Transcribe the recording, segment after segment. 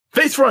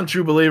Face front,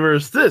 true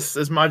believers. This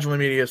is Modular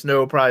Media's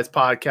No Prize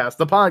Podcast,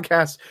 the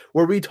podcast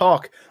where we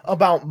talk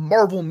about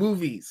Marvel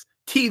movies,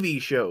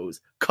 TV shows,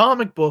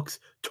 comic books,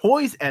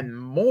 toys, and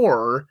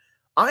more.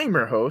 I'm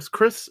your host,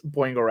 Chris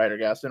Boingo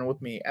Ryder-Gaston, and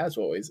with me, as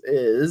always,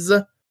 is...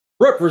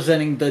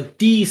 representing the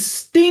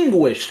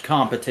distinguished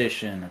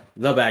competition,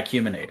 the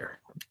Backhumanator.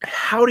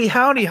 Howdy,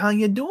 howdy, how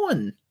you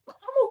doing?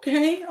 I'm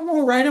okay. I'm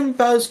alright. I'm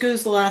about as good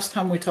as the last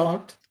time we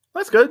talked.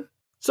 That's good.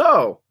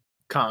 So,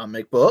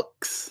 comic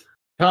books.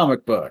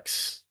 Comic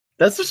books.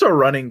 That's just a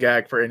running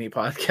gag for any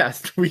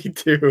podcast we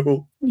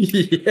do.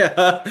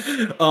 Yeah.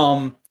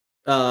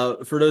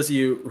 For those of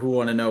you who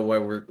want to know why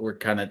we're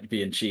kind of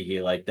being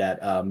cheeky like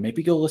that,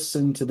 maybe go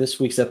listen to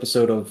this week's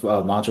episode of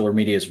Modular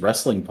Media's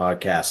wrestling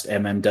podcast,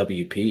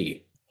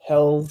 MMWP.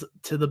 Hells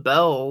to the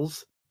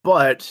bells.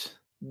 But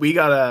we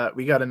got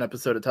an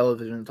episode of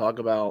television to talk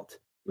about.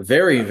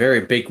 Very, very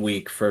big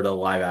week for the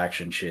live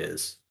action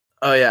shiz.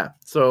 Oh yeah.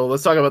 So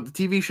let's talk about the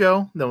TV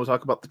show, then we'll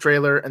talk about the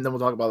trailer, and then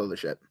we'll talk about other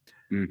shit.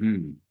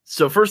 Mm-hmm.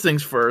 So first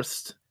things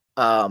first,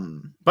 by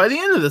the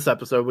end of this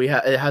episode,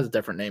 it has a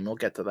different name. We'll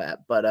get to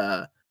that, but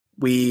I'm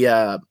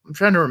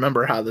trying to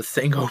remember how this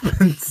thing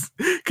opens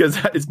because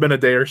it's been a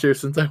day or two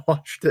since I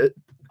watched it.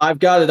 I've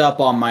got it up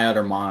on my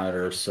other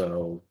monitor,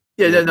 so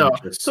no.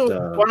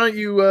 So why don't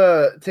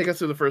you take us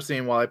through the first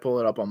scene while I pull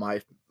it up on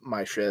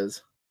my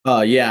shiz.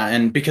 Yeah,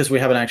 and because we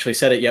haven't actually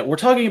said it yet, we're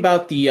talking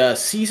about the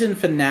season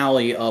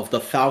finale of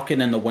The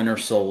Falcon and the Winter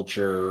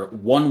Soldier,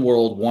 One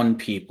World, One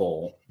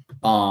People,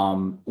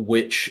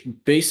 which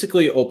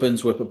basically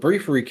opens with a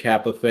brief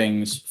recap of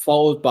things,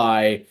 followed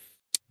by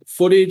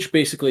footage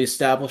basically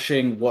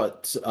establishing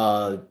what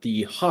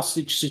the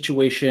hostage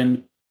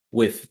situation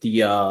with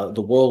the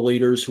world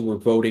leaders who were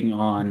voting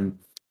on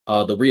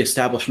the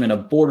reestablishment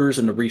of borders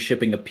and the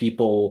reshipping of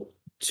people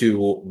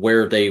to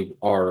where they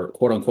are,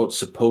 quote-unquote,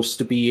 supposed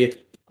to be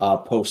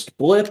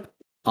post-blip,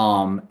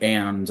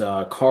 and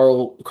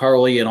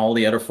Carly and all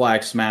the other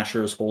Flag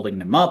Smashers holding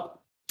them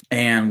up.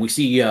 And we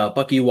see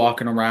Bucky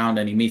walking around,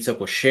 and he meets up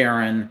with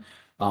Sharon,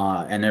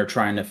 and they're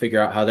trying to figure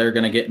out how they're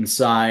going to get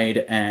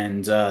inside.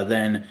 And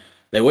then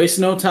they waste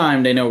no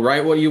time. They know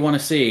right what you want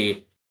to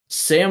see.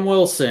 Sam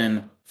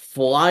Wilson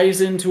flies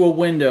into a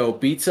window,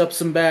 beats up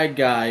some bad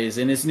guys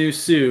in his new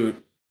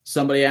suit.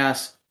 Somebody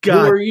asks, "Who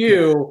are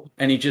you?"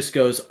 And he just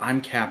goes,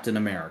 "I'm Captain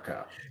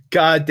America."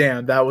 God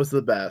damn, that was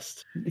the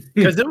best.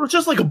 Because it was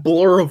just like a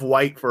blur of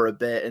white for a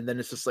bit, and then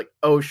it's just like,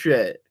 oh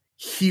shit,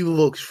 he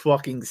looks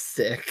fucking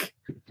sick.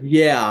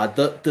 Yeah,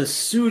 the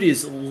suit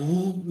is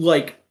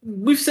like,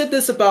 we've said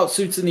this about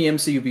suits in the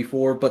MCU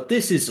before, but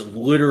this is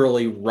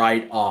literally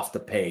right off the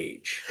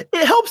page.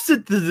 It helps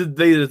that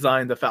they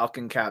designed the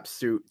Falcon Cap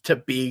suit to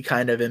be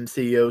kind of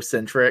MCU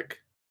centric.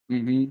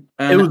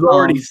 Mm-hmm. It was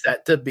already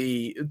set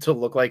to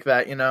look like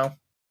that, you know?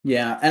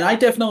 Yeah, and I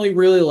definitely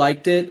really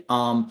liked it.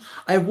 I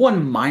have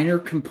one minor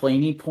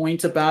complaining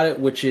point about it,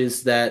 which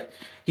is that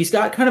he's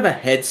got kind of a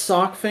head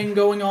sock thing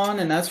going on,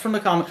 and that's from the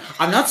comic.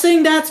 I'm not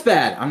saying that's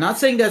bad.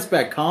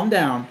 Calm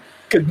down.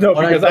 No,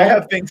 because I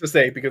have things to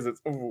say, because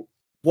it's... Ooh.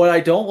 What I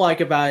don't like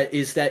about it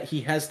is that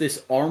he has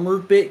this armor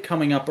bit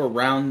coming up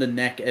around the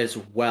neck as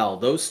well.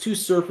 Those two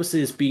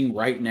surfaces being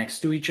right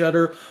next to each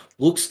other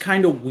looks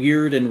kind of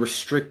weird and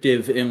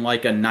restrictive in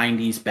like a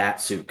 90s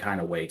Batsuit kind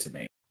of way to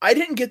me. I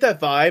didn't get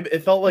that vibe. It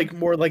felt like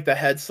more like the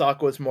head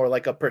sock was more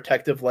like a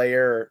protective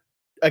layer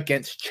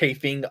against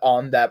chafing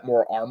on that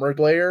more armored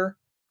layer.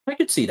 I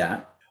could see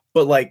that.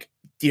 But like,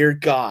 dear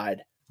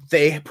God,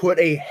 they put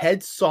a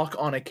head sock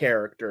on a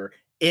character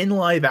in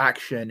live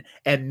action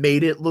and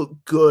made it look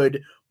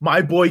good.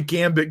 My boy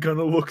Gambit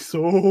gonna look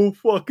so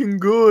fucking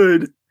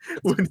good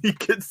when he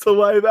gets to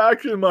live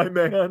action, my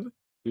man.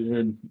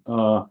 Dude,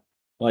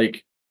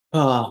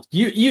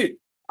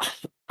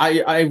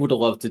 I would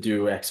love to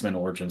do X-Men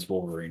Origins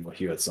Wolverine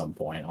with you at some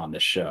point on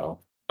this show.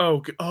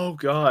 Oh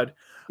God.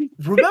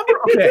 Remember,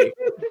 okay.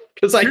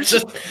 Because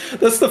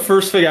that's the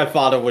first thing I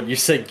thought of when you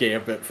said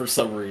Gambit for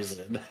some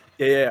reason.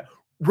 Yeah.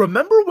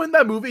 Remember when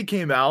that movie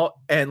came out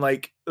and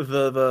like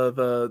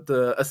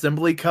the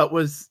assembly cut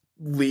was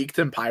leaked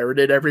and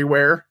pirated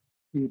everywhere?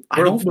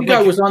 I don't think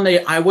I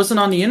wasn't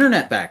on the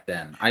internet back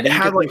then. I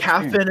didn't have like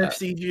half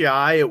finished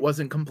CGI. It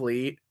wasn't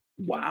complete.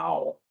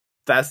 Wow.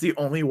 That's the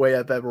only way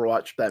I've ever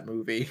watched that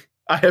movie.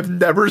 I have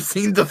never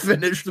seen the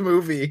finished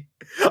movie.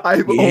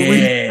 I've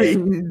only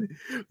seen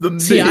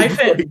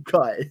the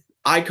cut.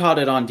 I caught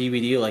it on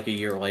DVD like a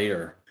year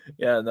later.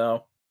 Yeah,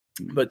 no.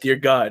 But dear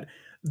God,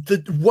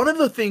 one of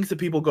the things that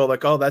people go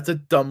like, oh, that's a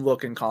dumb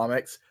look in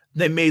comics,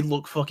 they made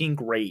look fucking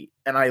great.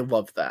 And I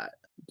love that.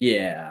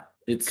 Yeah.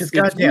 It's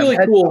really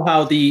cool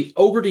how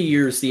over the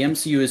years, the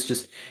MCU has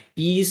just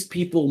eased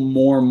people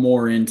more and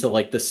more into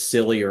like the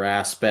sillier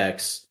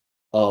aspects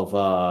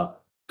of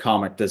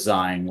comic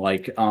design,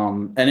 like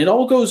and it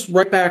all goes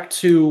right back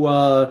to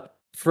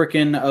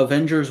frickin'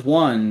 Avengers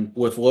 1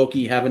 with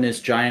Loki having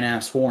his giant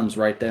ass horns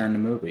right there in the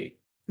movie.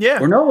 Yeah.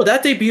 Or no,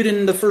 that debuted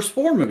in the first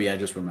Thor movie, I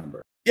just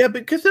remember. Yeah,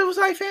 because it was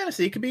high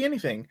fantasy, it could be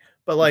anything.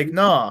 But like,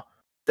 nah.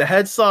 The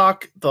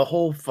headstock, the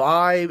whole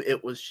vibe,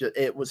 it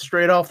was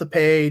straight off the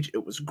page.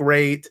 It was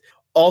great.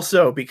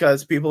 Also,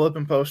 because people have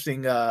been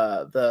posting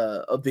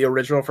the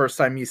original first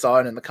time you saw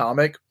it in the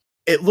comic,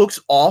 it looks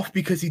off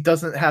because he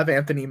doesn't have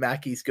Anthony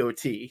Mackie's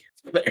goatee.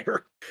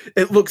 There.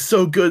 It looks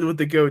so good with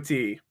the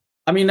goatee.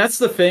 I mean, that's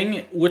the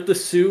thing with the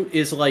suit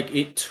is like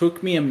it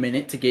took me a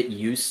minute to get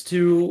used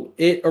to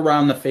it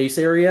around the face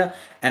area,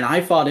 and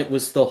I thought it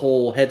was the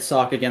whole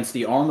headstock against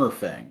the armor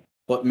thing.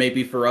 But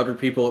maybe for other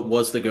people, it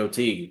was the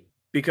goatee.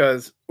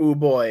 Because, oh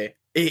boy,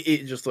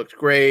 it just looked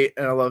great,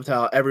 and I loved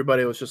how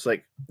everybody was just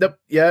like, "Yep,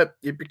 yeah,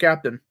 you're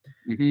captain."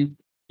 Mm-hmm.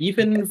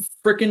 Even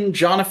freaking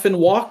Jonathan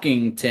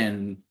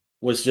Walkington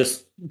was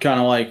just kind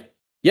of like,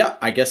 "Yeah,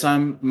 I guess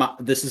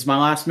this is my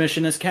last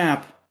mission as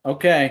Cap."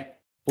 Okay.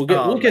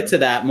 We'll get to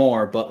that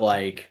more, but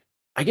like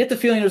I get the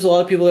feeling there's a lot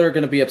of people that are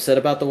going to be upset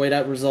about the way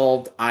that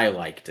resolved. I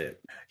liked it.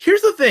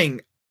 Here's the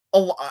thing, a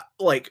lot,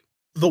 like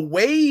the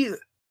way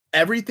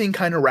everything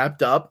kind of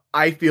wrapped up,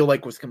 I feel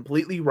like was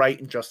completely right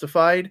and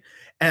justified.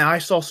 And I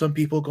saw some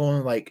people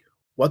going like,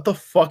 "What the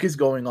fuck is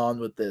going on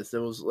with this?" It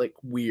was like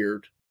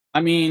weird.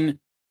 I mean,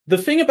 the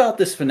thing about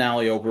this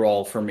finale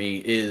overall for me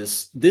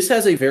is this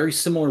has a very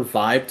similar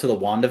vibe to the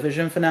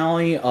WandaVision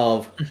finale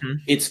of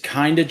it's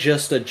kind of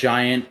just a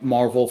giant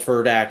Marvel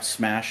third act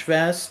smash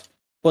fest,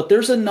 but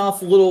there's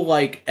enough little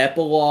like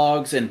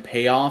epilogues and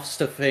payoffs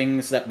to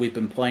things that we've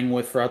been playing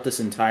with throughout this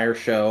entire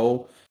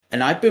show.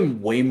 And I've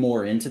been way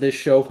more into this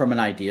show from an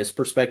ideas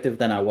perspective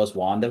than I was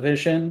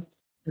WandaVision,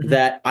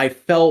 that I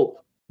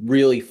felt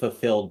really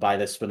fulfilled by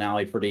this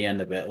finale for the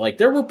end of it. Like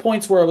there were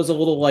points where I was a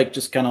little like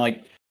just kind of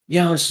like,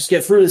 yeah, let's just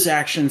get through this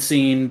action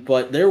scene.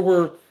 But there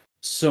were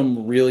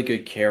some really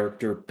good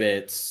character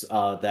bits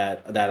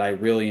that I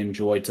really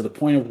enjoyed, to the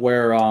point of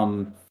where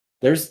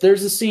there's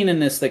a scene in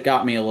this that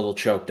got me a little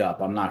choked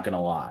up. I'm not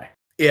gonna lie.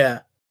 Yeah,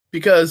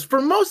 because for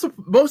most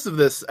of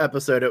this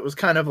episode, it was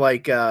kind of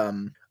like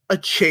a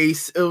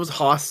chase. It was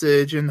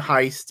hostage and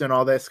heist and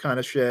all this kind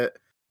of shit,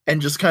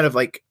 and just kind of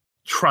like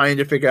trying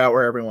to figure out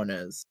where everyone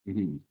is.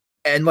 Mm-hmm.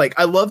 And like,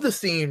 I love the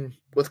scene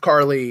with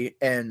Carly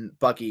and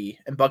Bucky,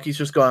 and Bucky's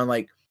just going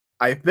like,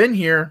 "I've been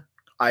here.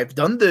 I've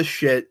done this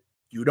shit.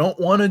 You don't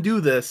want to do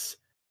this.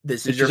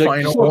 This is your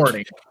final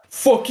warning."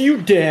 Fuck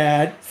you,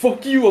 Dad.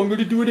 Fuck you. I'm going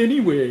to do it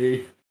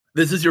anyway.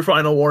 This is your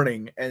final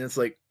warning. And it's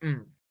like,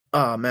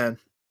 oh man,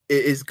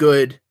 it is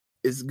good.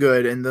 It's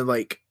good. And then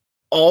like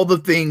all the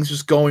things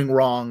just going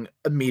wrong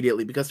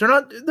immediately because they're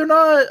not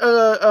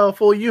a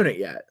full unit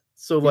yet.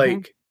 So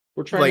like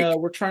we're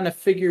trying to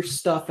figure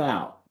stuff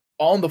out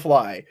on the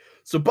fly.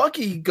 So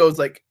Bucky goes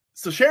like,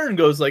 so Sharon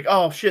goes like,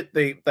 "Oh shit,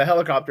 the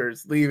helicopter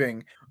is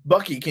leaving.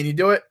 Bucky, can you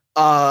do it?"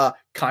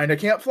 Kinda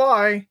can't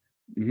fly.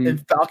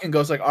 And Falcon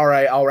goes like, "All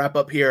right, I'll wrap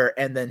up here,"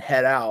 and then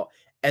head out.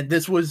 And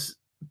this was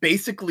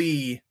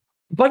basically.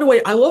 By the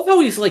way, I love how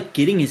he's like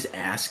getting his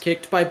ass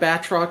kicked by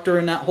Batroc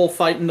during that whole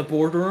fight in the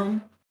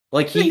boardroom.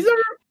 Like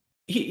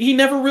he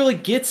never really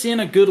gets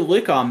in a good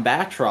lick on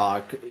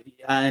Batroc,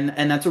 and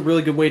that's a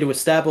really good way to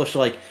establish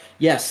like,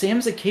 yeah,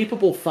 Sam's a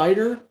capable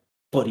fighter,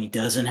 but he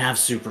doesn't have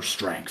super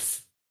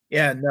strength.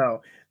 Yeah,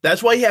 no.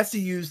 That's why he has to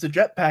use the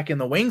jetpack and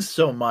the wings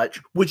so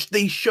much, which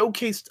they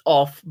showcased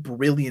off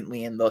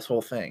brilliantly in this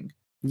whole thing.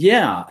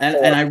 Yeah,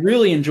 and I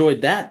really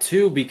enjoyed that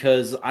too,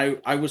 because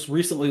I was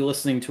recently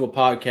listening to a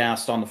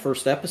podcast on the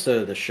first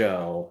episode of the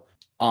show,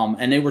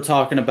 and they were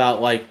talking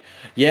about like,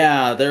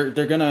 yeah,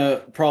 they're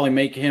gonna probably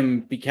make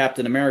him be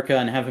Captain America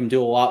and have him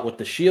do a lot with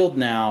the shield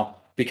now,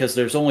 because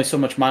there's only so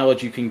much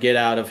mileage you can get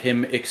out of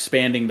him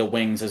expanding the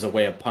wings as a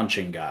way of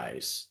punching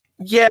guys.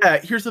 Yeah,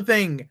 here's the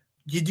thing.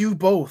 You do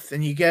both,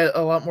 and you get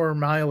a lot more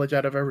mileage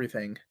out of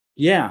everything.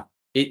 Yeah,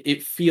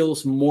 it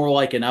feels more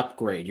like an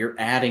upgrade. You're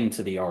adding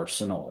to the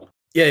arsenal.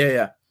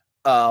 Yeah.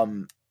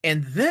 And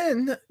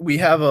then we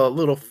have a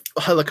little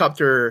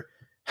helicopter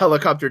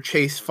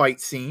chase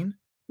fight scene,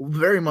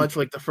 very much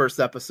like the first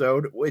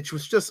episode, which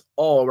was just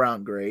all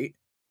around great.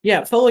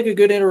 Yeah, it felt like a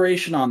good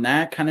iteration on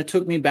that. Kind of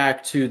took me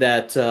back to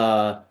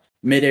that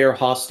mid-air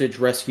hostage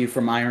rescue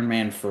from Iron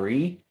Man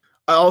 3.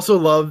 I also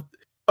love.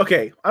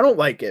 Okay, I don't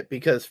like it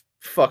because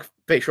fuck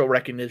facial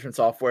recognition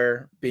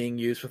software being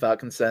used without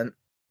consent.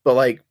 But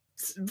like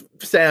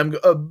Sam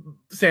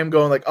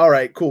going like, "All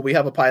right, cool, we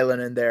have a pilot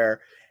in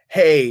there.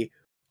 Hey,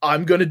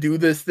 I'm gonna do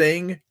this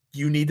thing.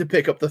 You need to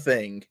pick up the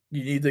thing.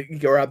 You need to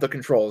grab the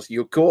controls.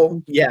 You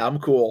cool? Yeah, I'm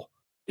cool."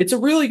 It's a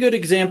really good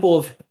example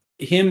of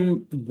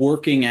him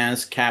working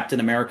as Captain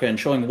America and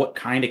showing what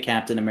kind of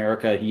Captain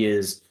America he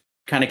is,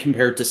 kind of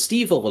compared to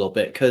Steve a little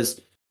bit, because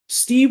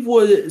Steve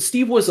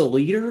was a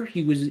leader.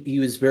 He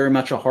was very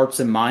much a hearts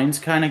and minds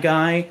kind of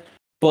guy,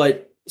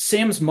 but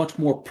Sam's much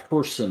more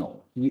personal.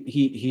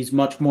 He's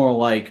much more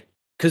like,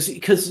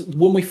 because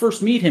when we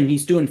first meet him,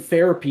 he's doing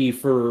therapy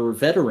for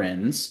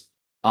veterans,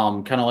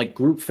 kind of like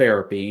group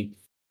therapy,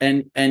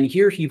 and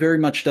here he very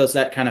much does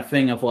that kind of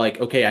thing of like,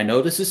 okay, I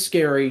know this is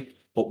scary,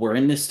 but we're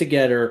in this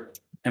together,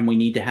 and we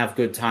need to have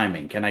good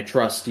timing. Can I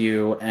trust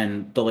you?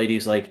 And the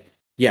lady's like,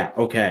 yeah,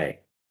 okay,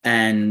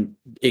 and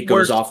it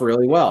goes off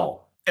really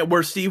well. And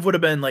where Steve would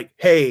have been like,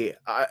 "Hey,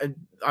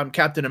 I'm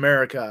Captain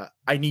America.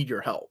 I need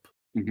your help,"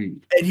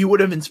 and he would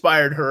have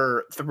inspired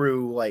her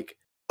through like,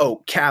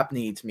 "Oh, Cap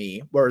needs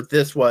me," where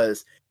this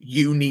was,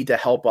 "You need to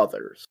help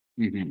others,"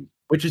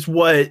 which is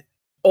what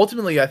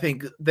ultimately I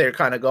think they're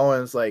kind of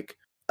going is like,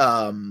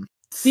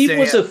 Steve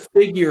was a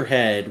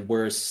figurehead,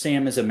 whereas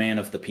Sam is a man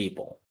of the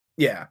people.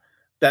 Yeah,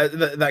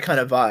 that kind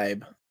of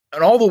vibe.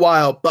 And all the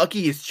while,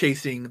 Bucky is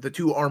chasing the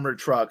 2 armored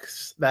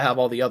trucks that have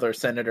all the other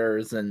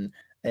senators and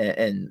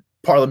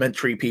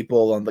parliamentary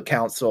people on the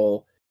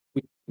council.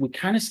 We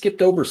kind of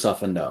skipped over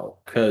something though,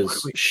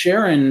 because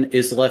Sharon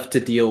is left to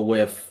deal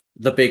with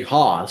the big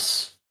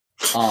hoss.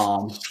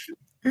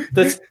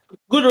 That's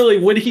literally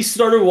when he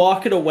started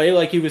walking away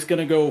like he was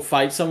gonna go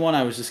fight someone.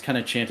 I was just kind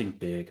of chanting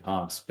 "Big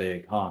hoss,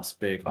 big hoss,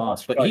 big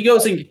hoss." But he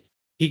goes and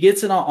he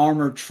gets in an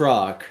armored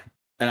truck,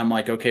 and I'm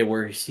like, okay,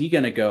 where is he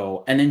gonna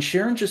go? And then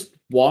Sharon just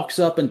walks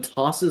up and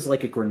tosses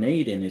like a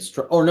grenade in his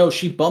truck. Oh no,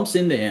 she bumps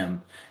into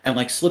him and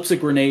like slips a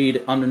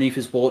grenade underneath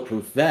his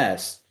bulletproof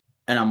vest.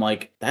 And I'm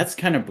like, that's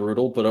kind of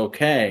brutal, but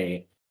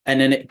okay. And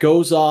then it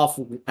goes off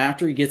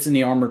after he gets in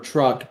the armored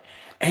truck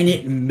and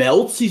it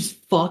melts his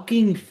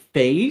fucking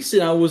face.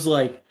 And I was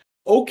like,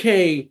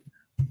 okay,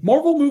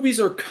 Marvel movies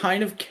are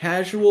kind of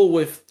casual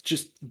with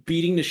just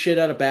beating the shit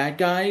out of bad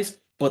guys,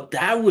 but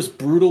that was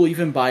brutal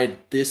even by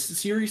this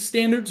series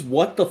standards.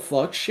 What the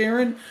fuck,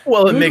 Sharon?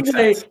 Well, it makes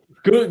sense.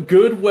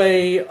 Good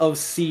way of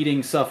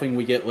seeding something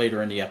we get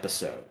later in the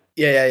episode.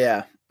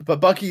 Yeah. But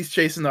Bucky's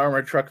chasing the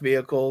armored truck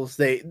vehicles.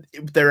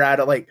 They're at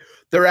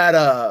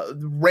a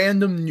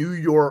random New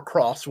York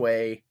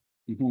crossway,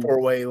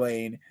 4-way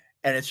lane,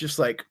 and it's just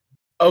like,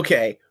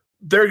 okay,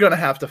 they're gonna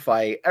have to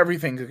fight.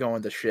 Everything's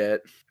going to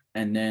shit.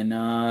 And then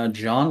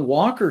John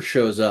Walker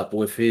shows up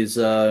with his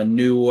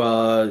new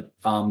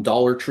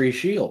Dollar Tree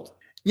shield.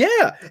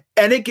 Yeah,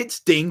 and it gets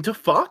dinged to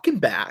fucking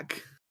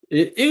back.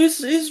 It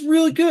is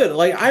really good.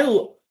 Like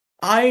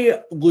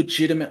I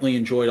legitimately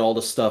enjoyed all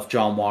the stuff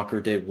John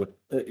Walker did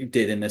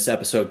in this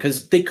episode,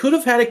 because they could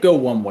have had it go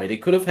one way. They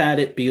could have had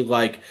it be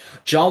like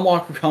John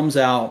Walker comes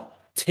out,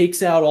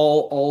 takes out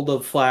all the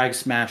flag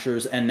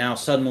smashers, and now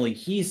suddenly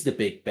he's the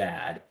big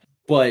bad.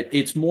 But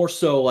it's more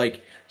so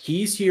like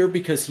he's here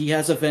because he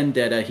has a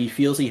vendetta. He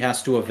feels he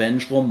has to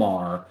avenge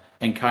Lamar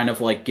and kind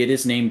of like get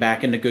his name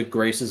back in the good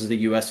graces of the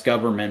U.S.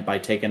 government by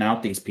taking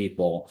out these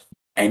people.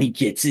 And he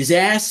gets his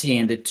ass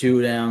handed to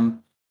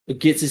him,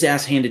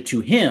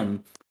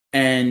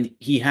 and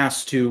he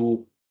has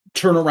to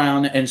turn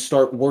around and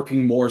start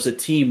working more as a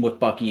team with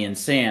Bucky and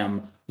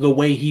Sam the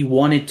way he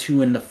wanted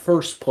to in the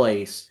first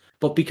place.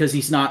 But because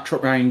he's not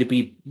trying to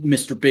be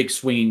Mr. Big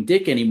Swinging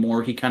Dick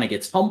anymore, he kind of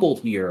gets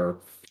humbled here.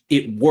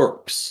 It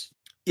works.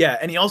 Yeah,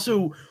 and he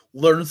also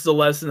learns the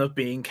lesson of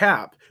being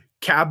Cap.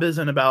 Cap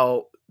isn't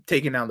about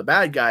taking down the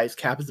bad guys.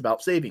 Cap is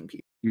about saving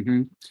people.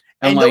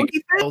 And like, though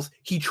he fails,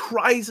 he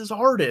tries his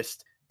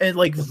hardest, and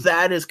like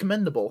that is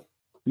commendable.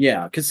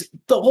 Yeah, because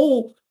the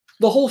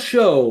whole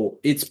show,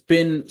 it's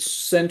been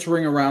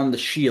centering around the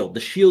shield. The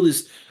shield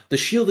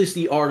is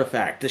the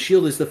artifact. The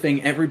shield is the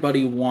thing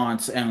everybody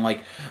wants, and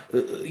like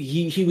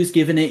he was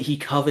given it, he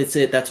covets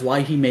it. That's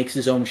why he makes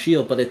his own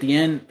shield. But in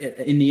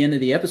the end of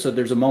the episode,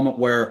 there's a moment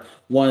where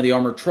one of the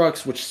armored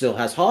trucks, which still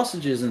has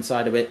hostages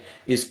inside of it,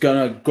 is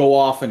gonna go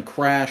off and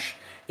crash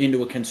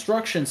into a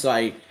construction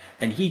site,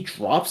 and he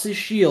drops his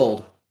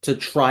shield to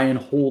try and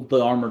hold the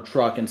armored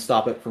truck and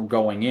stop it from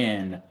going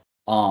in.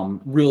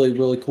 Really,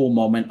 really cool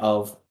moment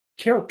of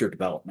character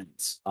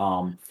developments.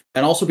 And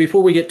also,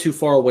 before we get too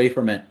far away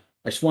from it,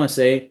 I just want to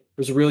say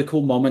there's a really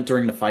cool moment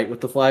during the fight with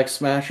the Flag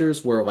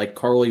Smashers where like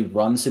Carly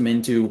runs him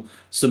into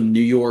some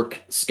New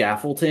York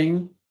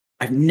scaffolding.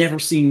 I've never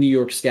seen New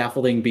York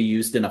scaffolding be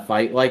used in a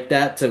fight like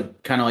that to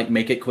kind of like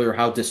make it clear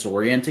how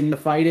disorienting the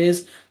fight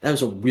is. That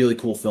was a really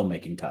cool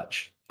filmmaking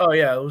touch. Oh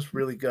yeah, it was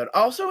really good.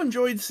 I also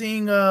enjoyed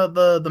seeing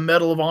the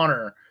Medal of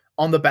Honor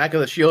on the back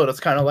of the shield.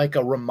 It's kind of like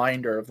a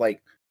reminder of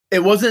like,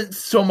 it wasn't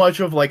so much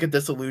of like a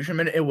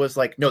disillusionment. It was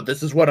like, no,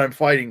 this is what I'm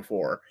fighting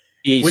for.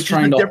 He's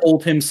trying to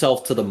hold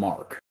himself to the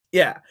mark.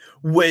 Yeah,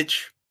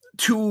 which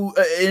to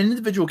an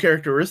individual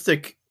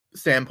characteristic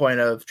standpoint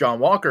of John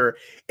Walker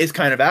is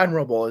kind of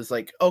admirable. Is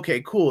like,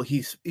 okay, cool.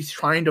 He's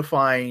trying to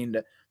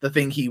find the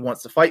thing he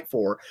wants to fight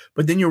for.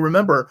 But then you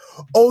remember,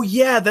 oh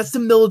yeah, that's the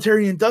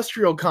military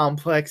industrial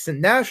complex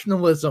and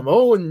nationalism.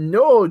 Oh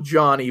no,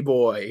 Johnny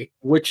boy.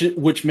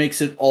 Which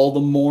makes it all the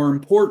more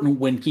important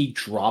when he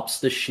drops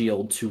the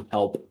shield to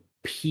help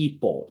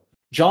people.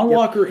 John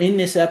Walker in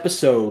this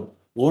episode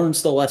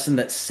learns the lesson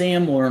that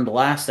Sam learned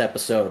last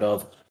episode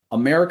of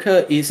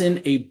America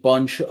isn't a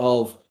bunch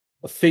of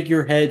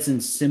figureheads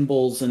and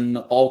symbols and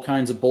all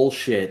kinds of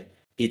bullshit.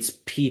 It's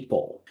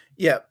people.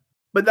 Yeah.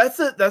 But that's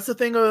the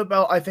thing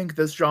about, I think,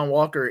 this John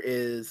Walker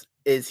is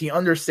he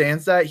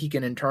understands that, he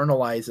can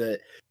internalize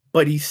it,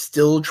 but he's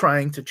still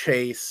trying to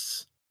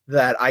chase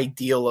that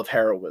ideal of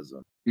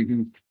heroism.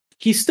 Mm-hmm.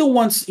 He still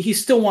wants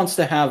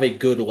to have a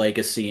good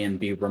legacy and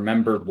be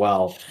remembered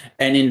well.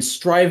 And in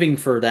striving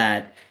for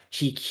that,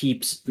 he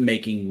keeps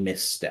making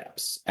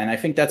missteps. And I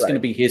think that's going to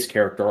be his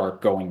character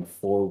arc going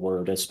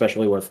forward,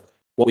 especially with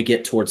what we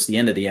get towards the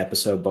end of the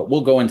episode, but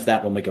we'll go into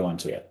that when we go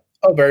into it.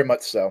 Oh, very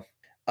much so.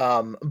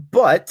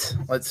 But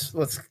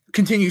let's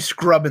continue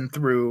scrubbing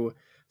through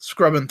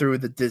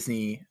the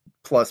Disney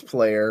Plus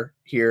player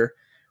here.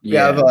 We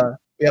have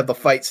the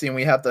fight scene.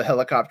 We have the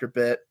helicopter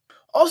bit.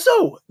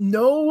 Also,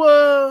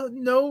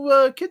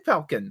 no Kid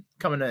Falcon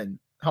coming in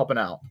helping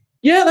out.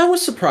 Yeah, that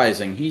was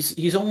surprising.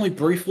 He's only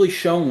briefly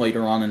shown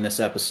later on in this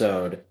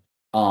episode.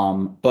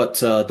 But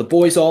the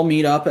boys all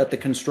meet up at the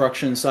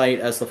construction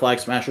site as the Flag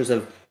Smashers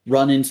have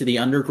run into the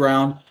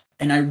underground.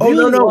 And I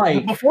really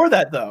like before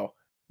that though.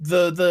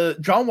 The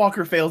John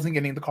Walker fails in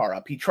getting the car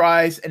up. He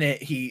tries and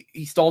he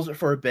stalls it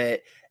for a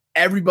bit.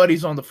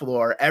 Everybody's on the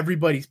floor.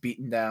 Everybody's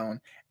beaten down,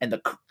 and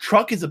the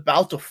truck is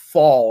about to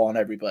fall on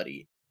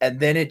everybody. And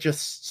then it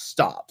just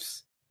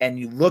stops, and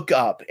you look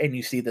up and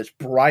you see this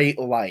bright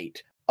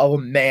light of a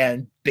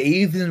man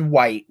bathed in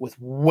white with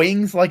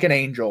wings like an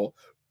angel,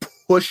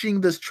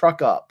 pushing this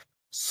truck up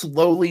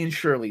slowly and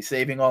surely,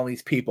 saving all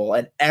these people.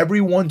 And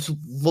everyone's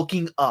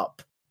looking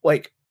up,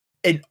 like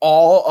in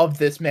awe of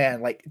this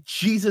man, like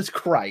Jesus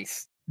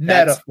Christ.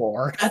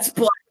 Metaphor. That's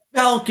Black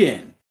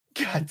Falcon.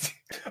 God.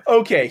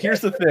 Okay,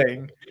 here's the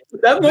thing.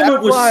 That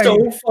moment was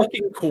so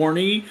fucking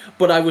corny,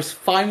 but I was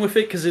fine with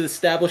it because it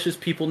establishes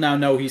people now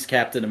know he's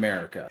Captain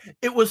America.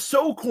 It was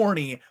so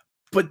corny,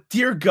 but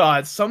dear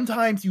God,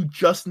 sometimes you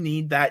just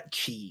need that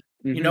cheese.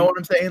 Mm-hmm. You know what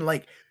I'm saying?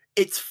 Like,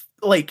 it's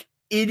like,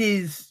 it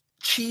is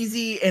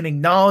cheesy and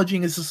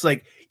acknowledging. It's just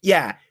like,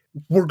 yeah,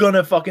 we're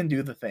gonna fucking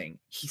do the thing.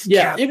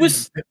 It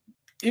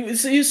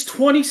was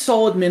 20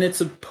 solid minutes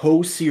of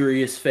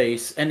post-serious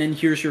face, and then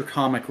here's your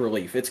comic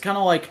relief. It's kind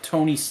of like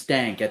Tony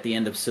Stank at the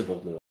end of Civil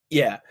War.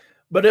 Yeah,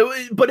 but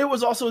it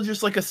was also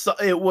just like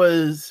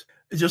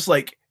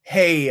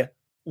hey,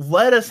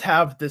 let us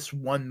have this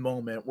one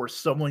moment where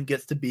someone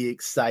gets to be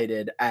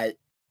excited at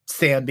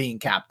Sam being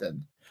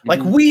captain.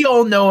 Like, we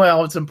all know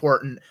how it's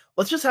important.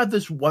 Let's just have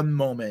this one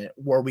moment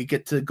where we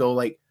get to go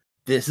like,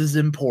 this is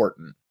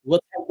important.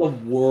 Let's have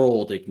the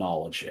world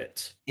acknowledge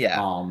it.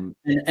 Yeah.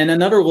 And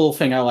another little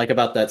thing I like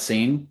about that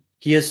scene,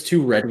 he has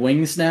 2 Red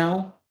Wings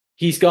now.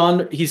 He's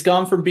gone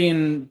from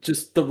being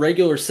just the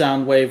regular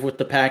Soundwave with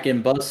the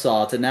pack-in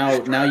buzzsaw to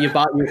now you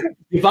bought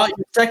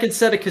your second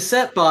set of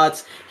cassette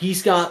bots.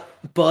 He's got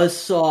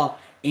buzzsaw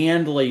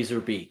and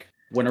Laserbeak.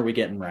 When are we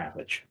getting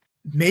Ravage?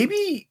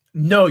 Maybe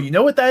no. You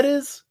know what that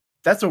is?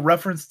 That's a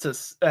reference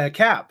to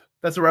Cap.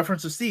 That's a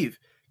reference to Steve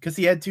because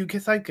he had 2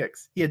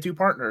 sidekicks. He had 2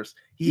 partners.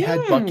 He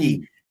had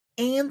Bucky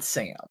and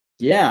Sam.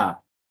 Yeah,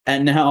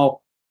 and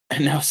now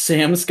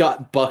Sam's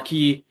got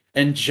Bucky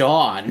and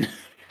John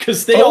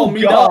because they all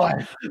meet up.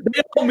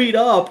 They all meet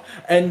up,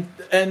 and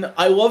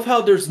I love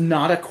how there's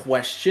not a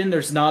question.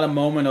 There's not a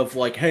moment of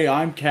like, "Hey,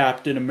 I'm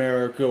Captain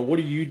America. What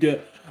do you do?"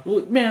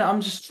 Well, man,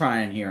 I'm just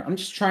trying here. I'm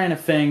just trying a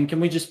thing.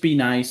 Can we just be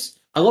nice?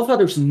 I love how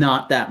there's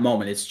not that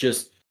moment. It's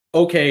just,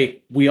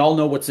 okay, we all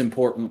know what's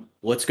important.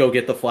 Let's go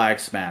get the Flag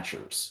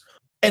Smashers.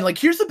 And like,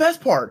 here's the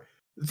best part.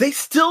 They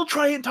still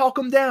try and talk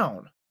him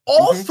down.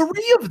 All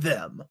 3 of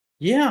them.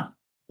 Yeah.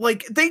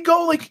 Like, they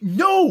go like,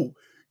 no,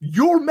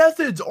 your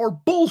methods are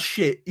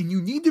bullshit and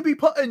you need to be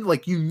and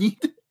like, you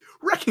need to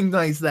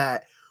recognize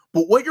that.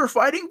 But what you're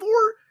fighting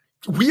for,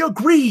 we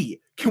agree.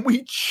 Can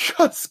we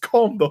just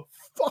calm the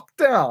fuck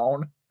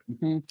down?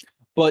 Mm-hmm.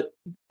 But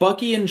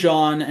Bucky and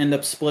John end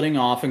up splitting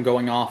off and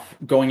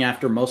going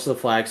after most of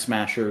the Flag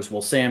Smashers,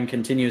 while Sam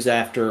continues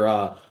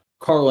after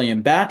Carly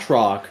and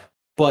Batroc.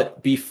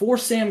 But before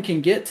Sam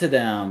can get to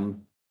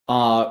them,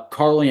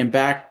 Carly and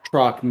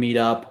Batroc meet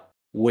up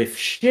with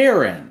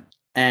Sharon.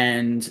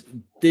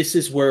 And this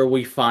is where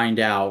we find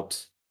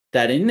out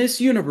that in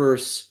this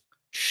universe,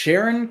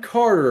 Sharon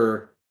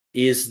Carter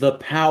is the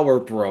power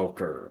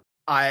broker.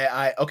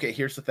 Okay,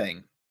 here's the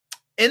thing.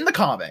 In the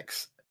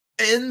comics,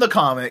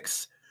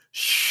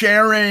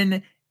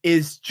 Sharon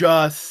is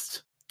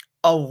just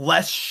a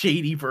less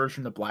shady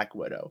version of Black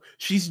Widow.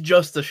 She's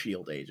just a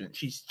SHIELD agent.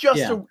 She's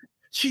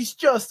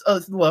just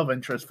a love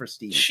interest for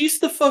Steve. She's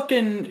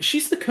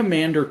the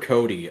Commander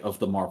Cody of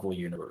the Marvel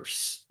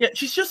Universe. Yeah,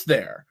 she's just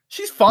there.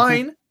 She's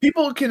fine.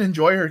 People can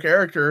enjoy her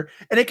character,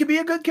 and it can be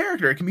a good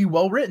character. It can be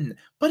well written,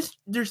 but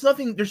there's no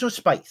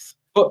spice.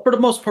 But for the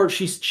most part,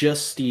 she's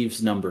just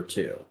Steve's number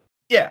 2.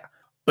 Yeah,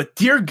 but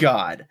dear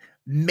God,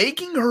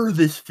 making her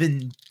this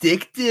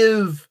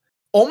vindictive,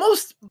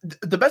 almost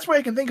the best way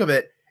I can think of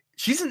it,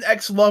 she's an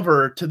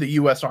ex-lover to the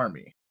U.S.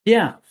 Army.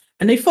 Yeah,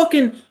 and they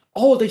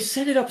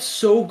set it up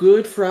so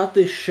good throughout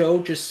this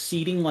show, just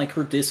seeding like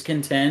her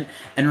discontent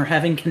and her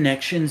having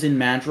connections in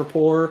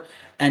Madripoor,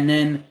 and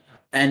then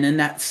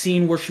that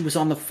scene where she was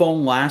on the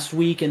phone last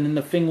week, and then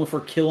the thing with her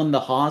killing the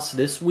Haas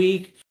this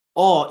week.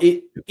 Oh,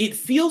 it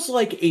feels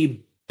like a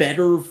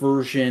better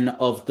version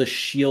of the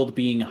SHIELD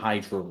being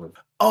Hydra.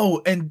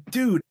 Oh, and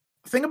dude,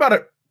 think about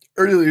it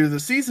earlier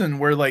this season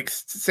where like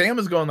Sam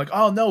is going like,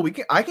 "Oh no,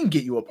 I can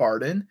get you a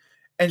pardon,"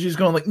 and she's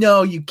going like,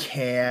 "No, you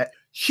can't."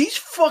 She's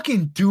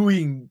fucking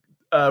doing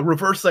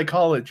reverse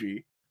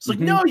psychology. It's like,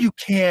 "No, you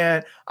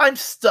can't. I'm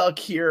stuck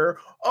here.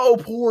 Oh,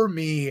 poor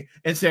me."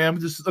 And Sam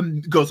just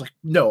goes like,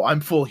 "No,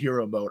 I'm full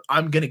hero mode.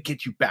 I'm gonna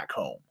get you back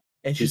home."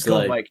 And she's He's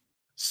going like,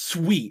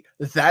 sweet.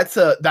 That's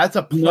a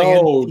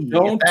plan. No, B.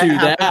 don't do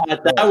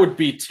that. That would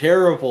be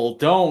terrible.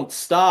 Don't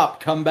stop.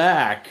 Come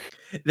back.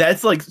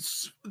 That's like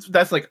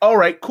all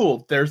right,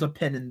 cool. There's a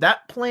pin in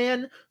that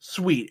plan.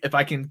 Sweet. If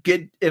I can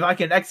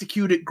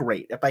execute it,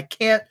 great. If I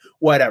can't,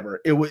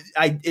 whatever.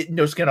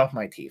 No skin off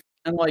my teeth.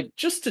 And like,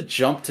 just to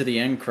jump to the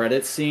end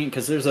credit scene,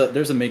 because there's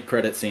a mid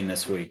credit scene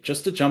this week.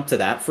 Just to jump to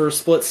that for a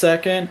split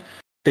second,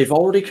 they've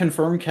already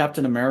confirmed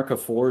Captain America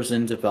 4 is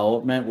in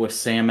development with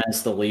Sam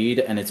as the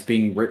lead, and it's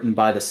being written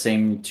by the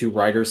same two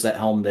writers that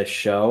helmed this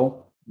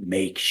show.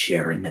 Make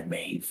Sharon the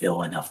main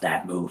villain of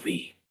that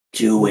movie.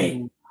 Do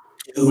it.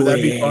 Would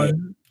that be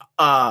fun?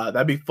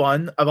 That'd be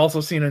fun. I've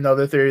also seen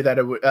another theory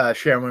that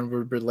Sharon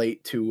would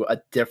relate to a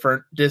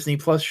different Disney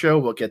Plus show.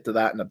 We'll get to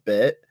that in a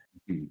bit.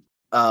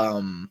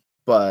 Mm-hmm.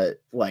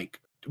 But like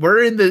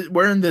we're in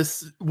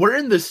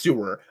the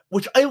sewer,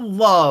 which I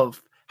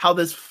love how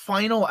this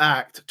final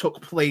act took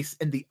place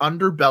in the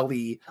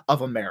underbelly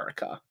of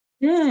America.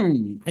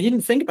 I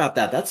didn't think about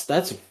that. That's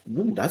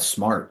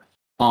smart.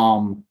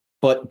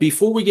 But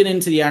before we get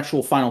into the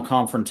actual final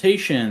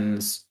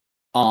confrontations,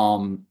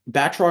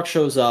 Batroc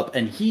shows up,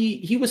 and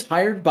he was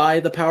hired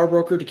by the power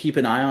broker to keep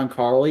an eye on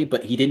Carly,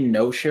 but he didn't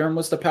know Sharon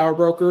was the power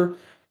broker.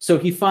 So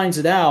he finds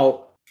it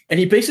out, and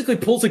he basically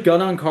pulls a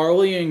gun on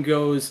Carly and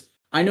goes,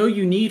 I know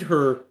you need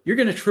her. You're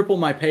going to triple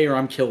my pay or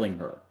I'm killing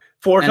her.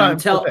 4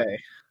 times pay.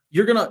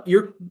 You're going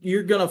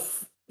to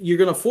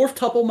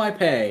fourth-tuple my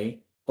pay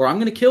or I'm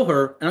going to kill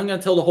her and I'm going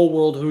to tell the whole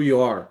world who you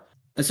are.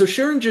 And so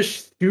Sharon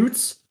just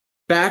shoots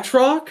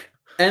Batroc.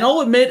 And I'll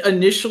admit,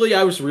 initially,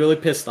 I was really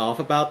pissed off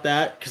about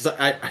that because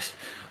I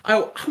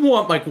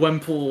want my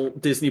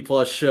Gwenpool Disney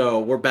Plus show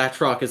where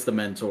Batroc is the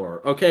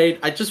mentor. Okay,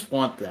 I just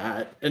want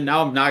that, and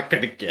now I'm not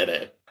gonna get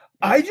it.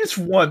 I just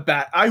want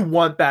that. I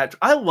want that.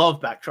 I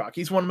love Batroc.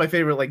 He's one of my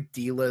favorite like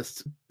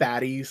D-list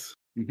baddies.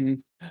 Mm-hmm.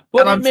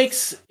 But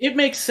it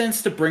makes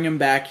sense to bring him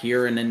back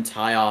here and then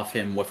tie off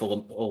him with a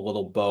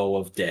little bow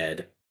of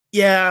dead.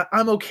 Yeah,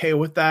 I'm okay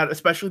with that,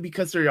 especially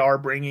because they are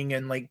bringing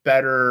in like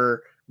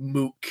better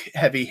Mook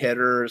heavy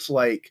hitters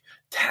like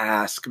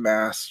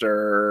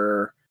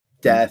Taskmaster,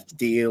 Death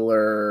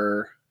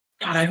Dealer.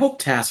 God, I hope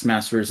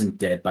Taskmaster isn't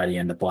dead by the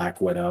end of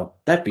Black Widow.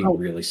 That'd be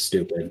really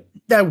stupid.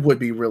 That would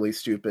be really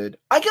stupid.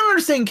 I can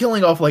understand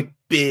killing off like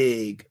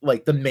big,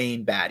 like the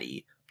main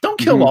baddie. Don't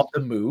kill off the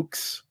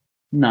Mooks.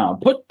 No,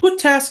 put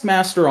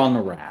Taskmaster on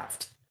the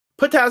raft.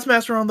 Put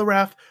Taskmaster on the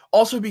raft.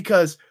 Also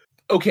because,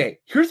 okay,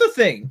 here's the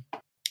thing.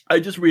 I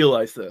just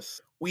realized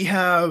this. We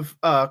have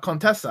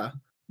Contessa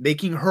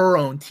making her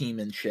own team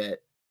and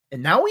shit.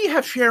 And now we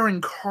have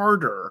Sharon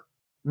Carter.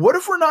 What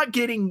if we're not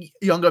getting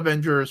Young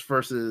Avengers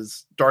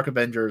versus Dark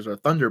Avengers or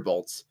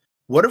Thunderbolts?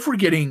 What if we're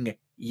getting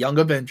Young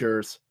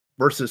Avengers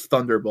versus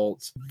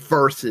Thunderbolts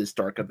versus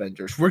Dark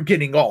Avengers? We're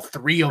getting all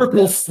three of them.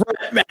 Triple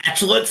threat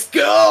match. Let's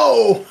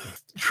go.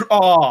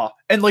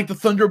 And like the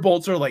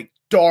Thunderbolts are like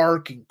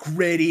dark and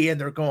gritty, and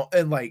they're going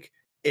and like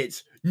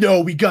it's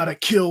no, we gotta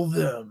kill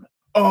them.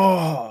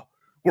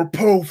 We're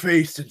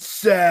po-faced and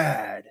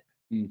sad.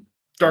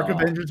 Dark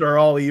Avengers are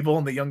all evil,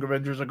 and the Young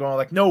Avengers are going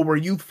like, no, we're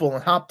youthful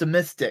and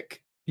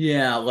optimistic.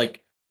 Yeah,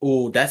 like,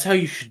 that's how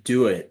you should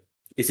do it.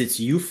 It's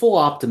youthful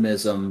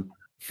optimism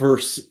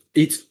versus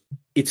it's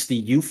the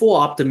youthful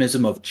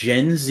optimism of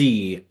Gen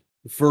Z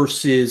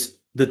versus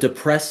the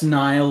depressed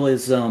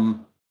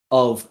nihilism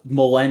of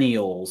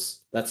millennials.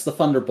 That's the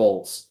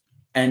Thunderbolts.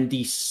 And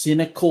the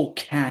cynical,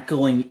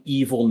 cackling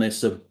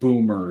evilness of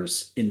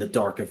boomers in the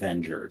Dark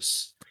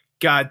Avengers.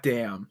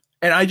 Goddamn.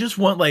 And I just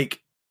want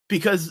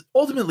because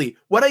ultimately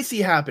what I see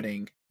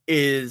happening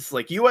is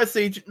like US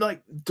Agent,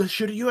 like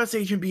should a US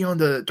Agent be on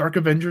the Dark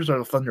Avengers or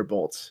the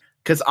Thunderbolts?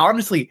 Because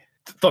honestly,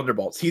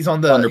 Thunderbolts. He's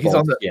on the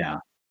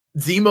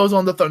Zemo's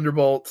on the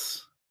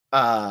Thunderbolts.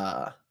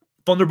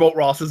 Thunderbolt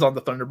Ross is on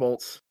the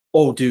Thunderbolts.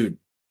 Oh, dude.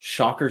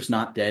 Shocker's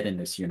not dead in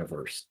this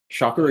universe.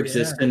 Shocker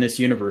exists in this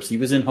universe. He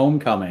was in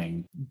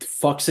Homecoming.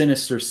 Fuck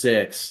Sinister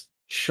Six.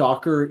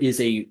 Shocker is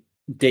a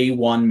day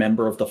one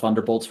member of the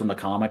Thunderbolts from the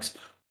comics.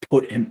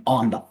 Put him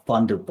on the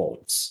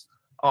Thunderbolts.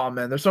 Oh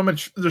man, there's so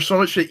much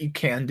shit you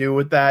can do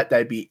with that.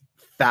 That'd be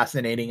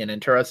fascinating and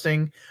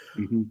interesting.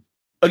 Mm-hmm.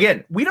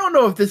 Again, we don't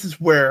know if this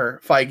is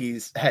where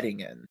Feige's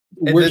heading in.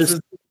 And we're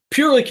just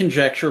purely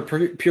conjecture,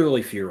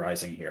 purely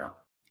theorizing here.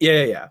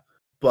 Yeah.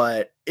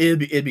 But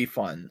it'd be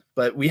fun.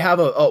 But we have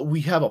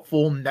a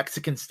full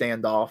Mexican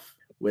standoff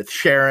with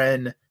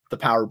Sharon, the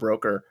power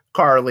broker,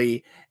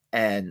 Carly,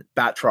 and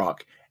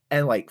Batroc.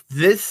 And like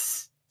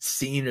this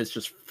scene is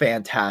just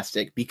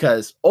fantastic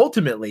because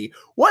ultimately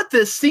what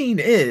this scene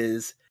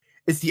is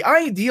the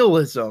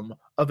idealism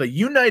of a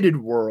united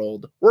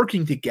world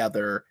working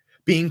together,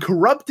 being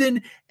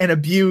corrupted and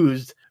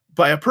abused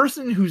by a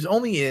person who's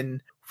only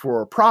in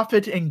for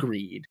profit and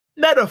greed.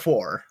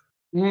 Metaphor.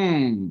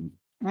 We'll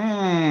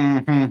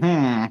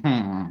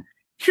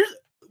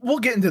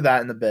get into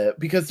that in a bit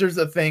because there's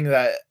a thing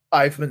that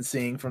I've been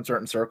seeing from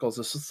certain circles.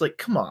 It's just like,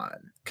 come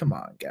on,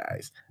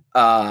 guys.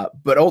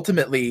 But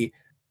ultimately,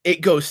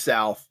 it goes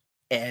south,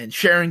 and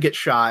Sharon gets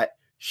shot.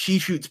 She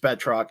shoots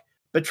Batroc.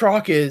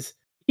 Batroc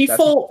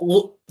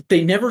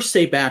They never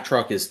say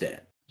Batroc is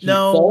dead. He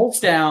No. falls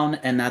down,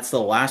 and that's the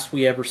last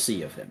we ever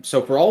see of him.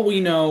 So for all we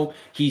know,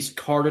 he's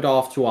carted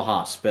off to a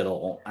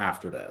hospital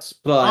after this.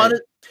 But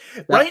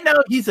right now,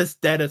 he's as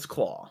dead as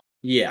Claw.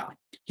 Yeah.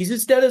 He's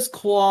as dead as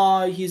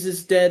Claw. He's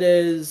as dead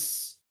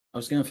as... I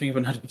was going to think of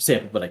another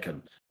example, but I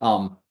couldn't.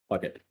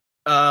 Fuck it.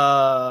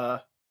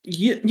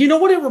 You know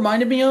what it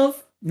reminded me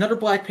of? Another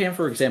Black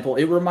Panther example.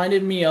 It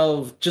reminded me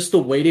of just the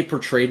way they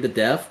portrayed the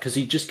death, because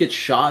he just gets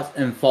shot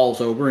and falls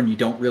over, and you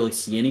don't really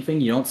see anything.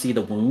 You don't see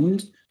the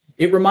wound.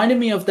 It reminded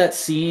me of that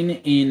scene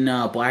in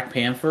Black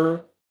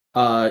Panther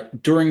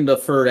during the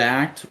third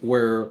act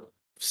where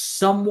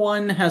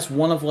someone has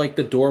one of like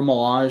the Dora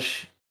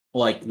Milaje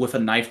like with a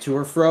knife to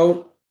her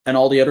throat, and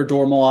all the other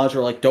Dora Milaje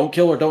are like, don't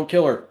kill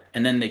her,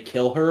 and then they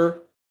kill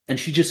her, and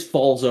she just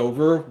falls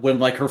over when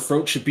like her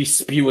throat should be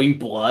spewing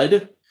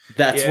blood.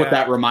 That's what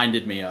that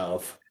reminded me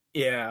of.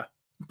 Yeah.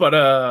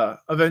 But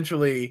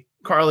eventually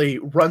Karli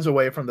runs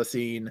away from the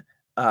scene.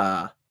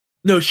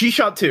 No, she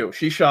shot too.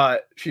 She's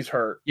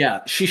hurt. Yeah,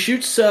 she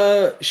shoots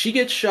she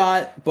gets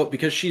shot, but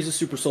because she's a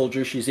super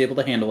soldier, she's able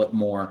to handle it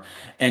more.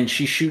 And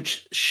she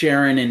shoots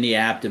Sharon in the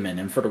abdomen,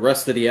 and for the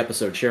rest of the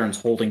episode,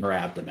 Sharon's holding her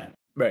abdomen.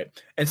 Right.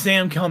 And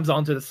Sam comes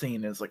onto the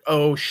scene and is like,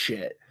 oh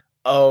shit,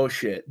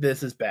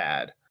 this is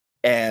bad.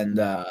 And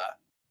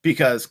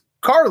because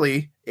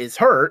Karli is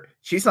hurt,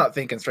 she's not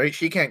thinking straight.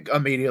 She can't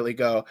immediately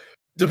go,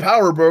 the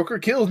power broker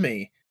killed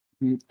me.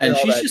 And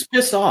she's just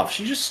pissed off.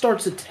 She just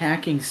starts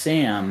attacking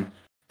Sam,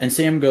 and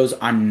Sam goes,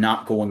 I'm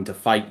not going to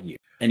fight you.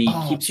 And he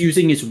keeps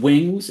using his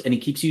wings, and he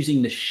keeps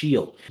using the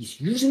shield. He's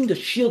using the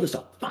shield as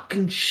a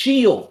fucking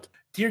shield.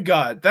 Dear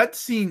God, that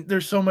scene,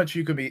 there's so much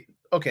you could be...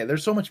 Okay,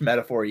 there's so much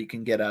metaphor you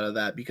can get out of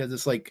that, because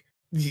it's like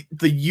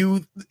the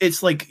youth...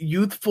 It's like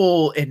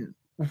youthful and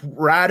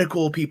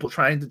radical people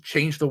trying to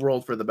change the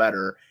world for the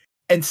better.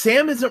 And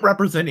Sam isn't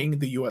representing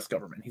the U.S.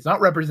 government. He's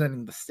not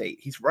representing the state.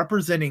 He's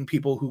representing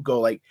people who go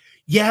like,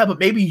 yeah, but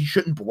maybe you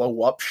shouldn't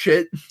blow up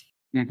shit.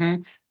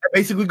 Mm-hmm.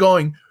 Basically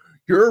going,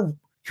 you're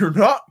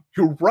not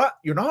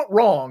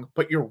wrong,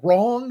 but you're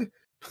wrong.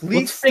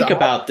 Please Let's think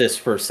about this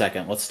for a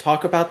second. Let's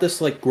talk about this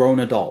like grown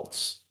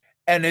adults.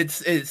 And it's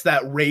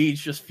that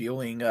rage just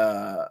fueling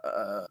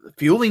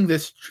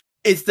this.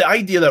 It's the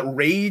idea that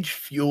rage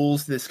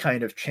fuels this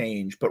kind of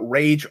change, but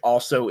rage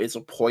also is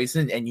a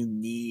poison, and you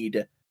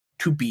need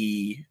to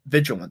be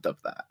vigilant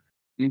of that.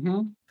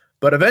 Mm-hmm.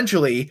 But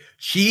eventually,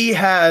 she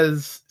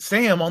has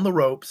Sam on the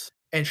ropes,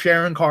 and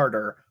Sharon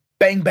Carter,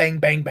 bang, bang,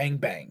 bang, bang,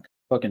 bang.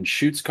 Fucking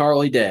shoots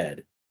Karli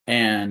dead.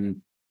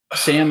 And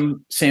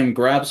Sam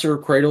grabs her,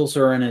 cradles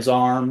her in his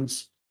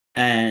arms,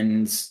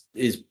 and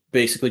is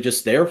basically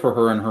just there for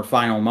her in her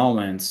final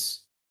moments.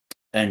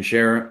 And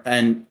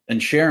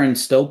Sharon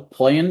still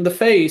playing the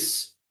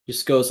face,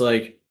 just goes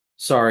like,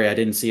 sorry, I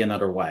didn't see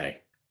another way.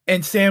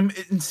 And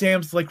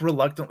Sam's like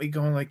reluctantly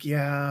going like,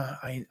 yeah,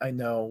 I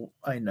know.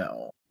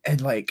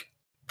 And like,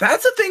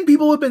 that's a thing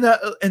people have been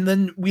and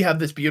then we have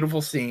this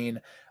beautiful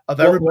scene of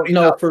everybody.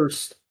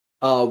 First,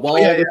 while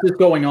this is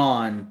going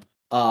on,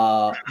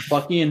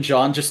 Bucky and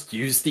John just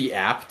use the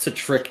app to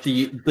trick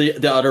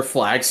the other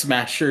Flag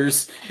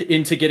Smashers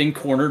into getting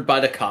cornered by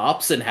the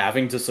cops and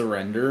having to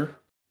surrender.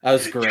 That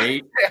was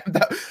great.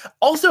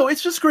 Also,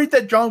 it's just great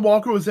that John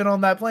Walker was in on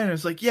that plan.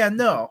 It's like, yeah,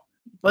 no,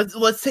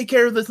 let's take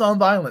care of this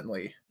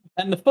non-violently.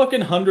 And the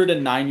fucking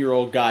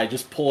 109-year-old guy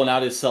just pulling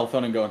out his cell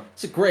phone and going,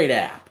 it's a great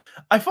app.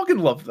 I fucking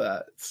love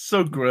that. It's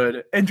so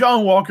good. And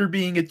John Walker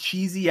being a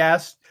cheesy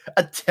ass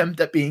attempt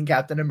at being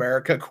Captain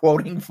America,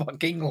 quoting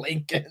fucking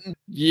Lincoln.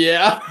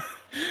 Yeah.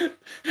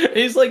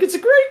 He's like, it's a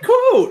great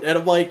quote. And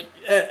I'm like,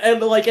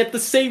 at the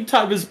same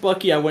time as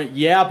Bucky, I went,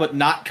 yeah, but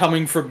not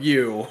coming from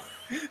you.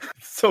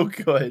 So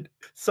good.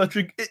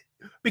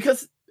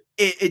 Because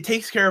it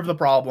takes care of the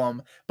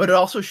problem, but it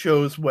also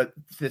shows what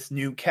this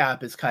new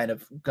Cap is kind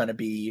of going to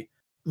be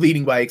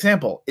leading by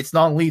example. It's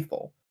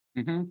non-lethal.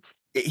 Mm-hmm.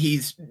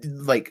 He's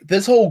like,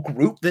 this whole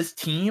group, this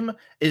team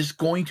is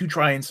going to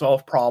try and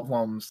solve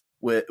problems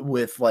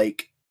with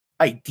like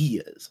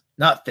ideas,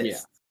 not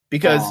fists. Yeah.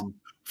 Because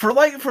for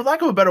lack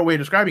of a better way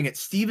of describing it,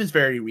 Steve is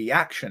very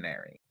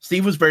reactionary.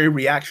 Steve was very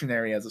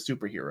reactionary as a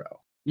superhero.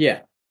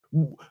 Yeah.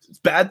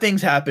 Bad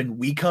things happen,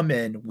 we come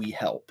in, we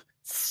help.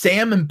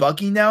 Sam and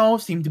Bucky now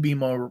seem to be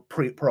more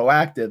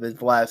proactive.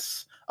 It's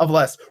less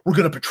we're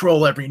going to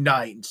patrol every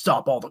night and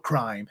stop all the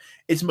crime.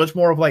 It's much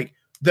more of like,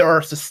 there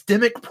are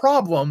systemic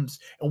problems,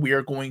 and we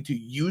are going to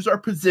use our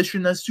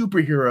position as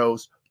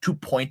superheroes to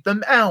point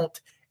them out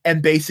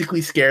and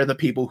basically scare the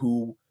people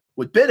who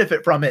would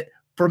benefit from it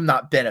from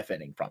not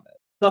benefiting from it.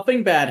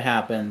 Something bad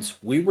happens,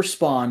 we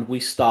respond, we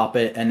stop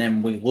it, and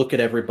then we look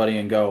at everybody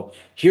and go,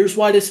 here's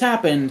why this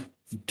happened.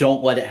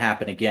 Don't let it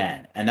happen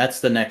again. And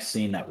that's the next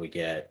scene that we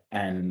get.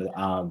 And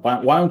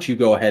why don't you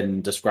go ahead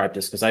and describe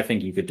this? Because I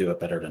think you could do it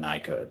better than I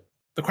could.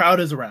 The crowd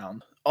is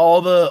around.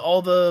 All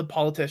the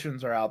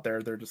politicians are out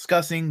there. They're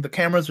discussing. The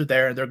cameras are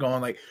there. And they're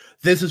going like,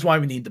 this is why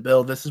we need the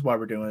bill. This is why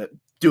we're doing it.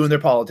 Doing their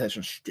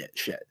politician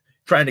shit.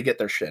 Trying to get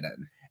their shit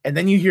in. And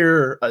then you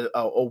hear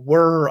a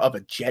whir of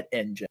a jet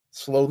engine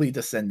slowly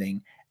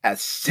descending.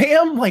 as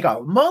Sam, like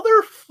a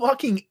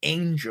motherfucking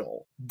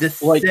angel,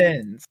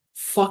 descends.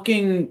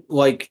 Fucking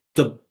like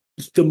the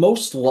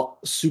most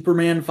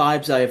Superman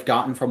vibes I have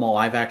gotten from a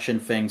live action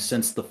thing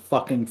since the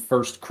fucking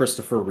first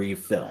Christopher Reeve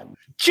film.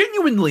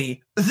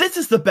 Genuinely, this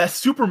is the best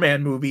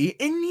Superman movie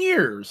in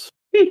years.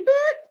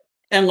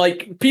 And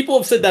like people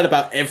have said that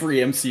about every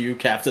MCU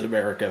Captain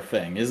America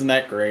thing. Isn't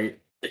that great?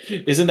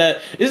 Doesn't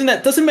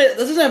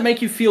that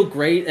make you feel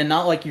great and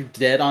not like you're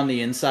dead on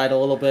the inside a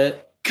little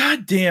bit?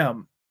 God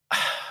damn.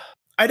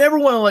 I never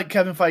want to let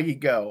Kevin Feige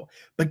go,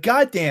 but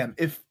goddamn,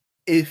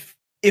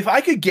 if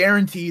I could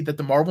guarantee that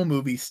the Marvel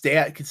movies stay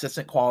at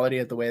consistent quality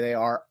at the way they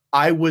are,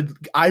 I would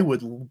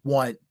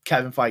want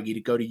Kevin Feige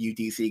to go to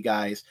UDC,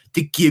 guys,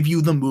 to give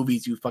you the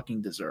movies you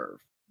fucking deserve.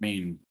 I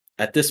mean,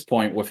 at this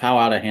point, with how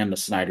out of hand the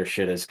Snyder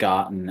shit has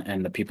gotten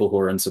and the people who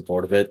are in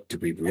support of it, do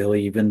we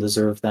really even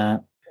deserve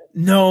that?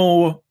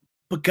 No,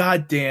 but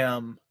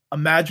goddamn,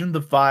 imagine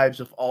the vibes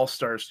of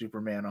All-Star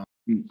Superman on.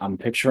 I'm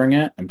picturing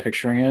it.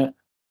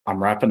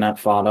 I'm wrapping that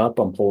thought up.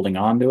 I'm holding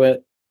on to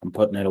it. I'm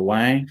putting it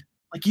away.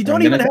 Like you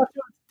don't even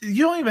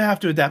have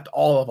to adapt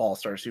all of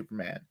All-Star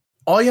Superman.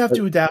 All you have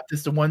to adapt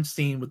is the one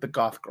scene with the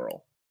goth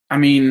girl. I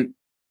mean,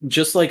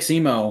 just like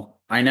Zemo,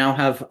 I now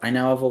have a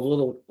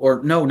little,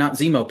 or no, not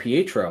Zemo,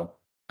 Pietro.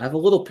 I have a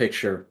little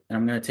picture, and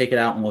I'm going to take it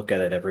out and look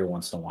at it every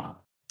once in a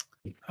while.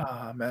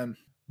 Ah, man.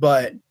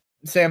 But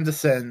Sam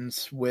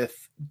descends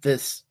with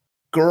this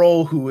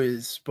girl who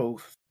is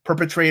both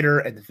perpetrator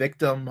and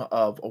victim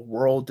of a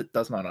world that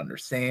does not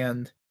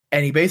understand.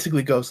 And he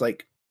basically goes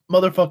like,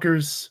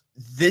 motherfuckers,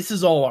 this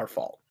is all our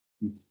fault.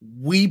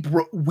 We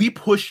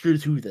pushed her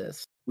through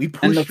this. We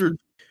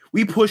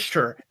pushed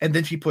her, and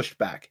then she pushed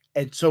back.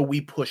 And so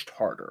we pushed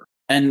harder.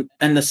 And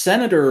the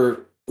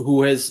senator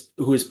who has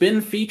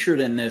been featured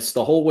in this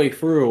the whole way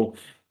through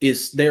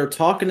is they're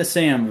talking to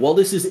Sam while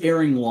this is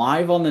airing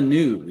live on the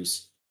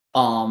news,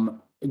 going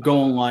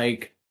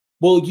like,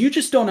 well, you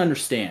just don't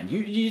understand.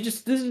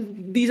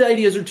 These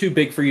ideas are too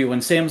big for you.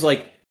 And Sam's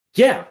like,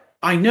 yeah,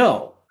 I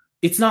know.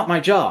 It's not my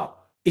job.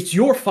 It's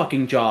your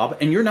fucking job,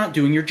 and you're not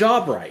doing your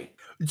job right.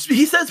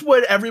 He says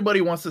what everybody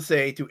wants to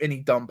say to any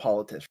dumb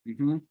politician.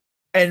 Mm-hmm.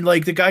 And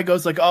like the guy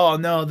goes like, oh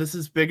no, this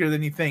is bigger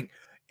than you think.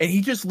 And he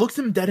just looks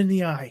him dead in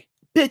the eye.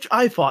 Bitch,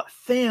 I fought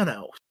Thanos.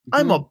 Mm-hmm.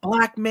 I'm a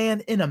black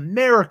man in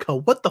America.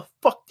 What the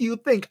fuck do you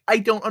think? I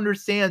don't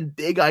understand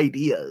big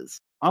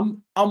ideas.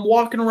 I'm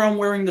walking around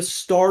wearing the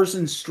stars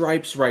and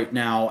stripes right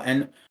now,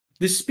 and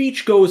the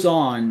speech goes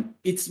on.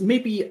 It's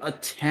maybe a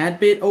tad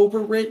bit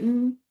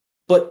overwritten,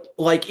 but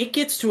like it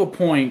gets to a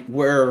point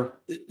where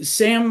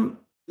Sam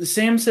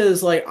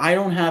says like, I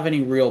don't have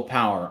any real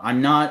power.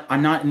 I'm not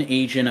an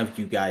agent of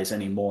you guys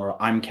anymore.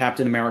 I'm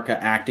Captain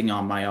America acting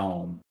on my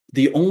own.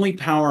 The only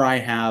power I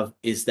have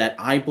is that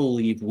I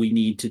believe we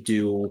need to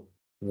do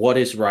what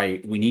is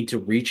right. We need to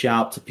reach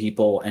out to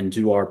people and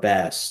do our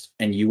best.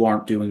 And you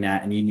aren't doing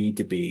that, and you need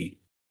to be.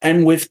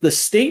 And with the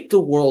state the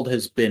world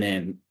has been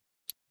in,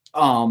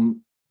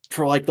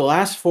 for like the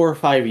last 4 or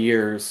 5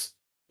 years,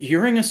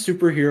 hearing a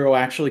superhero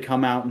actually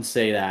come out and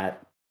say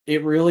that,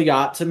 it really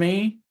got to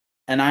me.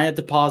 And I had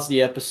to pause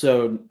the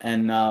episode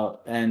and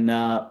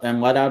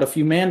let out a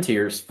few man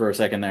tears for a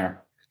second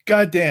there.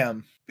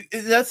 Goddamn.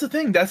 That's the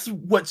thing. That's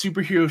what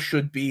superheroes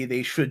should be.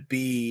 They should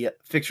be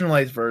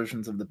fictionalized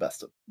versions of the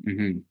best of them.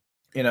 Mm-hmm.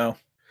 You know?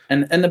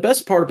 And the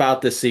best part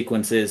about this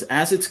sequence is,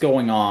 as it's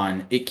going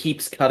on, it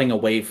keeps cutting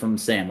away from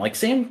Sam. Like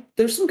Sam,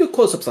 there's some good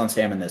close-ups on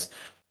Sam in this,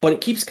 but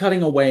it keeps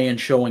cutting away and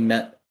showing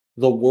that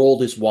the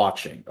world is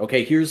watching.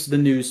 Okay, here's the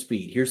news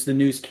feed. Here's the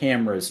news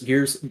cameras.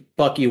 Here's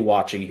Bucky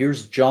watching.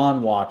 Here's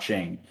John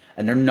watching.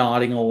 And they're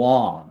nodding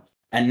along.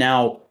 And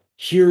now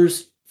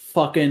here's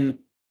fucking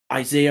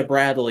Isaiah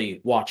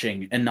Bradley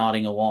watching and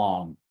nodding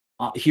along.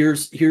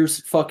 Here's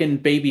fucking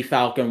Baby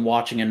Falcon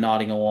watching and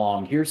nodding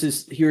along. Here's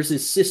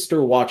his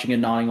sister watching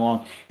and nodding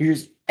along.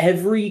 Here's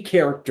every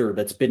character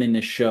that's been in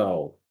this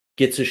show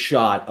gets a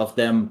shot of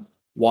them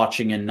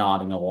watching and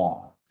nodding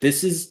along.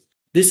 This is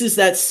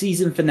that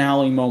season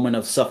finale moment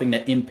of something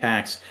that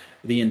impacts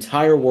the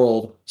entire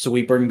world. So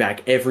we bring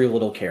back every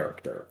little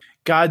character.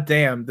 God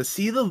damn, to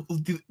see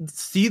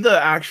the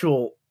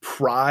actual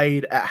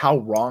pride at how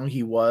wrong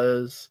he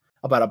was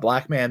about a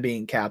black man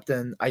being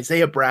captain.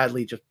 Isaiah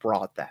Bradley just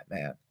brought that,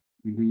 man.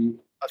 Mm-hmm.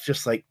 I was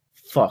just like,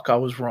 fuck, I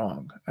was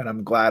wrong, and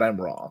I'm glad I'm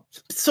wrong.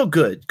 It's so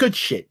good. Good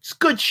shit. It's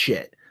good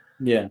shit.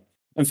 Yeah.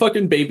 And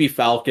fucking Baby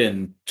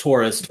Falcon,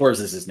 Torres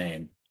is his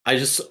name.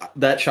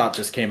 That shot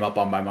just came up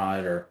on my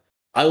monitor.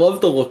 I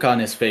love the look on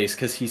his face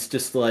because he's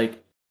just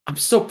like, I'm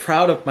so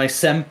proud of my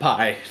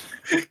senpai.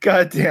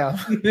 God damn.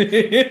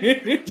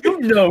 You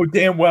know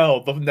damn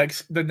well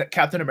the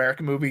Captain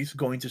America movie is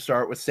going to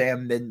start with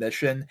Sam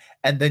mid-mission,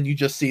 and then you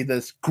just see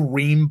this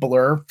green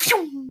blur.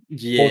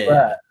 Yeah. What's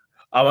that?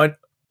 I went,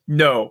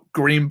 no,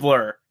 green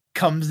blur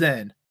comes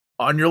in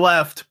on your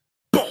left.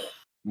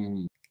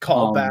 Boom.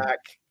 Call back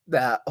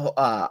that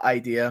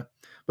idea.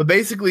 But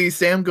basically,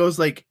 Sam goes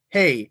like,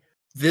 hey,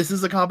 this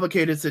is a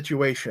complicated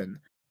situation.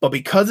 But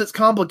because it's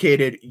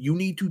complicated, you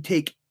need to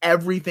take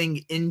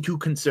everything into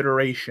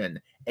consideration,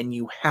 and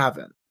you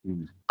haven't.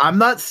 I'm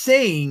not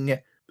saying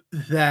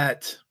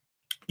that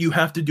you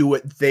have to do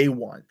what they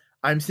want.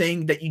 I'm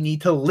saying that you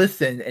need to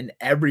listen and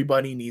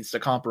everybody needs to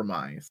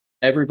compromise.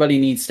 Everybody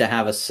needs to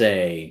have a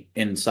say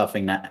in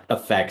something that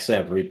affects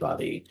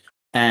everybody.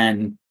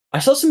 And I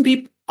saw some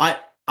people,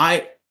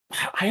 I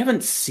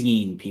haven't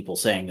seen people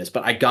saying this,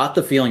 but I got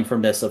the feeling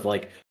from this of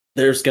like,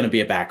 there's going to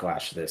be a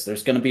backlash to this.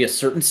 There's going to be a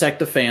certain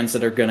sect of fans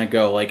that are going to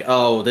go like,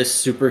 oh,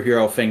 this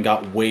superhero thing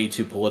got way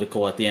too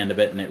political at the end of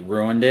it and it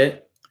ruined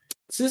it.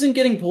 This isn't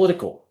getting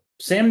political.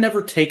 Sam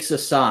never takes a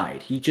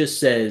side. He just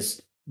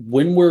says,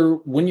 when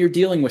you're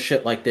dealing with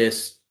shit like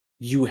this,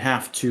 you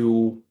have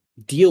to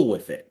deal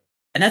with it.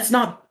 And that's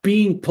not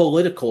being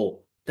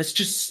political. That's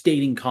just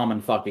stating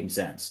common fucking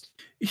sense.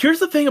 Here's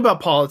the thing about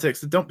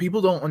politics that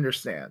people don't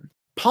understand.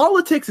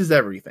 Politics is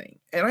everything.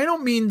 And I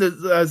don't mean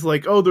that as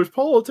like, oh, there's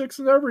politics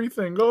and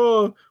everything.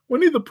 Oh,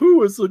 Winnie the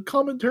Pooh is a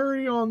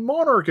commentary on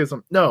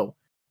monarchism. No,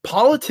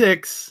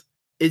 politics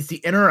is the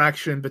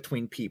interaction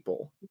between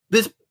people.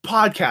 This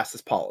podcast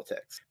is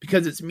politics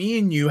because it's me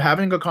and you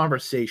having a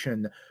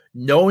conversation,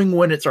 knowing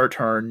when it's our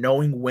turn,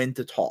 knowing when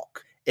to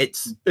talk.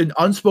 It's an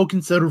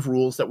unspoken set of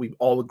rules that we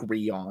all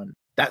agree on.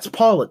 That's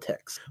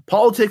politics.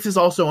 Politics is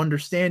also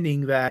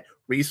understanding that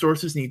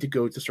resources need to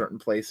go to certain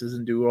places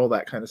and do all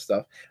that kind of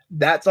stuff.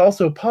 That's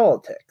also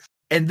politics.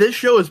 And this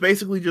show is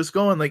basically just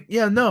going like,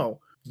 yeah, no,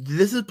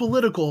 this is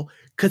political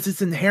because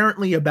it's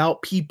inherently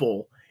about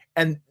people.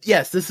 And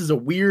yes, this is a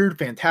weird,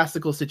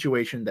 fantastical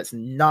situation that's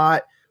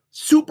not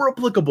super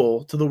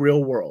applicable to the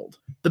real world.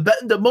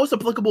 The most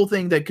applicable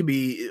thing that could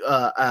be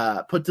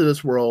put to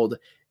this world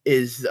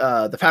is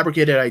the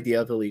fabricated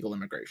idea of illegal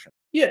immigration.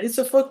 Yeah, it's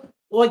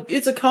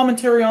a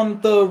commentary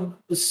on the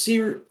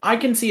I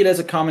can see it as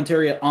a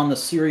commentary on the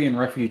Syrian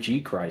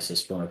refugee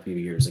crisis from a few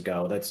years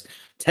ago. That's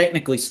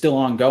technically still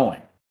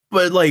ongoing.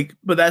 But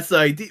that's the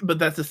idea. But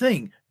that's the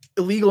thing.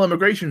 Illegal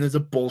immigration is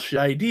a bullshit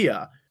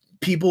idea.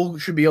 People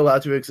should be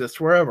allowed to exist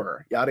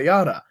wherever, yada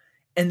yada.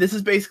 And this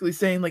is basically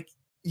saying like,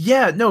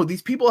 yeah, no,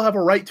 these people have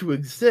a right to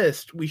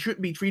exist. We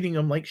shouldn't be treating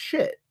them like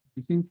shit.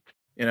 Mm-hmm.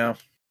 You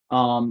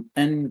know.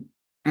 And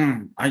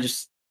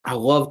I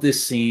love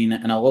this scene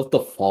and I love the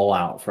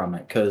fallout from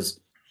it because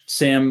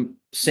Sam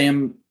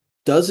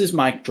does his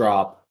mic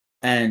drop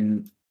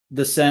and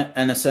the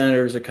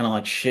senators are kind of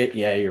like, shit,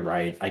 yeah, you're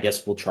right. I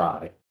guess we'll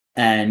try.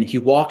 And he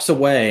walks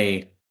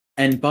away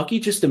and Bucky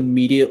just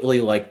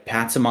immediately like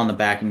pats him on the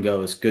back and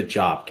goes, good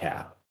job,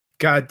 Cap.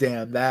 God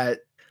damn, that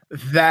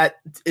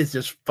is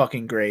just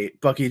fucking great.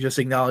 Bucky just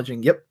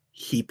acknowledging, yep,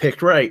 he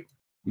picked right.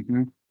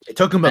 Mm-hmm. It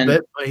took him a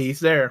bit, but he's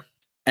there.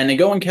 And they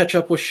go and catch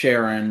up with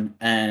Sharon,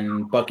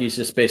 and Bucky's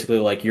just basically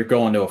like, you're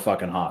going to a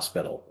fucking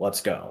hospital. Let's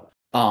go.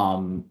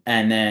 And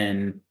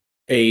then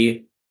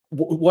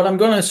what I'm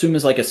going to assume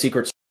is like a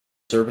Secret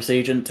Service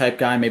agent type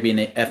guy, maybe an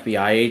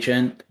FBI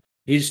agent.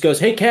 He just goes,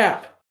 hey,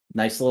 Cap.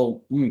 Nice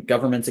little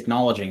government's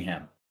acknowledging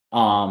him.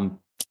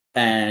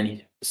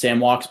 And Sam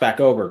walks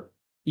back over.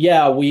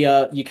 Yeah,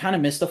 you kind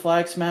of missed a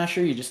flag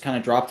smasher. You just kind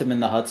of dropped him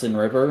in the Hudson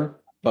River,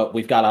 but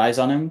we've got eyes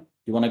on him.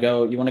 You want to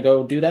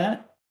go do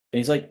that? And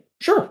he's like,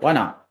 sure, why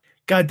not?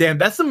 God damn,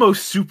 that's the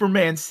most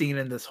Superman scene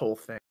in this whole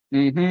thing.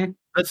 Mm-hmm.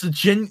 That's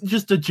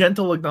just a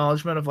gentle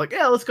acknowledgement of like,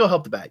 yeah, let's go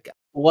help the bad guy.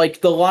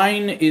 Like the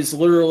line is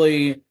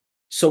literally,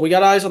 so we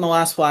got eyes on the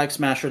last flag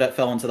smasher that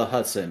fell into the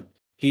Hudson.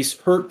 He's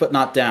hurt but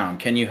not down.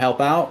 Can you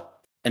help out?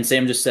 And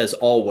Sam just says,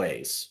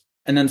 always.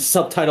 And then the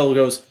subtitle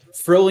goes,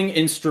 thrilling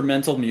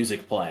instrumental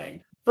music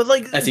playing. But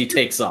like as he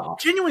takes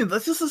off. Genuinely,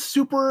 that's just a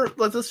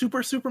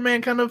super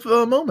Superman kind of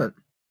moment.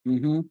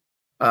 Mm-hmm.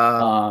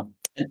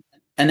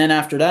 And then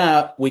after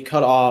that, we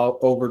cut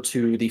over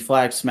to the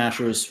flag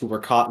smashers who were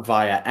caught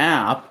via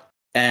app,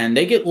 and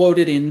they get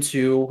loaded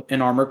into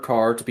an armored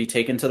car to be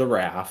taken to the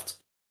raft.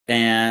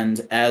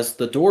 And as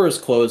the door is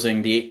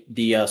closing,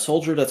 the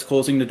soldier that's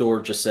closing the door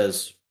just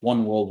says,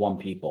 one world, one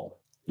people.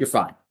 You're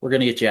fine. We're going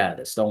to get you out of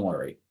this. Don't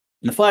worry.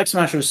 And the flag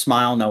smashers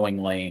smile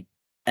knowingly.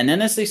 And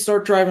then as they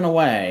start driving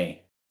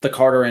away, the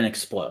Carterin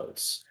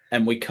explodes.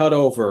 And we cut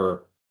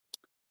over,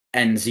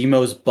 and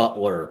Zemo's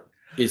butler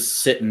is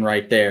sitting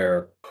right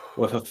there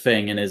with a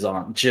thing in his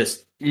arm.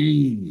 Just,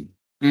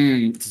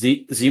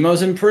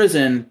 Zemo's in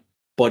prison,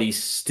 but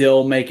he's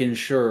still making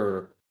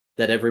sure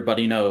that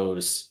everybody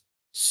knows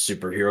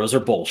superheroes are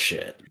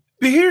bullshit.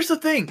 But here's the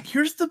thing.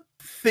 Here's the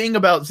thing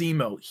about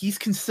Zemo. He's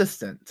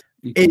consistent.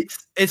 Mm-hmm.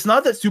 It's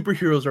not that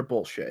superheroes are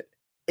bullshit.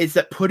 It's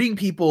that putting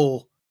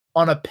people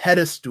on a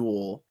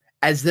pedestal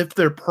as if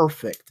they're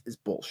perfect is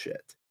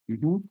bullshit.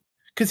 Mm-hmm.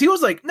 Because he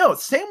was like, no,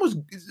 Steve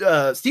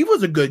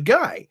was a good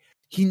guy.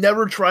 He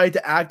never tried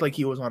to act like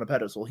he was on a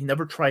pedestal. He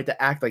never tried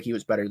to act like he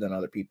was better than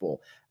other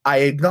people. I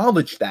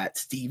acknowledge that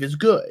Steve is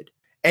good.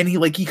 And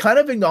he kind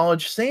of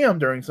acknowledged Sam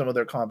during some of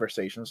their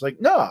conversations.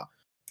 Like, nah,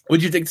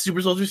 would you take the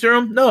super soldier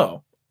serum?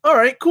 No. All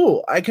right,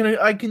 cool. I can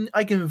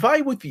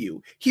vibe with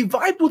you. He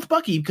vibed with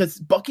Bucky because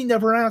Bucky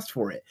never asked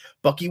for it.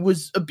 Bucky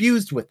was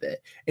abused with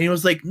it. And he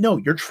was like, no,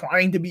 you're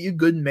trying to be a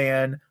good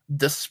man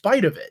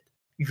despite of it.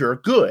 You're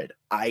good.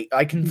 I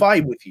can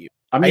vibe with you.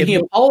 I mean, he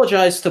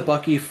apologized to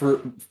Bucky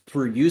for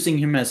using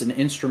him as an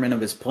instrument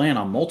of his plan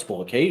on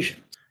multiple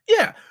occasions.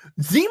 Yeah,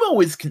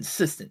 Zemo is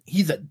consistent.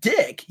 He's a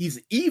dick. He's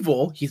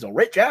evil. He's a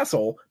rich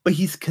asshole, but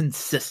he's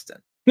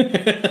consistent.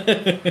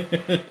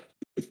 And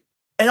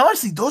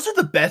honestly, those are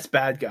the best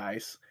bad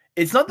guys.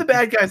 It's not the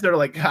bad guys that are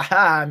like,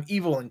 haha, I'm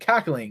evil and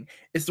cackling.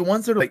 It's the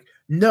ones that are like,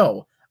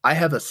 no, I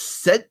have a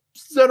set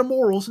of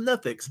morals and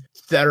ethics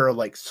that are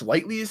like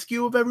slightly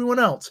askew of everyone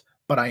else,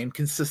 but I am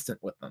consistent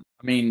with them.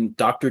 I mean,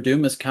 Doctor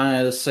Doom is kind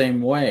of the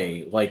same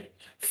way. Like,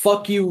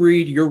 fuck you,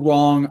 Reed, you're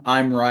wrong,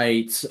 I'm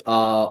right.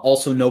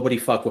 Also, nobody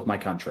fuck with my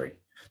country.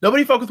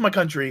 Nobody fuck with my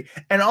country.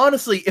 And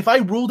honestly, if I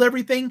ruled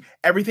everything,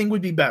 everything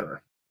would be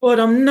better. But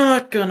I'm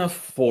not gonna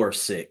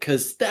force it,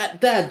 because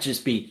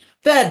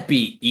that'd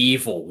be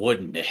evil,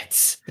 wouldn't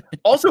it?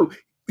 Also,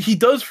 he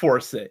does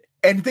force it,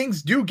 and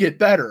things do get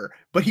better,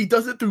 but he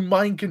does it through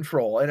mind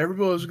control, and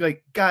everybody was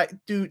like, God,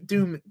 dude,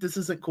 Doom, this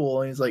isn't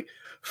cool. And he's like,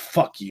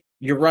 fuck you.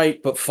 You're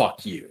right, but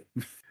fuck you.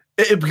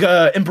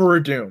 Emperor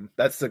Doom.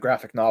 That's the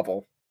graphic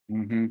novel.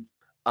 Mm-hmm.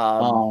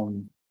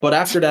 But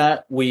after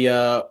that,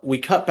 we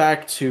cut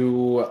back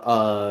to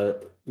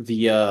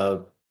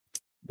the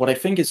what I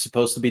think is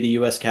supposed to be the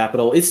U.S.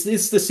 Capitol. It's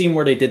the scene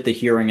where they did the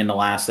hearing in the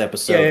last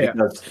episode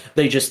because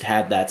they just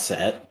had that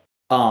set.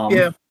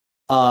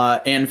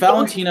 And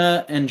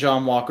Valentina and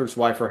John Walker's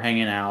wife are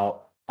hanging out.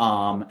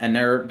 And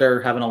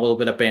they're having a little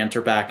bit of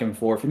banter back and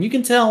forth, and you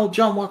can tell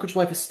John Walker's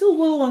wife is still a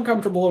little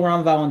uncomfortable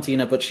around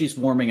Valentina, but she's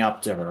warming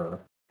up to her.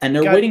 And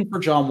they're waiting for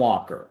John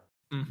Walker.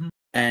 Mm-hmm.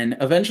 And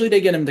eventually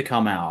they get him to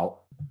come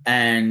out,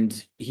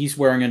 and he's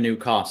wearing a new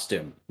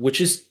costume,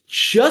 which is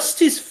just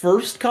his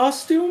first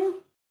costume,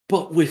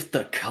 but with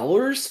the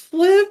colors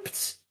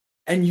flipped.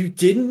 And you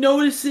didn't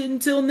notice it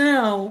until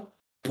now,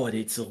 but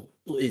it's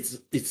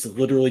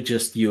literally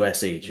just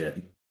U.S.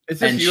 Agent. It's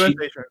just U.S.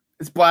 Agent.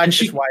 It's black,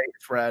 it's white,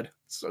 it's red.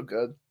 It's so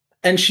good.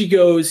 And she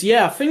goes,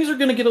 yeah, things are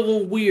going to get a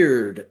little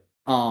weird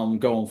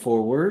going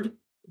forward.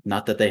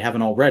 Not that they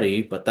haven't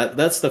already, but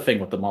that's the thing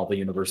with the Marvel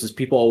Universe is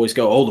people always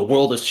go, oh, the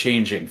world is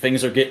changing.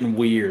 Things are getting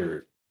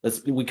weird.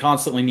 We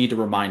constantly need to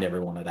remind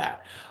everyone of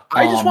that.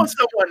 I just want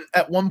someone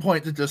at one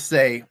point to just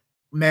say,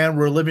 man,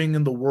 we're living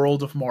in the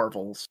world of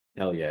Marvels.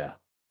 Hell yeah.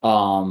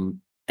 And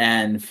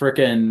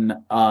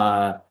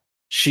frickin'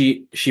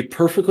 she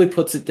perfectly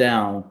puts it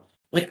down.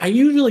 Like, I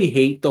usually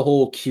hate the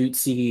whole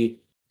cutesy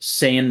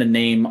saying the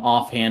name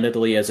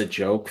offhandedly as a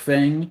joke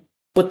thing,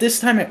 but this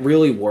time it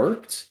really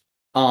worked.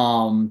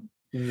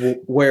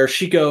 Where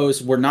she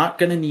goes, we're not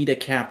going to need a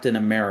Captain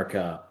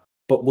America,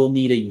 but we'll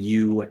need a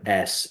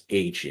U.S.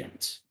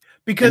 agent.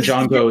 And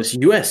John goes,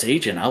 U.S.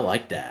 agent, I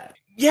like that.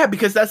 Yeah,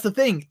 because that's the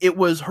thing. It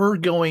was her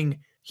going,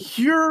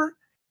 here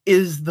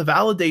is the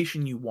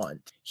validation you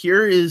want.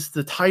 Here is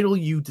the title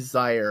you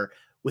desire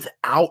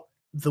without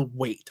the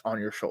weight on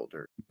your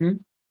shoulder. Mm-hmm.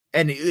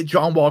 And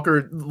John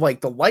Walker,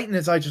 like, the light in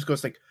his eye just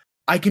goes like,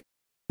 I can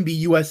be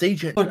U.S.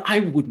 agent. But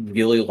I would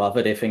really love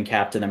it if in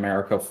Captain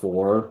America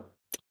 4,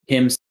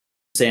 him,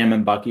 Sam,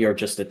 and Bucky are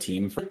just a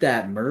team. For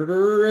that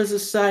murderer as a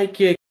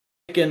sidekick,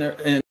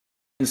 and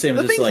Sam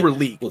the is things like, were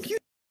leaked. You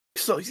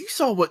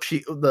saw what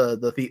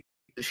the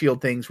Shield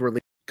things were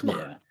leaked. Come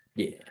on.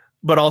 Yeah.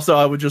 But also,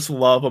 I would just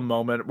love a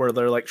moment where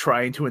they're like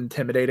trying to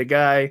intimidate a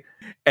guy,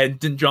 and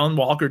then John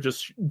Walker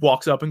just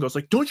walks up and goes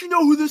like, "Don't you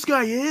know who this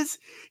guy is?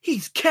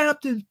 He's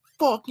Captain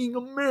fucking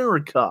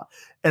America,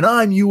 and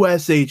I'm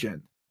U.S.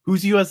 agent."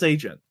 Who's U.S.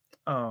 agent?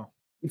 Oh,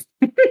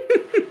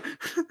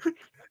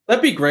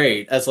 that'd be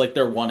great as like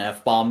their one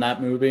F-bomb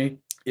that movie.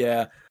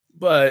 Yeah,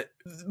 but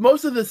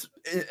most of this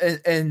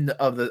end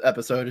of the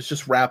episode is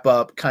just wrap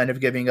up, kind of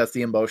giving us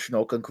the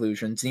emotional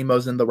conclusion.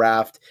 Zemo's in the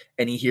raft,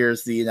 and he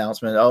hears the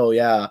announcement, "Oh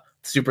yeah,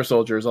 super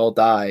soldiers all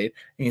died,"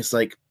 and he's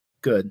like,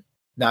 "Good,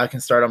 now I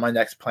can start on my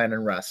next plan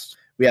and rest."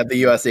 We have the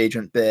U.S.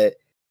 agent bit,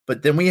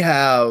 but then we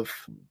have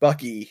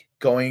Bucky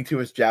going to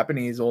his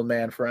Japanese old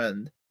man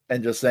friend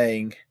and just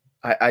saying,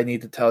 I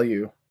need to tell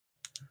you.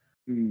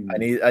 I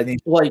need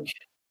like,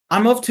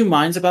 I'm of two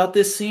minds about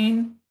this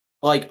scene.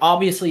 Like,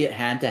 obviously it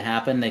had to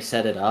happen, they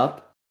set it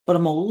up, but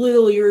I'm a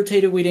little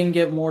irritated we didn't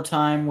get more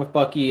time with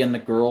Bucky and the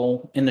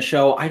girl in the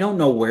show. I don't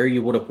know where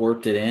you would have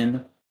worked it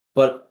in,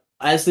 but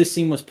as this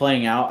scene was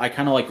playing out, I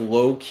kind of like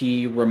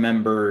low-key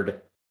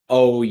remembered,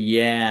 oh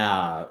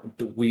yeah,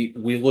 we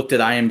looked at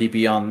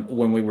IMDb on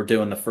when we were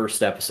doing the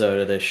first episode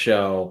of this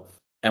show,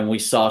 and we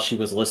saw she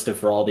was listed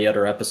for all the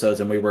other episodes,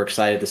 and we were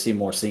excited to see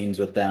more scenes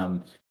with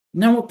them.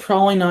 Now we're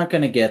probably not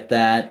going to get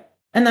that,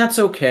 and that's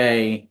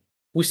okay.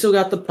 We still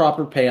got the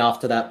proper payoff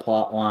to that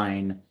plot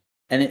line,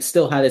 and it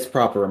still had its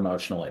proper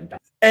emotional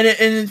impact. And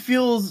it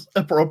feels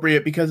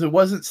appropriate because it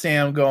wasn't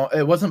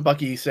it wasn't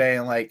Bucky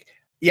saying like,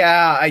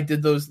 yeah, I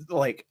did those,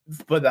 like,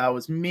 but that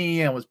was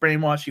me, and was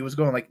brainwashed. He was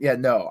going like, yeah,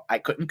 no, I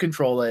couldn't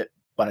control it,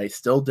 but I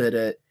still did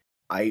it.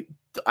 I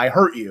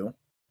hurt you.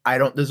 I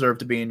don't deserve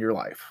to be in your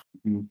life.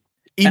 Mm-hmm.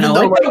 Even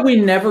though like, we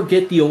never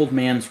get the old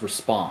man's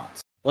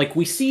response. Like,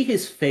 we see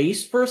his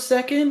face for a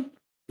second,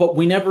 but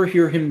we never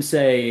hear him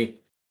say,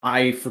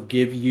 I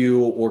forgive you,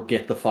 or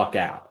get the fuck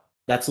out.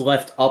 That's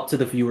left up to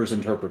the viewer's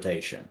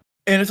interpretation.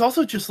 And it's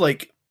also just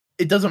like,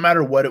 it doesn't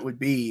matter what it would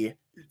be.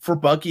 For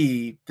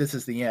Bucky, this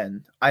is the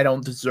end. I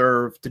don't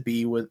deserve to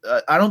be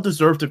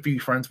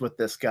friends with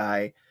this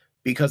guy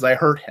because I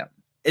hurt him.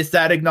 It's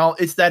that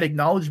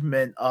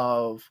acknowledgement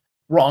of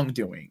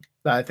wrongdoing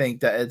that I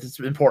think that it's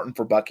important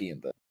for Bucky in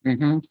this.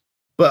 Mm-hmm.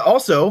 But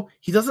also,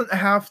 he doesn't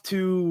have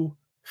to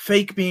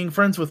fake being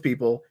friends with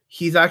people.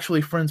 He's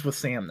actually friends with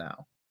Sam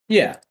now.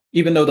 Yeah,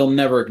 even though they'll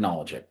never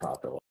acknowledge it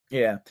properly.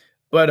 Yeah.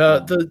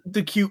 But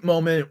the cute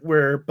moment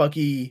where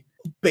Bucky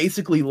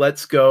basically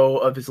lets go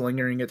of his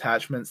lingering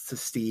attachments to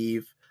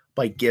Steve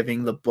by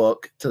giving the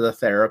book to the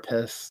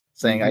therapist,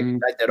 saying, I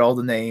did all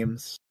the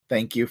names.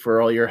 Thank you for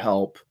all your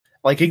help.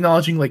 Like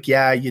acknowledging, like,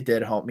 yeah, you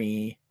did help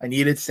me. I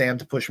needed Sam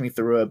to push me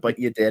through it, but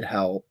you did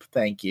help.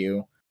 Thank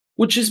you.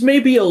 Which is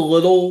maybe a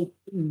little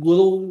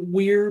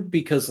weird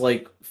because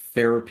like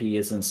therapy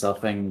isn't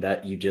something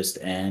that you just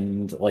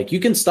end. Like you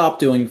can stop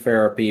doing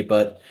therapy,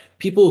 but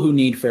people who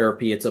need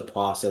therapy, it's a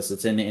process.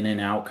 It's an in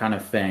and out kind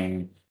of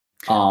thing.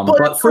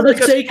 But for the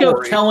sake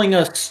of telling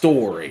a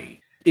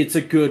story, it's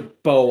a good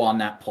bow on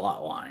that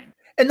plot line.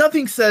 And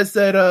nothing says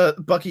that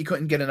Bucky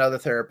couldn't get another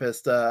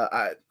therapist.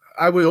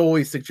 I would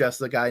always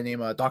suggest a guy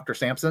named Dr.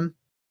 Sampson.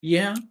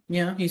 Yeah,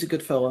 he's a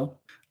good fellow.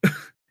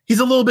 He's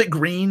a little bit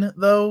green,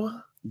 though.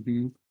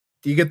 Mm-hmm.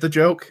 Do you get the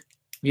joke?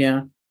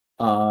 Yeah.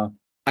 I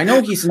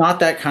know he's not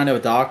that kind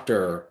of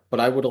doctor, but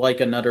I would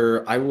like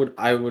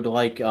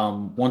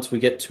once we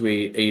get to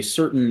a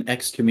certain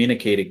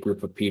excommunicated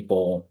group of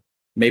people,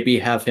 maybe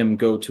have him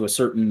go to a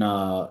certain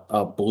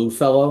blue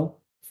fellow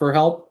for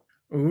help.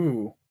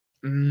 Ooh.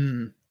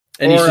 Mm.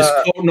 And he's just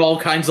quoting all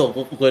kinds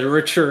of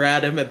literature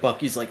at him, and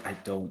Bucky's like, I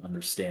don't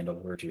understand a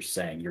word you're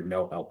saying. You're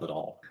no help at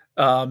all.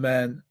 Oh,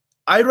 man.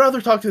 I'd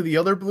rather talk to the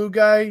other blue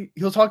guy.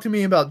 He'll talk to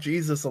me about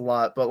Jesus a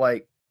lot, but,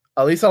 like,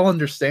 at least I'll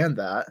understand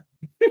that.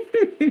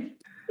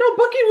 No,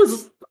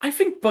 I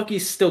think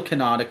Bucky's still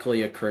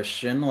canonically a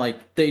Christian.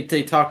 Like,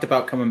 they talked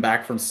about coming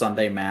back from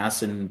Sunday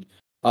Mass in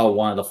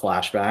one of the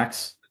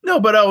flashbacks. No,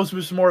 but I was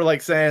just more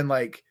like saying,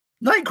 like,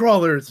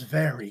 Nightcrawler is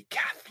very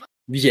Catholic.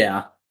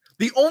 Yeah.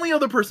 The only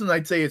other person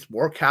I'd say is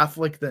more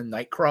Catholic than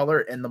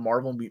Nightcrawler in the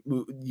Marvel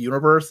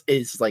universe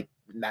is, like,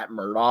 Matt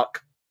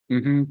Murdock.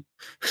 Mm-hmm.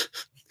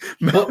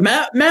 But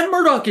Matt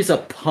Murdock is a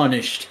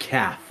punished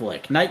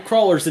Catholic.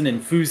 Nightcrawler's an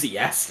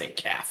enthusiastic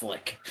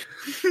Catholic.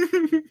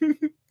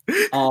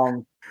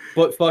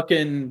 But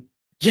fucking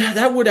yeah,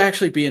 that would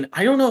actually be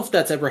I don't know if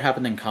that's ever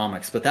happened in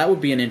comics, but that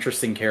would be an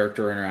interesting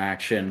character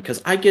interaction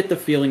because I get the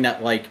feeling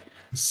that like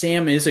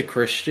Sam is a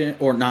Christian,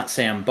 or not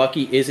Sam,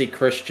 Bucky is a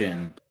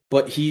Christian,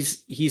 but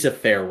he's a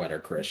fair weather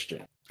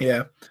Christian.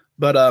 Yeah,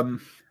 but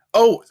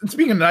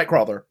speaking of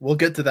Nightcrawler, we'll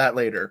get to that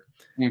later.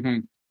 Mm-hmm.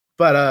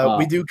 But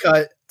we do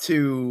cut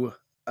to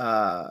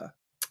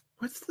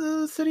what's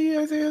the city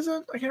Isaiah's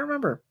in? I can't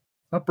remember.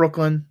 Not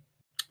Brooklyn.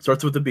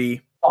 Starts with a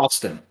B.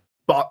 Boston.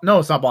 No,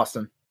 it's not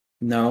Boston.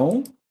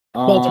 No.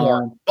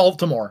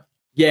 Baltimore.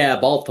 Yeah,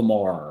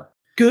 Baltimore.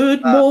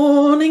 Good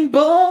morning,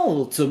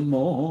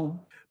 Baltimore.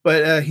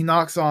 But he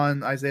knocks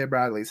on Isaiah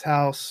Bradley's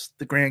house.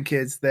 The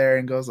grandkid's there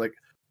and goes like,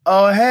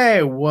 "Oh,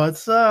 hey,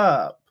 what's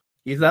up?"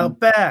 He's out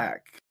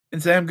back.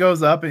 And Sam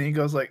goes up and he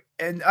goes like,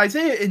 and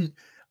Isaiah, and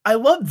I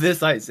love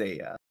this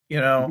Isaiah,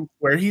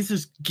 where he's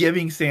just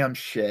giving Sam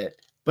shit,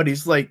 but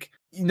he's like,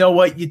 you know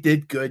what, you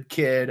did good,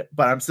 kid,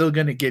 but I'm still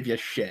gonna give you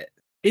shit.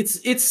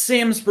 It's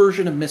Sam's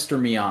version of Mr.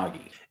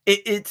 Miyagi.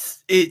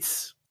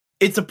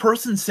 It's a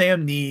person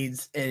Sam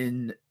needs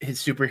in his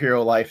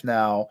superhero life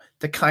now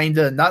to kind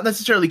of not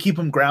necessarily keep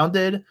him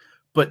grounded,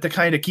 but to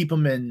kind of keep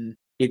him in.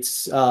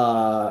 It's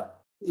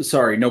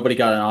sorry, nobody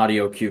got an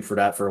audio cue for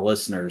that for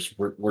listeners.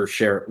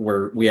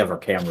 We have our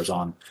cameras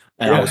on,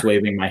 and I was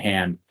waving my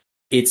hand.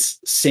 It's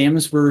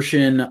Sam's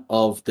version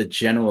of the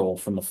general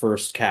from the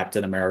first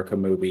Captain America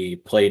movie,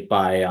 played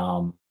by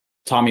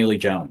Tommy Lee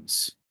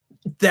Jones.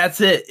 That's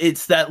it.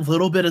 It's that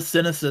little bit of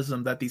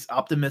cynicism that these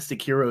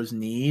optimistic heroes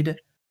need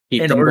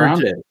keep them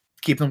grounded.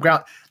 Keep them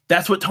grounded.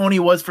 That's what Tony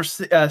was for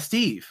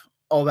Steve.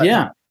 All that.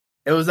 Yeah.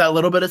 It was that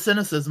little bit of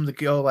cynicism to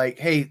go like,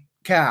 hey,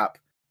 Cap,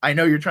 I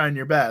know you're trying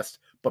your best,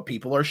 but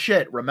people are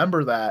shit.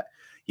 Remember that.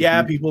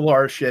 Yeah, people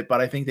are shit,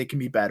 but I think they can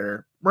be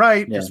better.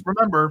 Right. Yeah. Just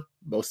remember,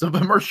 most of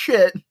them are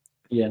shit.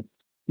 Yeah.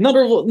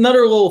 Another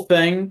little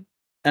thing.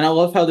 And I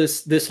love how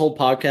this whole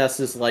podcast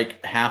is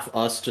like half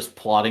us just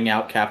plotting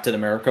out Captain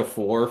America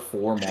 4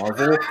 for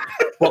Marvel.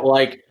 But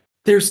like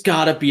there's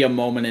gotta be a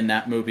moment in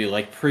that movie,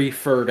 like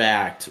pre-third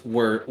act,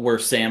 where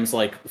Sam's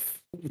like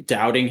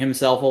doubting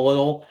himself a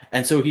little.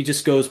 And so he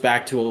just goes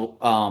back to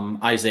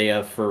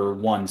Isaiah for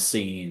one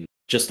scene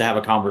just to have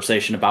a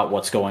conversation about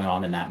what's going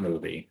on in that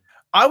movie.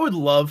 I would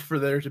love for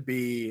there to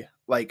be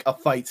like a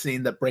fight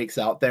scene that breaks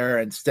out there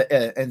and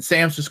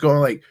Sam's just going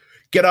like,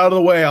 get out of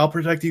the way, I'll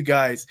protect you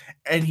guys.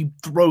 And he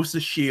throws the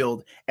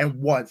shield, and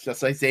once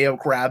just Isaiah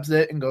grabs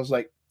it and goes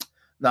like,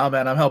 nah,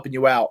 man, I'm helping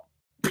you out.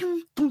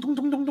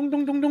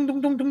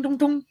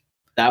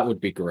 That would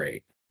be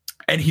great.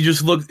 And he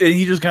just looks, and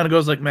he just kind of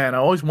goes like, man, I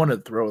always wanted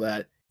to throw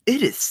that.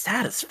 It is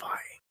satisfying.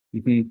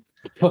 Mm-hmm.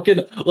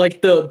 Fucking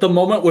like the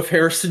moment with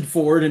Harrison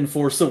Ford in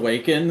Force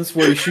Awakens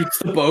where he shoots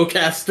the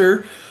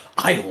bowcaster.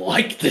 I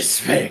like this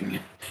thing.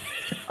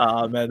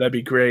 Man, that'd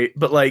be great.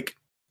 But like,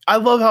 I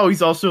love how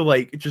he's also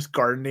like just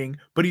gardening,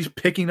 but he's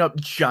picking up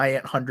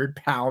giant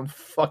 100-pound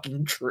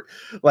fucking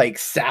like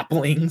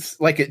saplings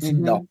like it's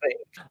nothing.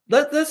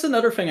 That's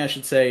another thing I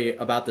should say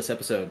about this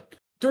episode.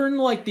 During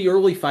like the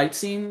early fight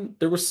scene,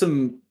 there was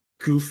some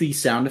goofy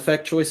sound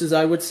effect choices,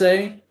 I would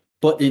say.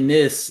 But in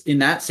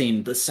that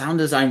scene, the sound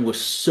design was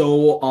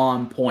so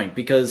on point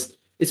because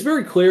it's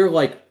very clear,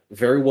 like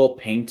very well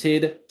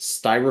painted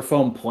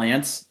styrofoam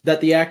plants that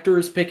the actor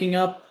is picking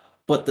up.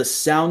 But the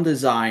sound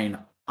design,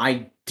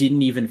 I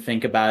didn't even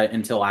think about it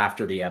until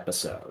after the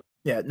episode.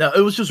 Yeah, no,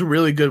 it was just a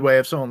really good way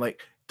of someone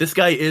like, this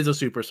guy is a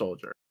super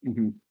soldier.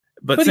 Mm-hmm.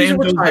 But he's a Sam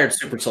retired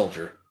super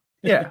soldier.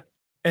 Yeah.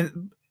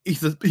 And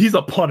he's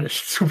a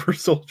punished super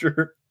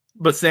soldier.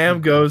 But Sam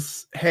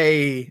goes,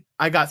 hey,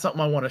 I got something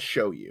I want to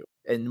show you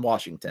in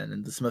Washington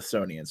in the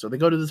Smithsonian. So they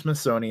go to the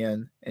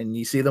Smithsonian and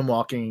you see them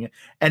walking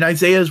and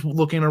Isaiah's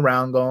looking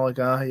around going like,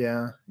 oh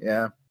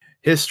yeah.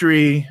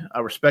 History. I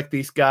respect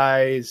these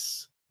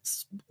guys.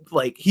 It's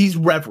like he's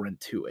reverent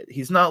to it.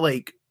 He's not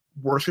like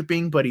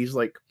worshiping, but he's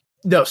like,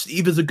 no,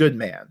 Steve is a good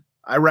man.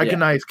 I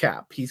recognize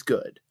Cap. He's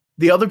good.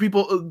 The other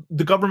people,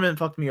 the government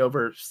fucked me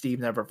over. Steve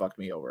never fucked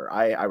me over.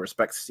 I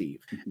respect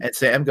Steve. And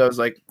Sam goes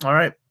like, all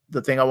right,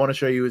 the thing I want to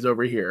show you is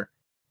over here.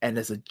 And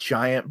there's a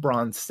giant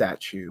bronze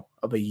statue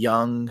of a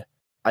young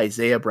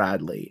Isaiah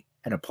Bradley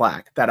and a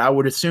plaque that I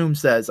would assume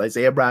says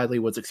Isaiah Bradley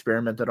was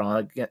experimented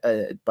on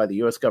by the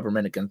U.S.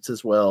 government against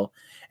his will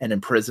and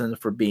imprisoned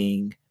for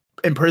being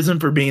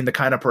the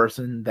kind of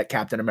person that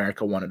Captain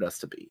America wanted us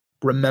to be.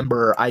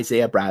 Remember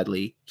Isaiah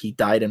Bradley, he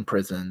died in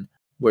prison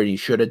where he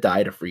should have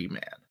died a free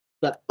man.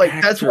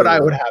 That's what I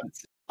would have.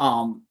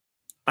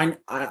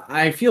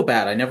 I feel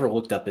bad. I never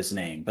looked up his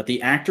name, but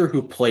the actor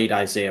who played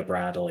Isaiah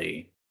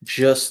Bradley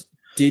just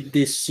did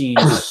this scene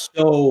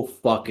so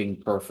fucking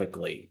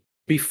perfectly.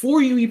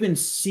 Before you even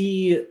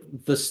see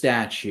the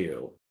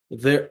statue,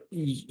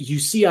 you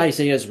see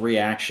Isaiah's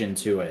reaction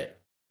to it,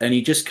 and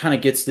he just kind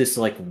of gets this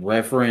like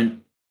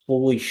reverent,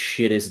 holy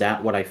shit, is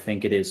that what I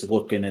think it is,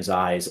 look in his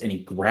eyes, and he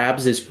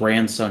grabs his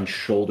grandson's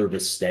shoulder to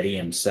steady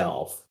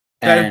himself.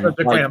 That is such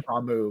a grandpa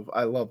move.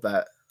 I love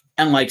that.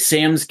 And like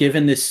Sam's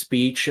given this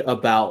speech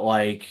about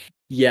like,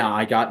 yeah,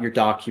 I got your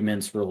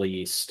documents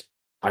released.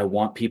 I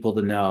want people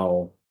to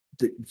know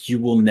that you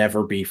will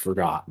never be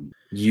forgotten.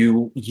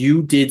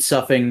 You did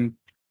something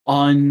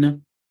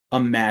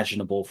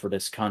unimaginable for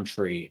this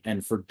country,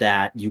 and for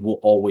that you will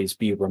always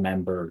be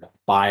remembered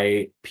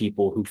by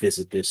people who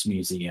visit this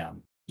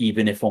museum,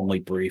 even if only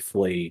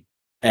briefly.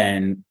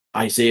 And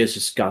Isaiah's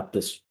just got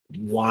this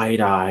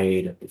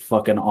wide-eyed,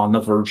 fucking on the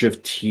verge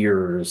of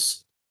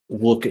tears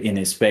look in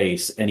his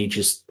face, and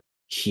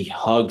he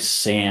hugs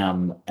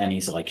Sam and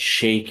he's like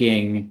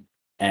shaking.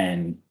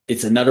 And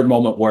it's another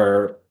moment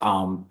where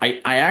I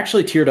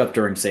actually teared up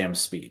during Sam's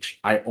speech.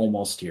 I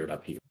almost teared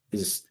up here.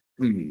 This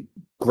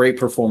great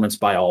performance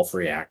by all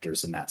three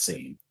actors in that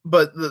scene.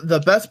 But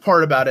the best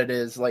part about it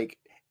is like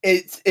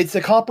it's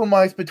a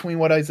compromise between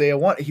what Isaiah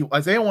wants.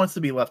 Isaiah wants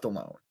to be left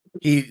alone.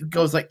 He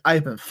goes like,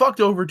 I've been fucked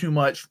over too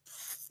much.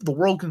 The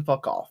world can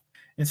fuck off.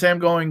 And Sam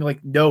going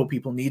like, no,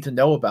 people need to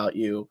know about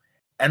you.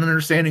 And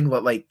understanding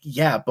that, like,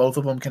 yeah, both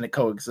of them can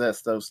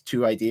coexist, those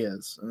two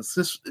ideas. And it's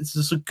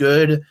just a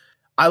good,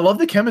 I love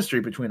the chemistry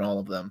between all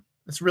of them.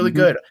 It's really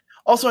good.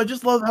 Also, I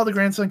just love how the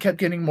grandson kept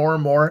getting more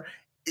and more.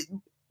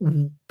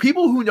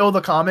 People who know the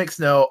comics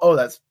know, oh,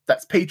 that's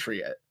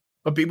Patriot.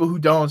 But people who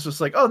don't, it's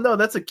just like, oh, no,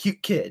 that's a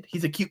cute kid.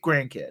 He's a cute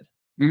grandkid.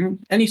 Mm-hmm.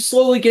 And he's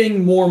slowly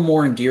getting more and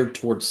more endeared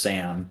towards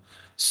Sam.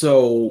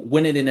 So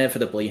when it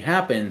inevitably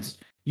happens,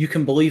 you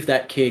can believe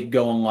that kid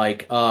going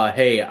like,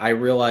 hey, I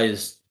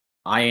realized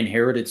I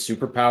inherited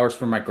superpowers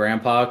from my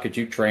grandpa. Could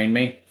you train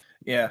me?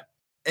 Yeah.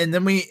 And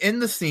then we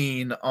end the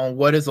scene on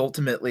what is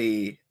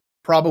ultimately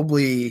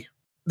probably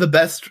the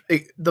best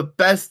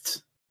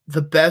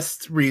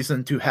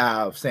reason to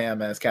have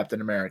Sam as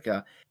Captain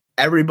America.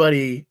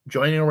 Everybody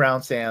joining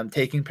around Sam,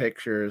 taking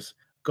pictures,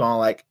 going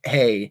like,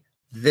 hey,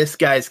 this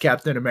guy's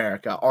Captain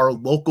America, our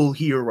local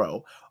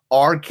hero,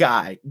 our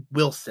guy,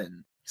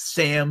 Wilson.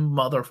 Sam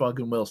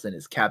motherfucking Wilson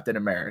is Captain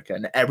America,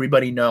 and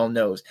everybody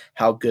knows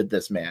how good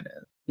this man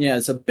is. Yeah,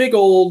 it's a big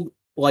old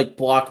like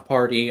block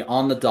party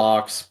on the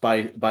docks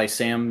by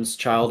Sam's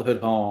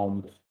childhood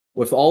home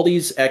with all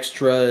these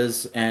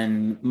extras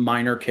and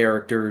minor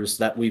characters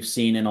that we've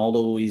seen in all the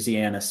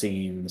Louisiana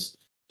scenes,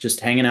 just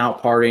hanging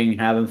out, partying,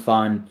 having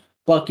fun.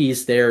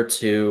 Bucky's there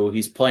too.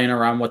 He's playing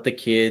around with the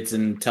kids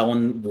and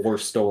telling war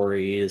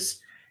stories.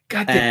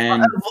 God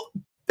damn,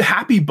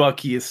 Happy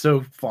Bucky is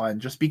so fun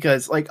just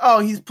because, like, oh,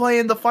 he's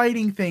playing the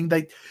fighting thing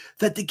that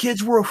the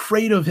kids were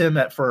afraid of him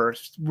at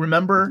first.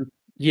 Remember?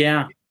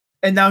 Yeah.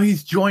 And now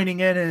he's joining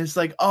in, and it's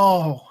like,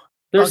 oh,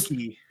 there's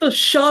Bucky. The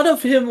shot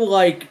of him,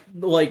 like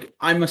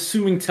I'm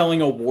assuming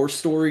telling a war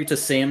story to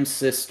Sam's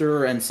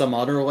sister and some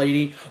other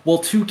lady, while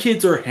two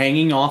kids are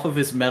hanging off of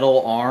his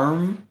metal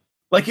arm.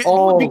 Like,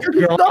 God,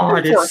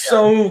 it's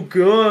so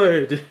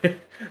good.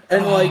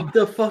 And like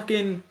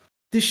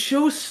the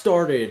show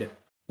started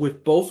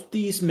with both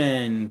these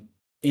men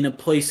in a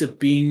place of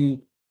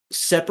being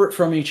separate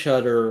from each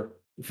other,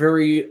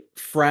 very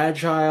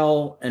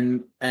fragile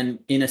and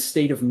in a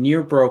state of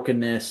near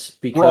brokenness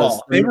because Raw.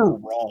 They were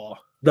raw.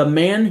 the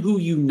man who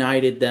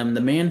united them,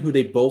 the man who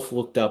they both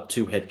looked up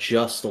to, had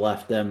just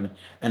left them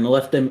and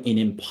left them in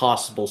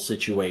impossible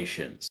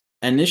situations.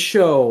 And this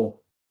show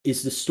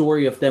is the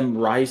story of them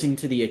rising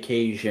to the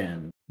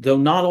occasion, though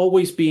not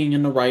always being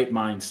in the right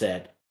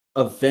mindset,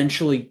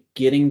 eventually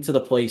getting to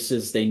the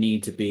places they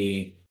need to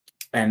be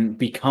and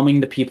becoming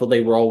the people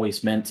they were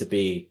always meant to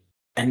be.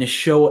 And the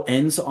show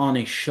ends on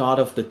a shot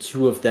of the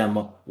two of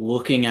them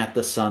looking at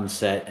the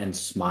sunset and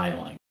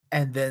smiling.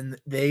 And then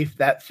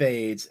that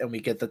fades, and we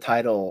get the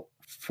title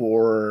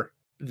for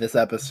this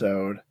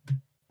episode,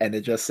 and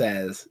it just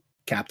says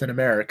Captain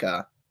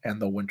America and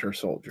the Winter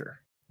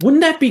Soldier.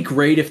 Wouldn't that be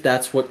great if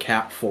that's what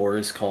Cap 4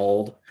 is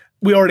called?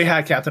 We already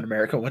had Captain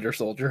America, Winter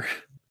Soldier.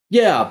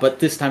 Yeah, but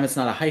this time it's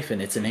not a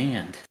hyphen, it's an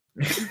and.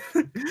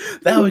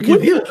 That would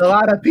confuse a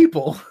lot of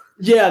people.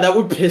 Yeah, that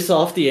would piss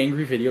off the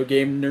angry video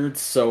game nerds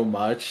so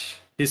much.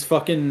 His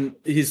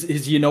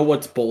you know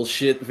what's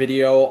bullshit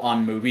video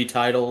on movie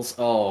titles.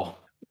 Oh.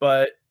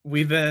 But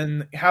we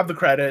then have the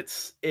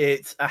credits.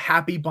 It's a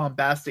happy,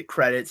 bombastic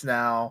credits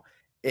now.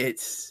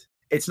 It's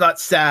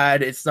not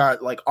sad. It's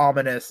not like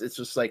ominous. It's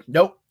just like,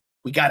 nope,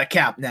 we got a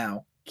Cap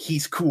now.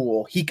 He's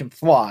cool. He can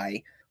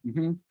fly.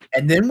 Mm-hmm.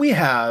 And then we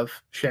have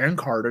Sharon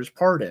Carter's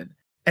pardon.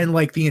 And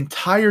like the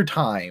entire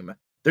time,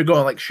 they're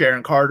going like,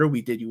 Sharon Carter,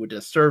 we did you a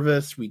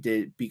disservice. We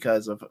did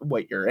because of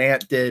what your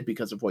aunt did,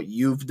 because of what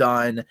you've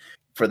done.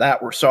 For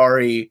that, we're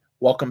sorry.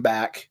 Welcome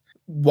back.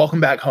 Welcome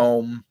back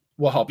home.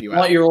 We'll help you out.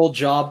 Want your old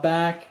job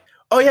back?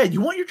 Oh yeah, you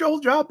want your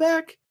old job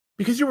back?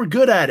 Because you were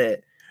good at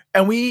it.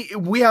 And we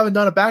haven't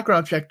done a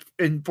background check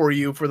for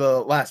you for the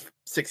last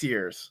 6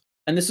 years.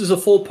 And this is a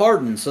full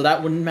pardon, so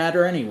that wouldn't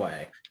matter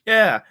anyway.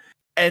 Yeah.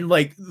 And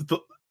like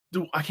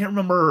I can't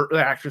remember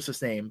the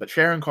actress's name, but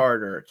Sharon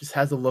Carter just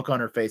has a look on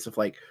her face of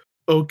like,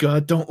 oh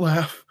God, don't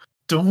laugh.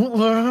 Don't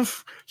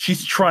laugh.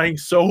 She's trying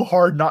so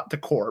hard not to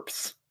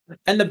corpse.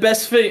 And the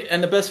best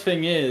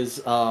thing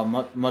is,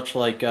 much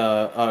like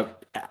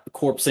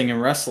corpsing in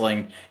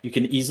wrestling, you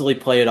can easily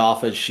play it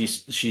off as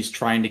she's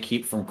trying to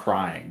keep from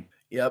crying.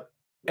 Yep.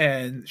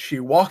 And she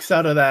walks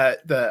out of that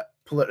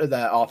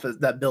office,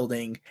 that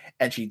building,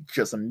 and she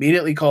just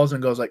immediately calls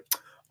and goes like,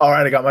 all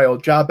right, I got my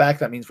old job back.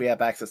 That means we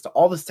have access to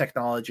all this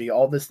technology,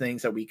 all these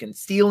things that we can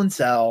steal and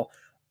sell.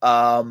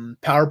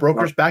 Power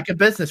brokers back in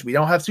business. We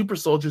don't have super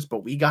soldiers,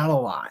 but we got a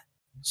lot.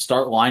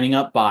 Start lining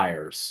up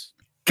buyers.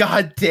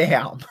 God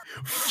damn.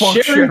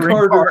 Fuck Sharon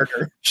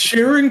Carter.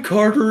 Sharon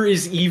Carter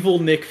is evil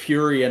Nick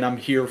Fury, and I'm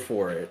here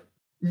for it.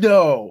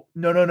 No.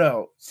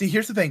 See,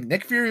 here's the thing.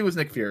 Nick Fury was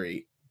Nick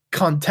Fury.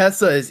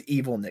 Contessa is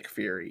evil Nick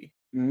Fury.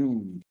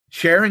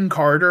 Sharon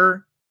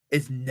Carter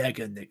is Nick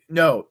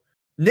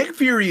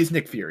Fury is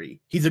Nick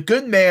Fury. He's a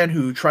good man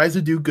who tries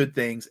to do good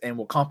things and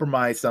will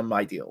compromise some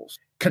ideals.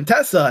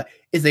 Contessa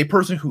is a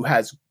person who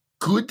has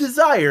good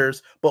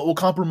desires, but will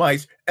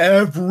compromise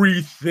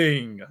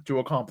everything to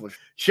accomplish.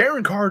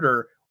 Sharon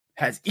Carter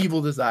has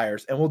evil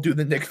desires and will do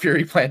the Nick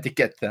Fury plan to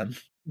get them.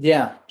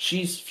 Yeah,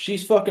 she's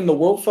fucking the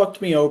world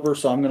fucked me over,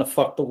 so I'm gonna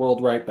fuck the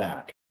world right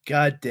back.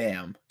 God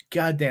damn.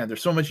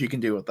 There's so much you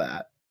can do with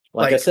that.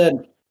 Like I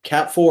said,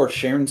 Cap 4,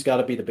 Sharon's got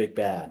to be the big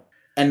bad.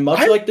 And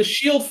much like the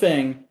Shield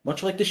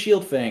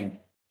thing,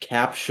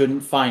 Cap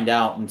shouldn't find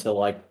out until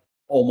like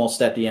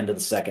almost at the end of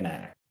the second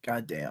act.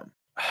 God damn.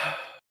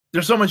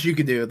 There's so much you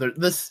can do.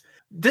 This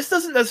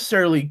doesn't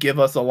necessarily give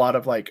us a lot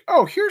of like,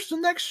 oh, here's the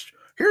next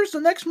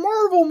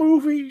Marvel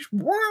movie.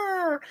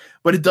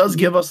 But it does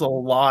give us a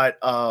lot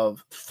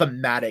of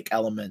thematic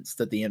elements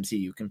that the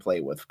MCU can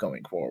play with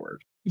going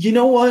forward. You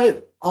know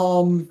what?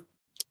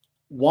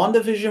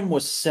 WandaVision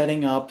was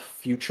setting up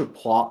future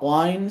plot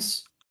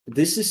lines.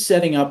 This is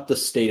setting up the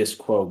status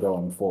quo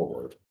going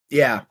forward.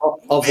 Yeah.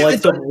 Of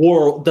like the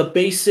world, the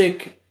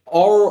basic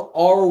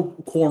our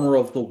corner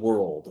of the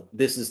world.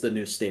 This is the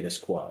new status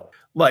quo.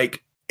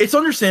 Like, it's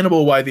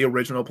understandable why the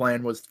original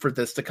plan was for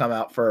this to come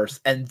out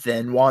first and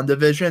then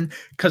WandaVision.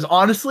 Because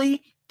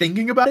honestly,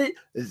 thinking about it,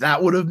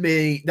 that would have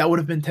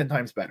been 10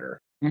 times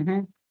better.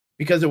 Mm-hmm.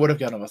 Because it would have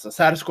given us a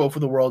status quo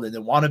for the world, and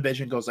then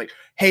WandaVision goes like,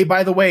 hey,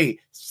 by the way,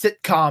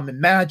 sitcom and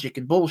magic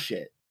and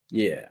bullshit.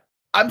 Yeah.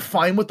 I'm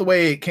fine with the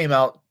way it came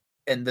out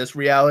in this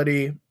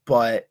reality,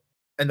 but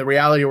in the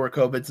reality where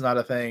COVID's not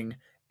a thing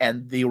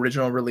and the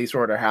original release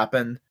order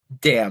happened,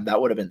 damn,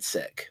 that would have been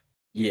sick.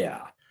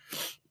 Yeah.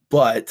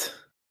 But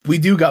we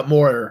do got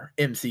more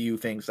MCU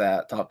things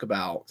to talk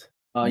about.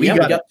 We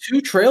got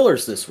 2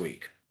 trailers this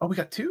week. Oh, we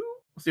got 2?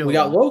 We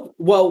got Loki.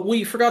 Well,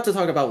 we forgot to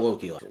talk about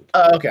Loki last week.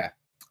 Okay.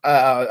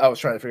 I was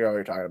trying to figure out what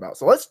you're talking about.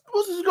 So let's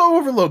just go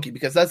over Loki,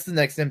 because that's the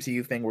next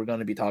MCU thing we're going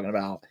to be talking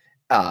about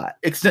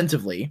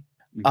extensively.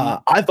 Mm-hmm.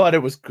 I thought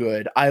it was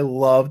good. I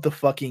love the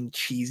fucking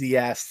cheesy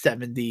ass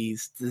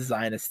 70s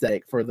design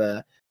aesthetic for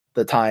the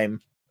time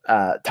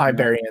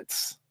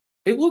variants.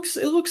 It looks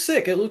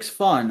sick. It looks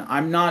fun.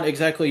 I'm not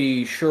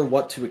exactly sure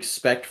what to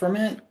expect from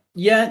it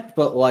yet,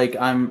 but like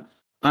I'm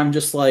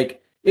just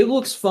like it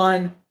looks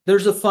fun.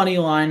 There's a funny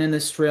line in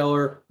this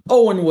trailer.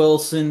 Owen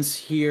Wilson's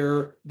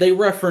here. They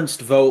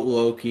referenced Vote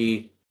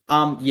Loki.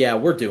 Yeah,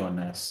 we're doing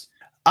this.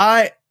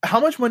 How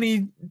much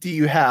money do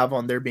you have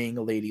on there being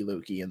a Lady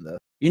Loki in the?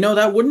 You know,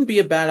 that wouldn't be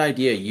a bad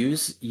idea.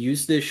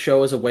 Use this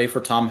show as a way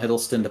for Tom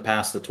Hiddleston to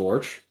pass the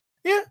torch.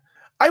 Yeah,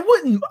 I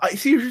wouldn't. I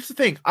see. Here's the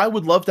thing. I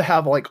would love to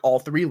have like all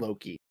three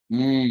Loki,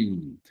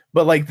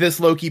 but like this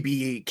Loki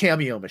be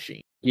cameo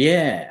machine.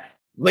 Yeah.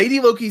 Lady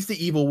Loki's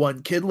the evil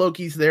one. Kid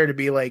Loki's there to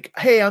be like,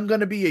 hey, I'm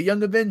gonna be a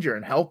young Avenger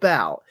and help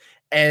out.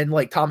 And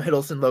like Tom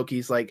Hiddleston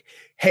Loki's like,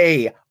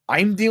 hey,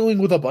 I'm dealing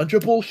with a bunch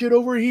of bullshit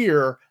over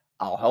here.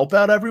 I'll help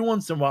out every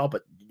once in a while,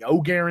 but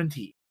no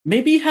guarantee.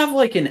 Maybe have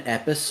like an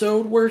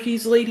episode where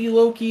he's Lady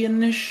Loki in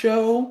this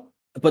show,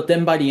 but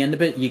then by the end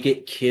of it, you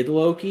get Kid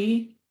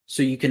Loki,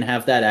 so you can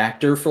have that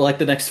actor for like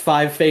the next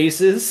 5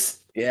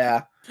 phases.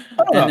 Yeah.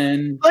 And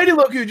then Lady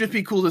Loki would just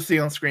be cool to see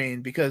on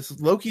screen because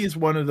Loki is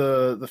one of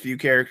the few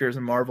characters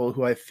in Marvel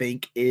who I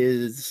think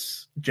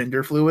is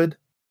gender fluid.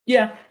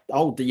 Yeah.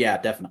 Oh, yeah,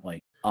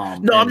 definitely.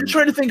 No, I'm just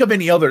trying to think of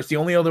any others. The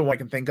only other one I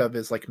can think of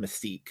is like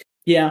Mystique.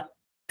 Yeah.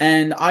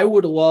 And I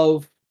would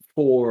love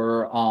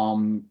for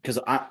because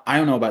I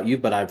don't know about you,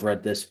 but I've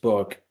read this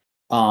book.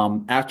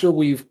 After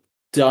we've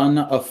done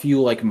a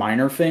few like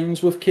minor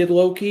things with Kid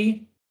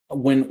Loki,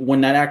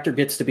 when that actor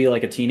gets to be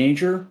like a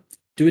teenager,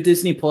 do a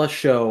Disney Plus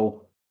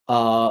show,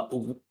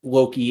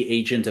 Loki,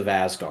 Agent of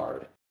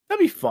Asgard.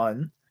 That'd be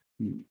fun.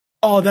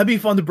 Oh, that'd be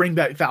fun to bring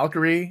back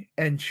Valkyrie,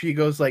 and she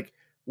goes like,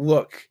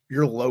 "Look,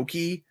 you're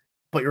Loki,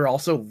 but you're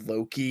also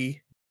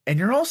Loki, and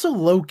you're also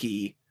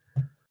Loki."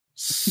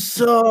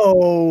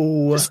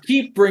 So just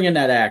keep bringing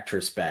that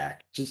actress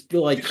back. Just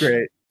like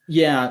great,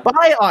 yeah.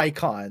 Bi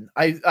icon.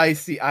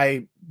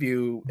 I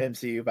view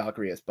MCU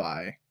Valkyrie as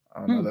bi. I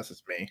don't know. That's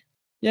just me.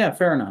 Yeah,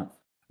 fair enough.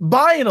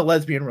 Bi in a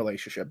lesbian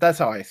relationship. That's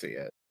how I see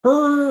it.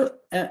 Her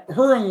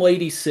and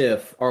Lady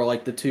Sif are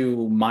like the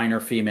two minor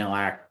female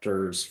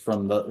actors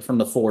from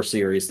the 4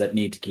 series that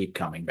need to keep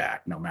coming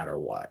back no matter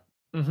what.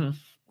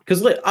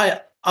 Because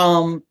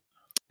I'm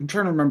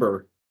trying to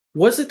remember.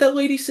 Was it that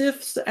Lady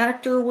Sif's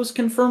actor was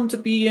confirmed to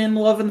be in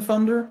Love and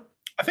Thunder?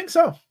 I think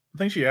so. I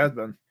think she has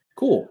been.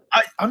 Cool.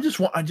 I just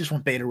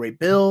want Beta Ray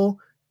Bill.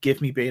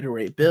 Give me Beta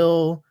Ray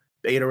Bill.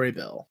 Beta Ray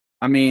Bill.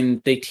 I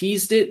mean, they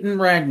teased it in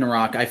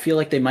Ragnarok. I feel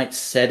like they might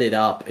set it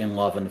up in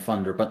Love and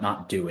Thunder, but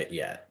not do it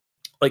yet.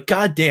 Like,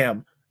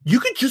 goddamn,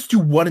 you could just do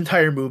one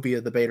entire movie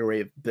of the Beta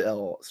Ray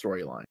Bill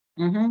storyline.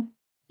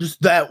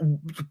 Just that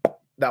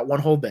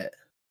one whole bit.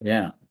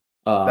 Yeah.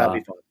 That'd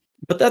be fun.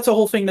 But that's a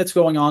whole thing that's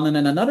going on. And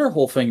then another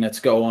whole thing that's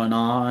going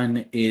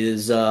on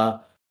is,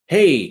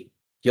 hey,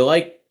 you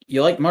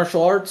like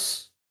martial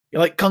arts? You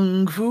like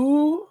Kung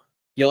Fu?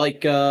 You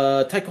like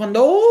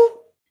Taekwondo?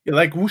 You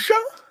like Wusha?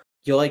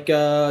 You like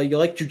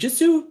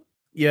Jiu-Jitsu?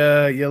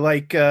 Yeah, you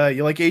like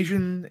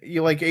Asian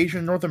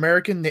North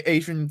American,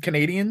 Asian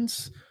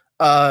Canadians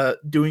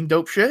doing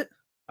dope shit?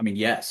 I mean,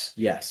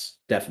 yes,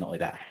 definitely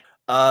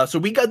that. So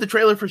we got the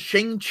trailer for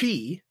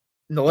Shang-Chi.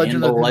 The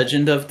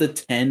Legend of the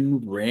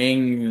Ten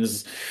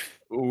Rings.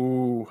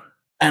 Ooh.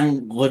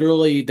 And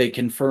literally, they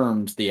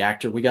confirmed the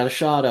actor we got a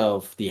shot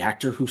of, the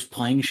actor who's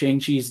playing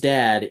Shang-Chi's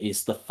dad,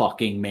 is the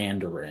fucking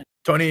Mandarin.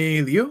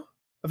 Tony Liu?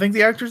 I think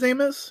the actor's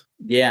name is?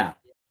 Yeah.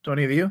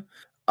 Tony Liu?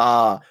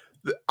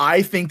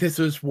 I think this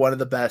was one of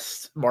the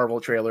best Marvel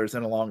trailers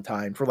in a long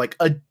time for like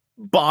a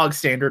bog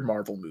standard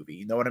Marvel movie.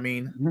 You know what I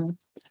mean?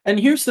 And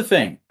here's the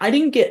thing. I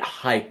didn't get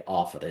hype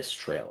off of this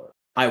trailer.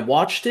 I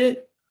watched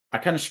it. I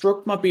kind of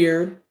stroked my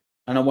beard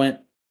and I went,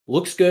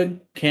 looks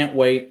good, can't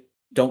wait,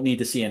 don't need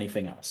to see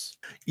anything else.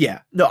 Yeah,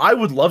 no, I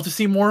would love to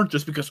see more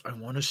just because I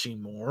want to see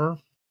more.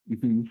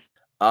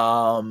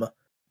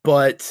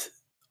 But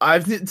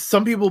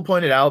some people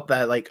pointed out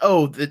that like,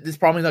 oh, it's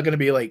probably not going to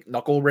be like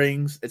knuckle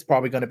rings. It's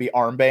probably going to be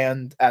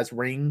armband as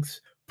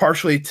rings,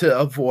 partially to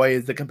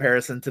avoid the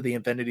comparison to the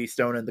Infinity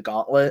Stone and the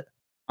Gauntlet.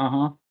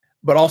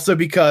 But also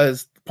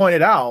because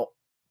pointed out,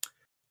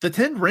 the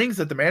 10 rings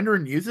that the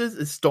Mandarin uses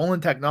is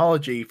stolen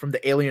technology from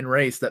the alien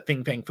race that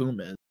Fin Fang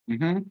Foom is.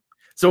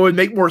 So it would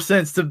make more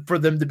sense for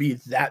them to be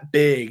that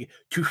big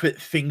to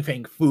fit Fin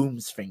Fang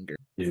Foom's finger.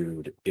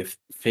 Dude, if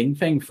Fin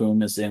Fang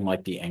Foom is in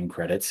like the end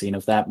credit scene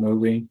of that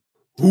movie.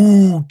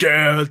 Who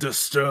dare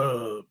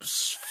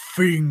disturbs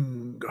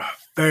Fin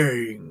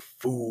Fang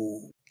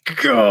Foom?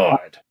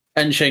 God.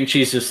 And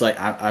Shang-Chi's just like,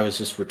 I was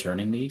just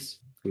returning these.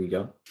 Here you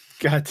go.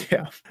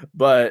 Goddamn.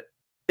 But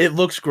it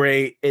looks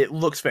great. It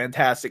looks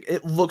fantastic.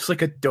 It looks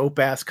like a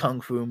dope-ass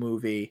kung fu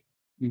movie.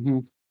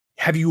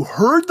 Have you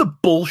heard the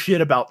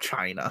bullshit about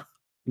China?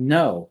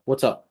 No.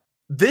 What's up?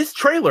 This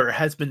trailer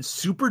has been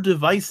super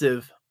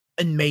divisive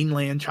in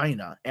mainland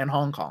China and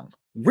Hong Kong.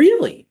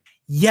 Really?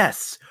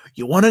 Yes.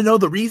 You want to know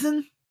the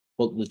reason?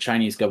 Well, the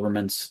Chinese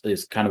government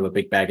is kind of a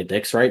big bag of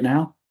dicks right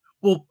now.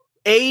 Well,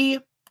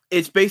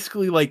 it's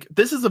basically like,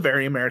 this is a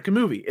very American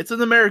movie. It's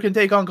an American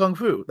take on Kung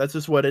Fu. That's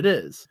just what it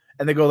is.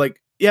 And they go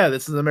like, yeah,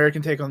 this is an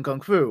American take on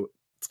Kung Fu.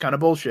 It's kind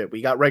of bullshit.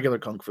 We got regular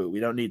kung fu. We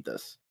don't need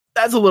this.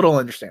 That's a little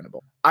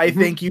understandable. I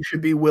think you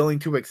should be willing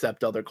to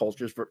accept other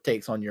cultures for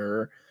takes on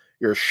your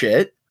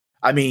shit.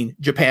 I mean,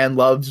 Japan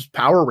loves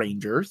Power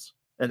Rangers,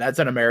 and that's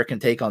an American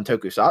take on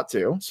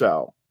tokusatsu.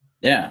 So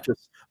yeah,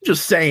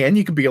 just saying,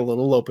 you can be a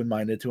little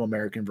open-minded to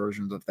American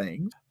versions of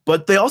things.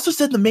 But they also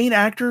said the main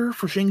actor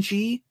for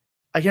Shang-Chi,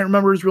 I can't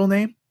remember his real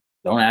name.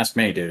 Don't ask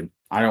me, dude.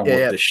 I don't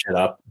look this shit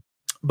up.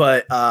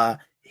 But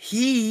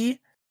he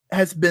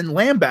has been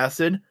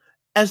lambasted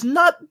as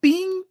not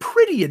being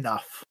pretty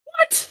enough.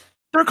 What?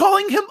 They're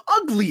calling him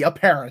ugly,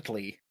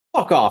 apparently.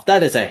 Fuck off.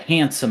 That is a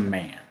handsome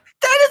man.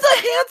 That is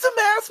a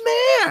handsome-ass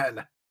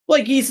man!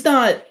 Like, he's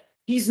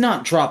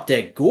not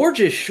drop-dead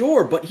gorgeous,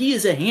 sure, but he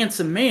is a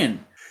handsome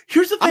man.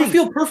 Here's the thing. I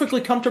feel perfectly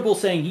comfortable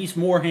saying he's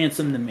more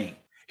handsome than me.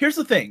 Here's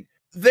the thing.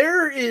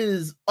 There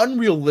is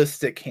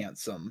unrealistic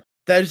handsome.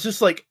 That is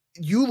just like,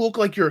 you look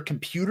like you're a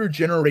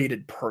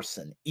computer-generated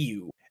person.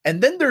 Ew.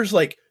 And then there's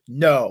like,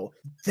 no,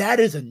 that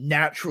is a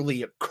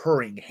naturally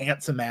occurring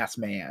handsome-ass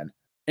man.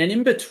 And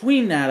in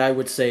between that, I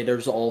would say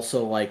there's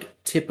also like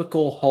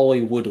typical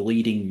Hollywood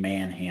leading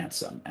man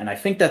handsome. And I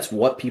think that's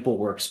what people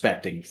were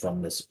expecting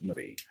from this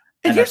movie.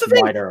 And here's the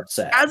thing. Why they're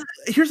upset.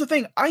 Here's the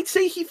thing. I'd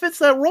say he fits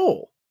that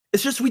role.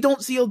 It's just we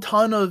don't see a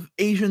ton of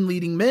Asian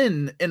leading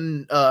men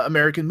in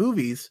American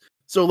movies.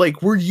 So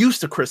like we're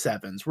used to Chris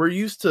Evans. We're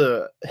used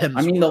to him.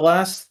 I mean, the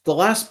last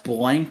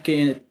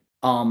blanket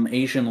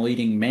Asian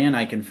leading man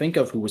I can think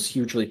of who was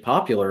hugely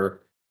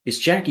popular is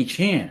Jackie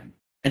Chan.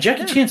 And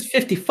Jackie Chan's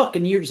 50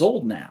 fucking years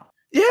old now.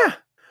 Yeah.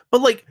 But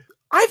like,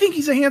 I think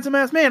he's a handsome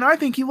ass man. I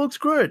think he looks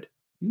good.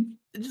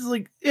 It's just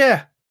like,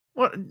 yeah.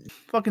 What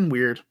fucking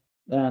weird.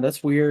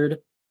 That's weird.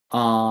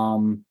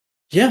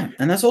 Yeah,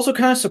 and that's also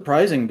kind of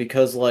surprising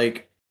because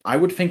like I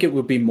would think it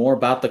would be more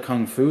about the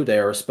kung fu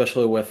there,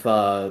 especially with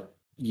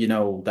you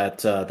know,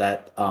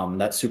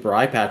 that Super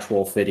Eye Patch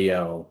Wolf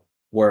video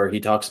where he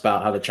talks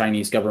about how the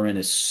Chinese government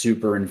is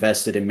super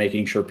invested in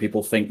making sure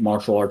people think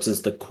martial arts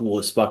is the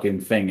coolest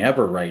fucking thing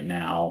ever right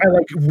now. I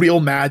like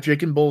real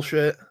magic and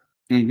bullshit.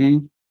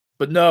 Mm-hmm.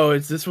 But no,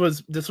 this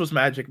was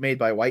magic made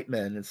by white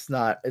men. It's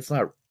not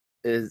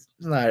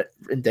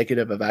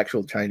indicative of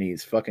actual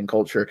Chinese fucking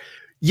culture.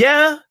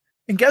 Yeah,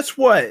 and guess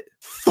what?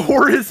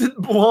 Thor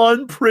isn't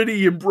blonde,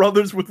 pretty, and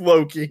brothers with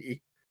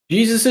Loki.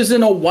 Jesus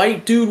isn't a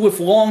white dude with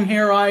long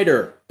hair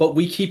either, but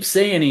we keep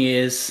saying he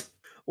is.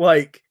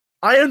 Like,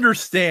 I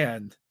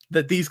understand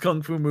that these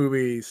kung fu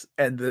movies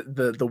and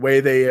the way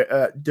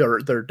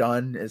they're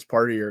done is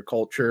part of your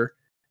culture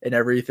and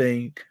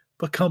everything,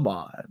 but come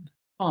on,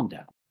 calm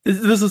down.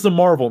 This is a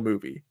Marvel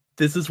movie.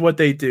 This is what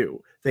they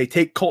do. They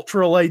take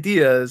cultural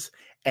ideas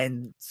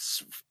and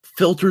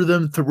filter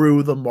them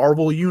through the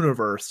Marvel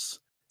universe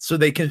so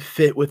they can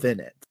fit within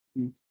it.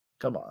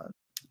 Come on,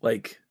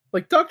 like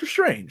Doctor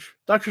Strange.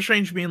 Doctor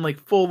Strange being like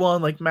full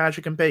on like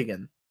magic and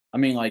pagan. I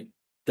mean, like,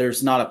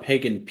 there's not a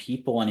pagan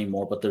people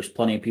anymore, but there's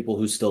plenty of people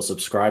who still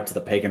subscribe to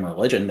the pagan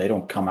religion. They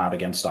don't come out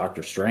against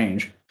Doctor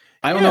Strange.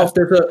 I don't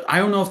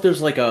know if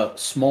there's like a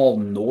small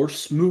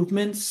Norse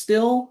movement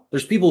still.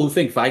 There's people who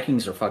think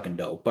Vikings are fucking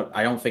dope, but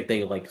I don't think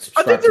they like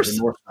subscribe to the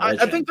Norse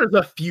religion. I think there's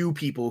a few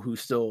people who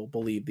still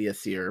believe the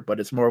Aesir,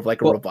 but it's more of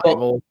like a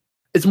revival.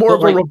 It's more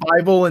of a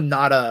revival and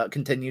not a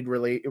continued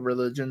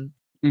religion.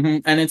 Mm-hmm.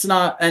 And it's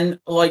not, and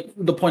like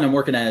the point I'm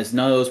working at is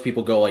none of those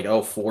people go like,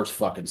 oh, Thor's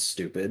fucking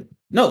stupid.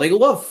 No, they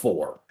love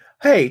Thor.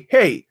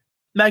 Hey,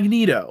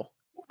 Magneto.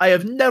 I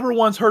have never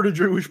once heard a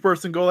Jewish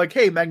person go like,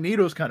 hey,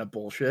 Magneto's kind of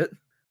bullshit.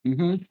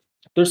 Mm-hmm.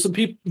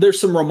 There's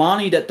some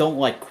Romani that don't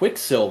like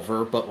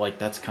Quicksilver, but like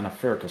that's kind of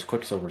fair because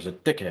Quicksilver's a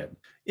dickhead.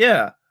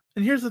 Yeah,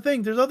 and here's the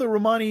thing: there's other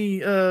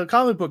Romani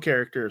comic book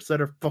characters that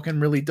are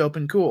fucking really dope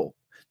and cool.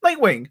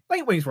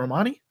 Nightwing's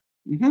Romani.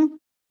 Mm-hmm.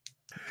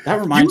 That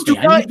reminds me.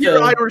 You do not hear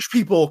Irish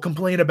people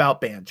complain about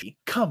Banshee.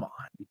 Come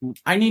on.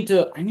 I need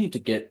to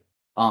get.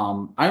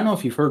 I don't know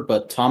if you've heard,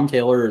 but Tom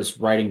Taylor is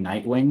writing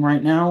Nightwing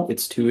right now.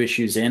 It's 2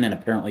 issues in, and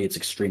apparently it's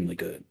extremely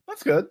good.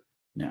 That's good.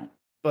 Yeah,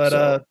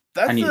 but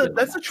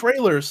that's the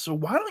trailer. So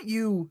why don't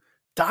you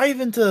dive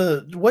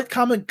into what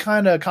comic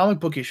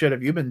booky shit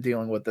have you been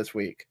dealing with this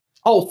week?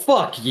 Oh,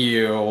 fuck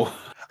you.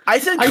 I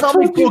said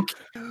comic book.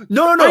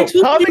 No. I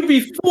told you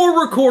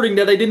before recording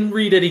that I didn't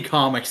read any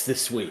comics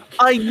this week.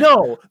 I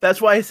know.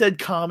 That's why I said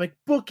comic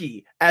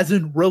booky, as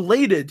in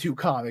related to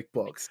comic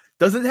books.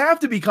 Doesn't have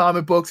to be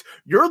comic books.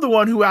 You're the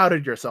one who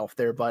outed yourself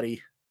there,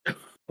 buddy.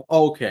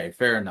 Okay,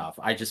 fair enough.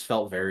 I just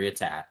felt very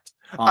attacked.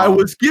 I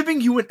was giving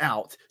you an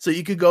out so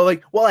you could go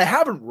like, well, I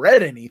haven't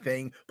read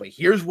anything, but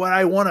here's what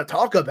I want to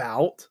talk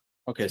about.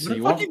 Okay, so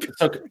you want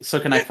so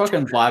can I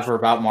fucking blabber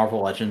about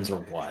Marvel Legends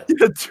or what?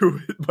 Yeah, do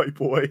it, my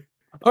boy.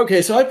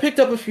 Okay, so I picked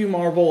up a few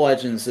Marvel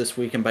Legends this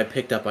week, and by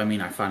picked up, I mean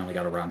I finally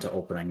got around to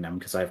opening them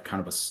because I have kind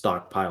of a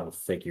stockpile of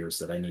figures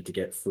that I need to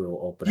get through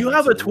opening. You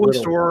have a toy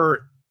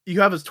store.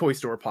 You have a toy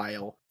store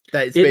pile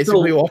that is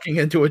basically walking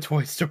into a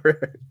toy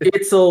store.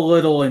 It's a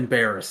little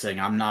embarrassing.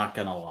 I'm not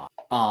gonna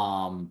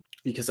lie.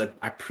 Because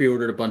I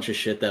pre-ordered a bunch of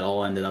shit that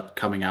all ended up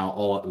coming out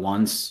all at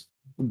once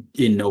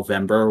in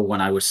November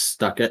when I was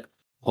stuck at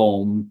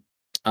home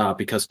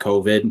because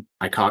COVID.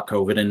 I caught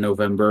COVID in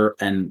November,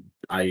 and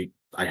I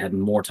had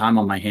more time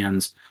on my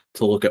hands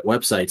to look at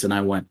websites, and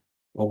I went,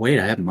 "Oh wait,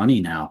 I have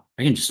money now.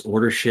 I can just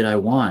order shit I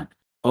want."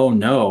 Oh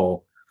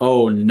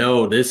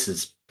no, this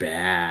is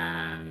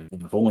bad.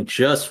 I've only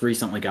just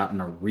recently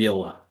gotten a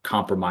real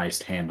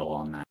compromised handle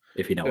on that,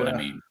 if you know what I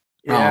mean.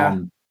 Yeah.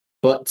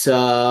 But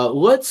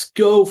let's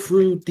go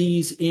through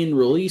these in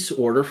release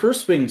order.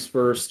 First things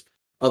first,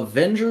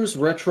 Avengers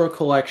Retro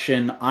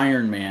Collection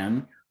Iron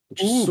Man,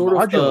 which is sort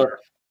modular.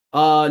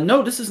 of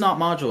no, this is not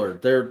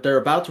modular. They're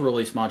about to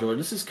release modular.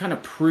 This is kind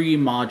of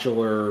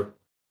pre-modular,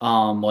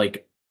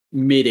 like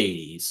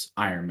mid-80s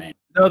Iron Man.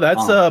 No,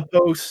 that's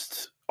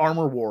post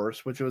Armor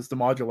Wars, which was the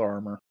modular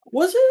armor.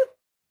 Was it?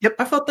 Yep.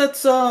 I thought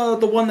that's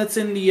the one that's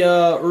in the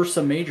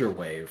Ursa Major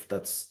wave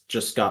that's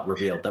just got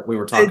revealed that we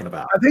were talking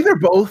about. I think they're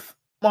both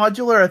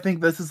modular. I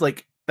think this is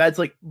that's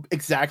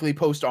exactly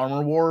post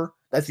Armor War.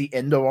 That's the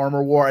end of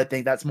Armor War. I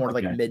think that's more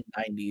like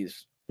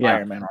mid-90s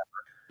Iron Man armor.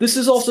 This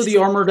is also the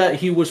armor that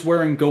he was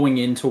wearing going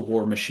into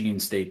War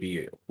Machine's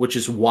debut, which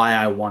is why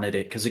I wanted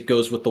it, because it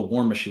goes with the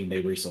War Machine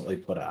they recently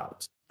put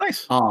out.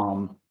 Nice.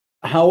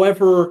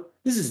 However,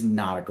 this is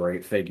not a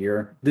great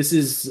figure. This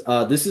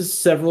is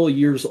several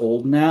years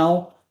old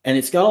now, and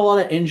it's got a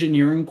lot of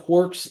engineering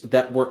quirks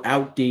that were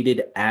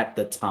outdated at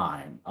the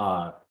time.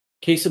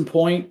 Case in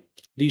point,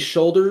 these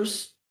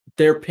shoulders,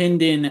 they're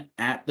pinned in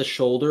at the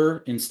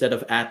shoulder instead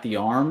of at the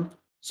arm.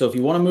 So if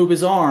you want to move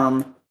his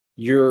arm,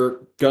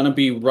 you're going to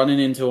be running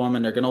into them,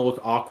 and they're going to look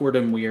awkward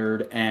and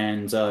weird.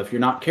 And if you're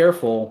not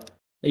careful,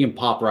 they can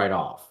pop right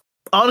off.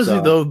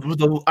 Honestly, though, with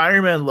the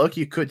Iron Man look,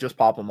 you could just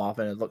pop them off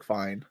and it'd look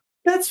fine.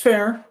 That's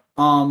fair.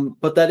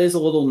 But that is a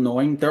little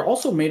annoying. They're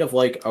also made of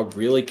like a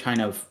really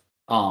kind of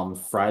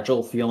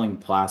fragile feeling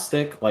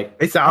plastic. Like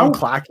they sound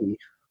clacky.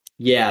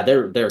 Yeah,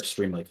 they're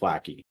extremely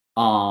clacky.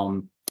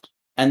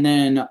 And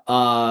then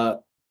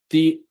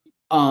the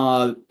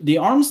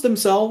arms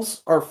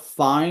themselves are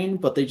fine,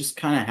 but they just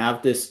kind of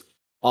have this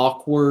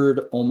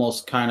awkward,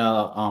 almost kind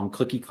of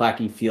clicky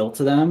clacky feel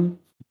to them.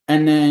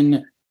 And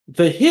then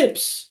the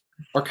hips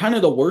are kind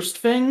of the worst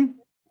thing,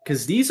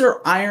 because these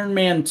are Iron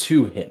Man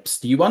 2 hips.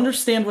 Do you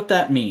understand what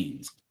that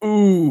means?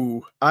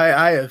 Ooh,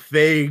 I have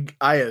vague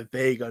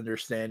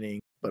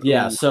understanding. But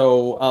yeah,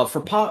 so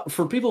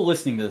for people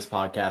listening to this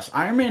podcast,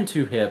 Iron Man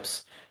 2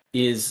 hips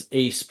is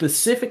a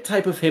specific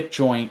type of hip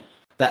joint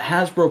that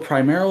Hasbro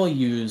primarily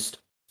used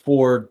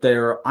for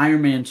their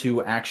Iron Man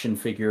 2 action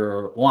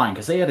figure line,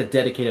 because they had a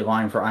dedicated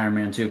line for Iron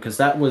Man 2, because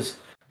that was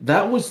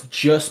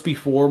just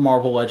before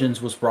Marvel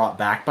Legends was brought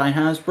back by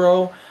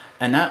Hasbro.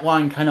 And that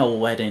line kind of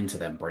led into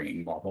them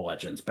bringing Marvel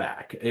Legends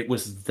back. It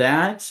was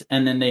that,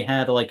 and then they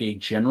had like a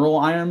general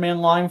Iron Man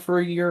line for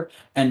a year,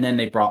 and then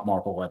they brought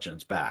Marvel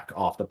Legends back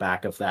off the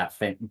back of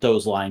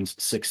those lines'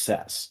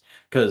 success.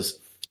 Because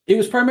it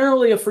was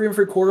primarily a 3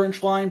 3/4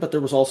 inch line, but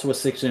there was also a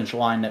 6-inch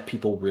line that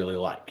people really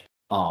liked.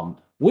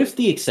 With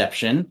the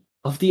exception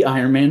of the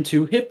Iron Man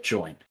 2 hip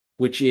joint,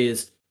 which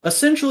is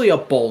essentially a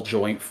ball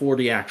joint for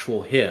the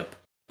actual hip,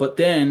 but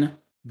then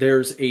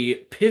there's a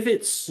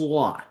pivot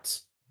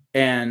slot,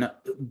 and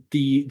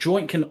the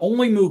joint can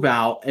only move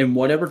out in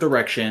whatever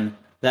direction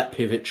that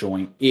pivot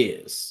joint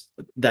is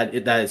that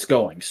it's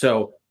going.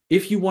 So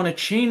if you want to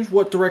change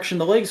what direction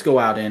the legs go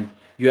out in,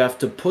 you have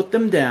to put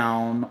them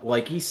down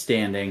like he's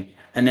standing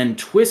and then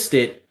twist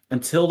it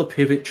until the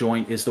pivot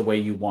joint is the way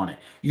you want it.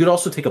 You could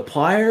also take a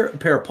pair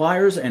of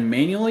pliers and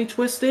manually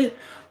twist it,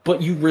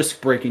 but you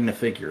risk breaking the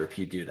figure if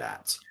you do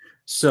that.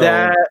 So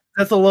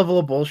that's a level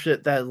of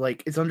bullshit that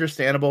like it's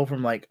understandable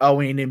from like, oh,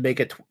 we need to make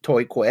a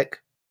toy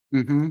quick.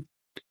 Mm-hmm.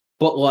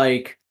 But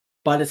like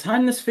by the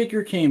time this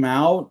figure came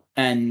out,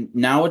 and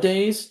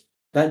nowadays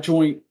that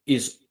joint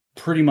is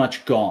pretty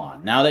much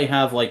gone. Now they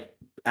have like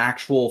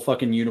actual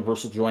fucking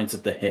universal joints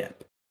at the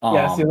hip.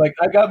 Yeah, see, like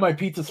I got my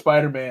Pizza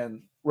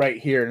Spider-Man right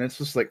here, and it's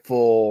just like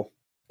full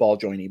ball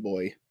jointy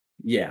boy.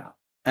 Yeah,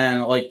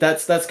 and like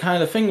that's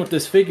kind of the thing with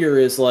this figure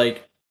is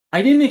like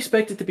I didn't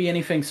expect it to be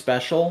anything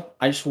special.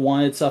 I just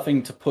wanted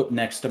something to put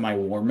next to my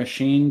War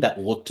Machine that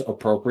looked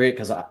appropriate,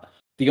 because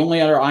the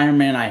only other Iron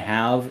Man I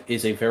have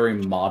is a very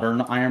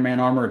modern Iron Man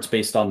armor. It's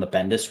based on the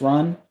Bendis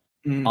run.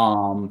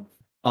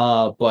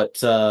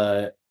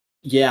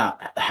 Yeah,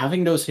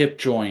 having those hip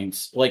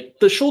joints, like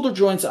the shoulder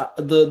joints,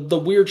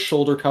 the weird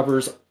shoulder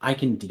covers, I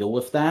can deal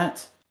with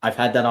that. I've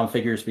had that on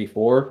figures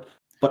before.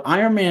 But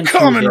Iron Man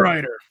Kamen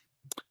Rider.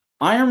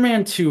 Iron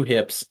Man 2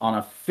 hips on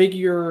a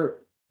figure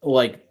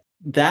like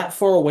that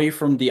far away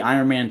from the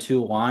Iron Man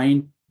 2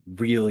 line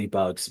really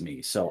bugs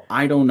me. So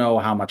I don't know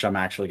how much I'm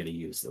actually going to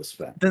use this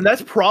thing. Then they're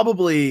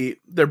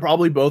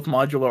probably both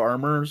modular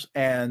armors,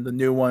 and the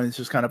new one is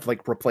just kind of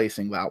like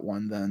replacing that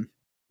one then.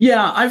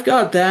 Yeah, I've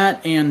got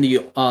that and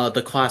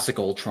the classic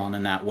Ultron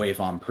in that wave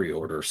on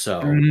pre-order.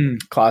 So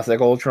classic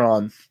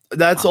Ultron.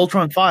 That's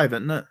Ultron 5,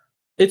 isn't it?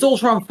 It's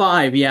Ultron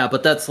 5, yeah,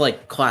 but that's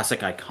like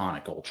classic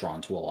iconic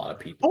Ultron to a lot of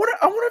people.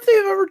 I wonder if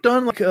they've ever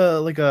done like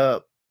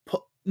a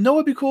no,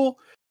 it'd be cool.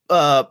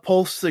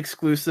 Pulse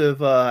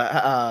exclusive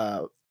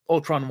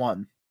Ultron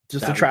 1.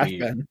 Just a trash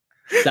bin.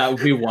 That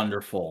would be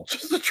wonderful.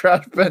 Just a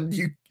trash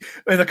bin,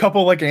 and a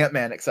couple like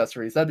Ant-Man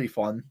accessories. That'd be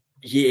fun.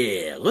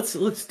 Yeah, let's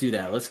do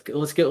that. Let's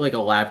get like a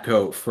lab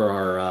coat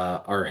for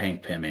our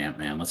Hank Pym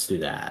Ant-Man. Let's do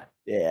that.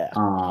 Yeah.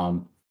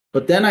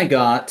 But then I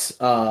got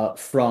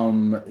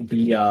from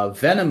the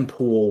Venom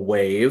pool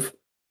wave,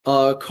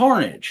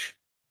 Carnage.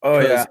 Oh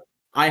yeah.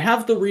 I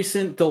have the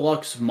recent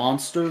deluxe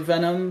monster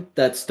Venom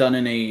that's done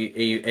in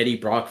a Eddie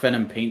Brock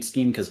Venom paint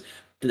scheme because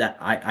that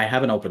I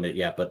haven't opened it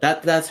yet, but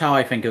that's how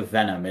I think of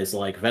Venom is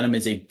like Venom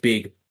is a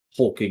big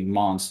hulking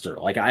monster.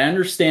 Like I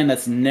understand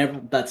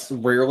that's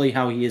rarely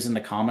how he is in the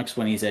comics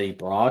when he's Eddie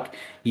Brock.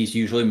 He's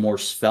usually more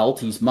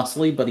svelte, he's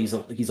muscly, but he's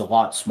a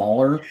lot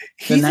smaller than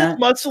He's that. as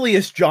muscly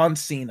as John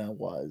Cena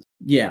was.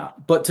 Yeah,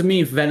 but to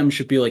me, Venom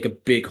should be like a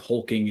big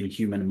hulking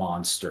inhuman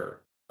monster.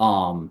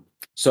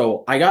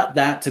 So I got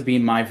that to be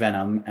my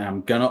Venom, and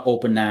I'm gonna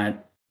open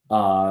that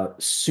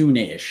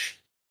soonish.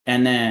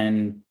 And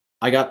then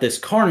I got this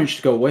Carnage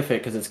to go with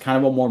it because it's kind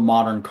of a more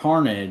modern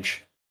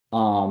Carnage.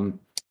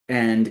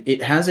 And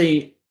it has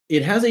a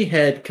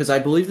head because I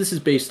believe this is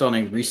based on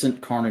a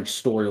recent Carnage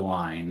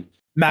storyline.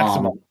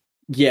 Maximum.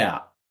 Yeah.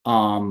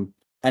 And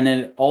then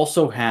it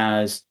also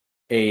has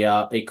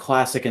a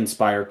classic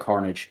inspired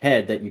Carnage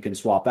head that you can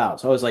swap out.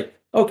 So I was like,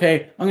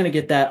 okay, I'm gonna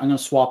get that. I'm gonna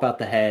swap out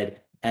the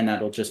head, and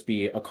that'll just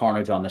be a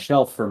Carnage on the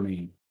shelf for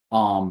me.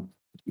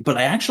 But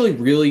I actually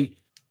really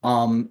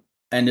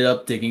ended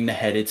up digging the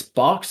head it's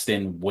boxed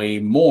in way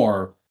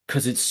more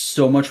because it's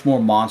so much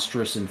more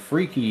monstrous and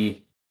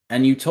freaky.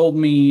 And you told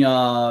me in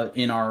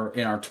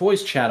our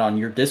toys chat on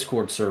your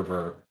Discord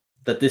server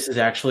that this is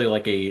actually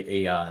like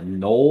a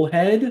Knoll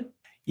head.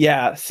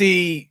 Yeah,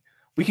 see,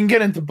 we can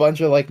get into a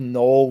bunch of like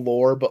Knoll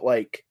lore, but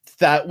like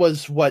that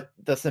was what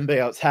the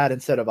symbiotes had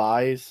instead of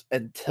eyes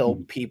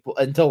until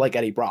like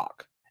Eddie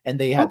Brock, and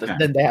they had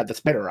then they had the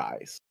spider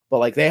eyes, but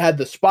like they had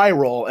the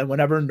spiral, and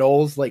whenever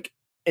Knoll's like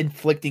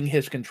inflicting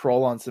his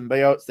control on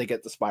symbiotes, they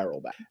get the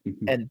spiral back.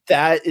 And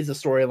that is a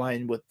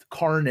storyline with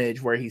Carnage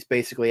where he's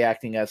basically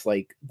acting as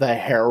like the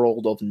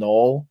herald of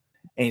Knoll,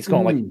 and he's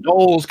going like,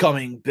 Knoll's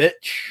coming,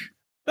 bitch.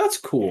 That's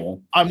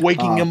cool. I'm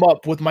waking him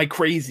up with my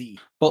crazy.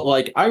 But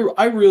like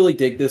I really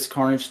dig this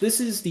Carnage. This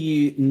is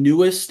the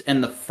newest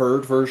and the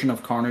third version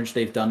of Carnage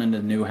they've done in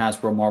the new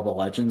Hasbro Marvel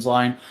Legends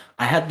line.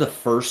 I had the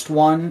first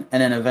one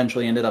and then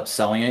eventually ended up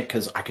selling it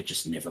because I could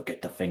just never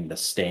get the thing to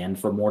stand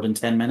for more than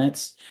 10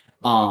 minutes.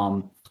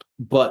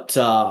 But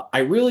I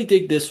really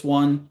dig this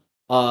one.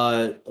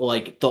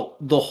 Like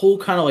the whole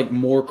kind of like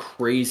more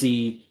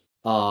crazy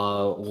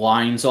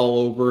lines all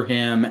over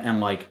him and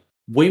like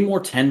way more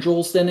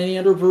tendrils than any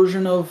other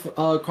version of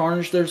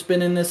Carnage there's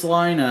been in this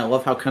line, and I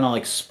love how kind of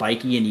like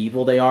spiky and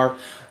evil they are.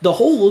 The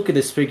whole look of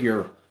this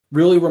figure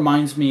really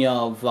reminds me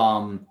of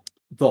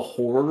the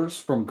horrors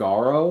from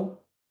Garo,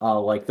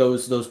 like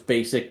those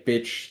basic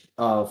bitch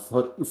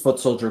foot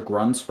soldier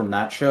grunts from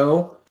that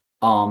show.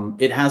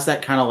 It has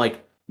that kind of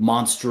like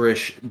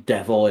monsterish,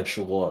 devilish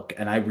look,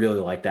 and I really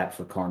like that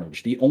for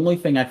Carnage. The only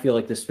thing I feel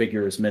like this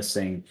figure is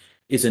missing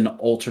is an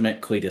alternate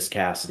Cletus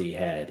Cassidy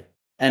head.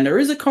 And there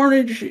is a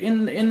Carnage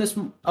in this.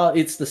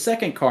 It's the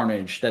second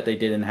Carnage that they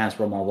did in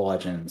Hasbro Marvel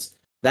Legends.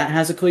 That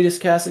has a Cletus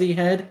Cassidy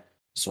head,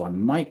 so I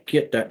might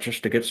get that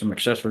just to get some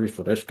accessories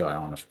for this guy,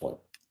 honestly.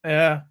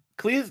 Yeah,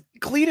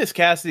 Cletus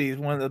Cassidy is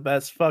one of the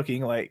best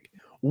fucking like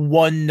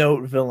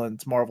one-note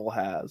villains Marvel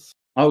has.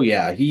 Oh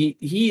yeah, he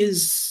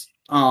is.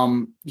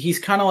 He's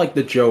kind of like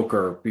the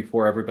Joker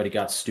before everybody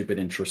got stupid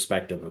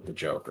introspective of the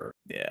Joker.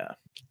 Yeah.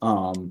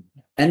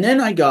 And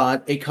then I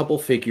got a couple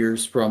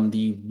figures from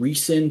the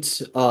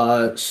recent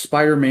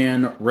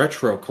Spider-Man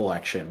Retro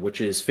Collection,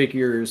 which is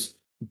figures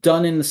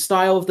done in the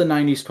style of the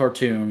 90s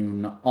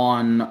cartoon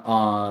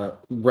on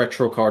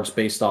retro cards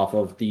based off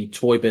of the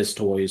Toy Biz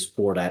toys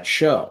for that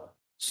show.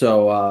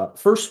 So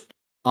first,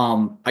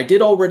 I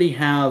did already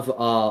have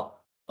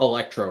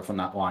Electro from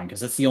that line because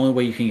that's the only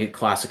way you can get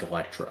classic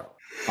Electro.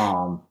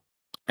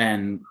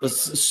 And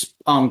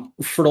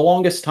for the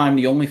longest time,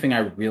 the only thing I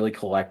really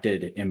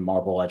collected in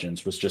Marvel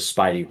Legends was just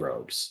Spidey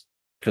Rogues,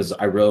 because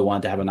I really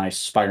wanted to have a nice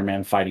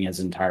Spider-Man fighting his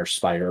entire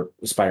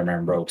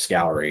Spider-Man Rogues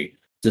gallery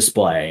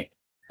display.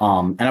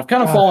 And I've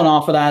kind of fallen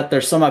off of that.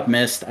 There's some I've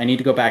missed. I need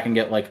to go back and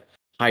get like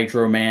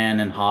Hydro Man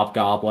and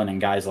Hobgoblin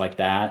and guys like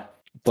that.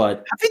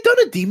 But have they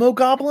done a Demo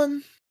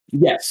Goblin?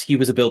 Yes, he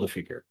was a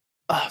Build-A-Figure.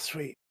 Oh,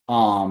 sweet.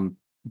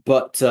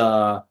 But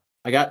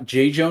I got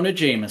J. Jonah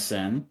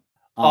Jameson.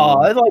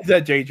 I like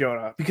that J.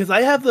 Jonah because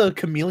I have the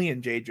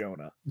Chameleon J.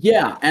 Jonah.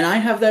 Yeah, and I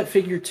have that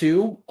figure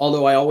too,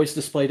 although I always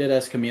displayed it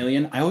as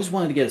Chameleon. I always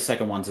wanted to get a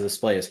second one to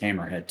display as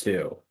Hammerhead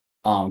too.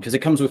 Because it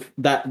comes with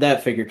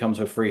that figure comes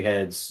with free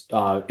heads.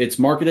 It's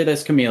marketed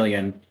as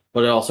Chameleon,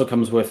 but it also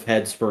comes with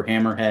heads for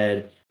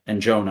Hammerhead and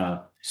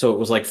Jonah. So it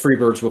was like free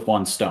birds with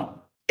one stone.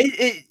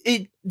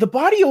 The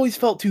body always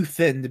felt too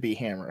thin to be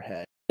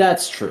Hammerhead.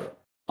 That's true.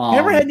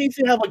 Hammerhead needs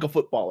to have like a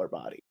footballer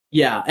body.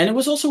 Yeah, and it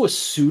was also a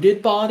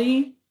suited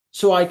body.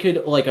 So I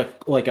could like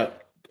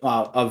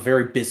a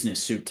very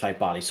business suit type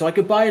body. So I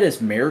could buy it as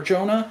Mayor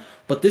Jonah,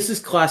 but this is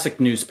classic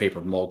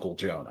newspaper mogul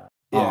Jonah.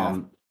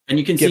 Yeah. And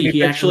you can see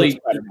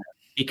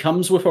he He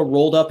comes with a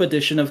rolled up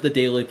edition of the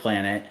Daily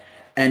Planet,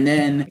 and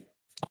then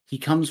he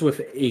comes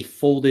with a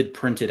folded,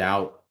 printed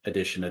out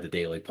edition of the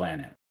Daily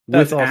Planet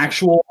That's with awesome.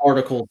 actual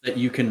articles that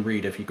you can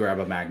read if you grab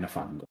a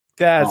magnifying glass.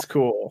 That's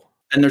cool.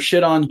 And there's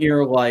shit on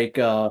here like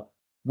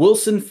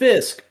Wilson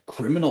Fisk,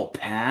 criminal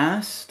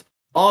past.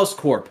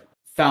 Oscorp,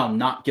 found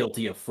not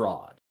guilty of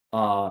fraud.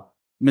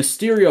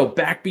 Mysterio,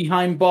 back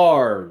behind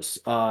bars.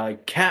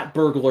 Cat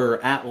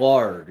burglar at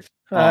large.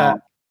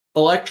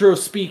 Electro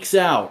speaks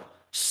out.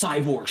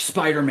 Cyborg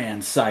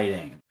Spider-Man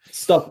sighting.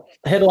 Stuff,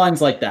 headlines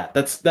like that.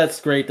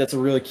 That's great. That's a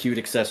really cute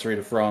accessory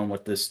to throw in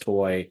with this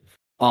toy.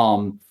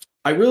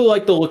 I really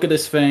like the look of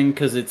this thing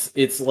because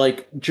it's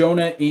like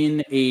Jonah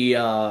in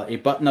a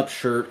button-up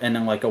shirt and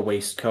then like a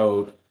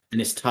waistcoat, and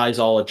his tie's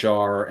all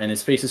ajar, and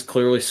his face is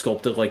clearly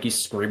sculpted like he's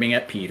screaming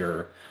at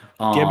Peter.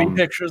 Give me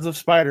pictures of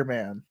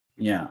Spider-Man.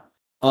 Yeah.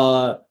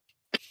 I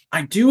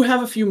do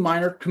have a few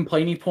minor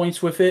complaining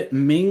points with it,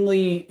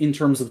 mainly in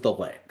terms of the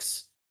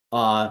legs.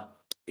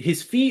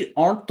 His feet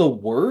aren't the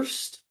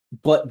worst,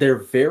 but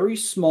they're very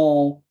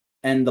small,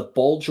 and the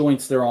ball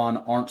joints they're on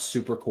aren't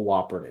super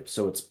cooperative.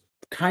 So it's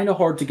kind of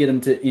hard to get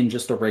him to in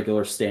just a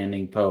regular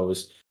standing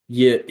pose.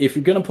 If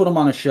you're gonna put him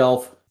on a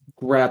shelf,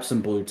 grab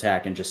some blue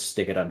tack and just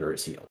stick it under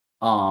his heel.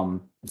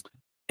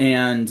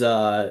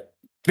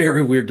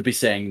 Very weird to be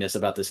saying this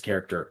about this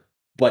character,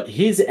 but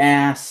his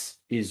ass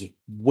is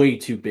way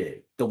too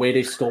big. The way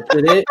they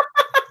sculpted it,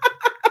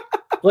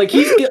 like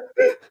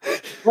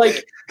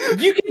like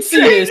you can see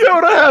this.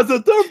 Jonah has a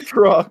dump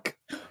truck.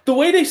 The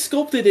way they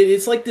sculpted it,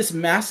 it's like this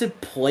massive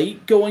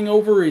plate going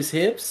over his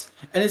hips,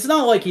 and it's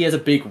not like he has a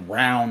big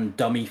round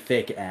dummy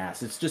thick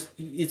ass. It's just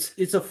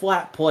it's a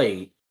flat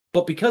plate,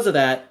 but because of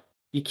that,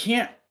 you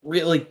can't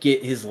really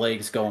get his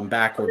legs going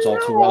backwards all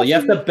too well. You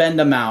have to bend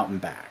them out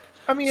and back.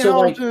 I mean,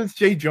 how often is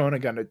J. Jonah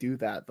gonna do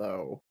that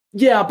though?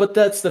 Yeah, but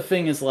that's the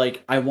thing is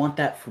like I want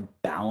that for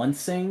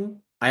balancing.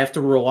 I have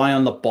to rely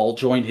on the ball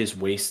joint his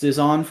waist is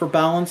on for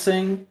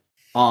balancing.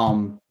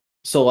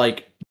 So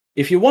like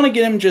if you want to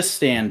get him just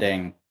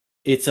standing,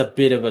 it's a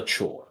bit of a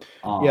chore.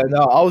 Yeah,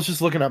 no, I was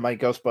just looking at my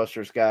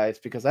Ghostbusters guys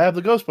because I have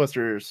the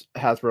Ghostbusters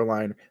Hasbro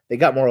line. They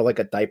got more like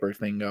a diaper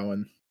thing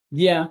going.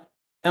 Yeah,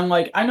 and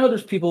like I know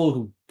there's people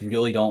who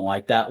really don't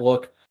like that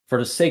look. For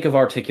the sake of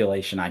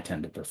articulation, I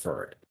tend to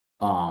prefer it.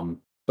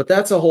 But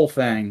that's a whole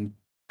thing,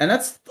 and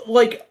that's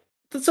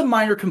a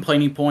minor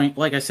complaining point.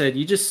 Like I said,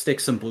 you just stick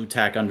some blue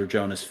tack under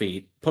Jonah's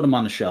feet, put him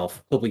on the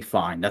shelf, he'll be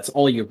fine. That's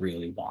all you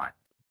really want.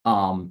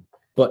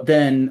 But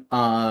then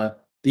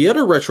the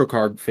other retro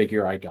card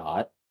figure I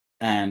got,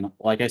 and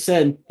like I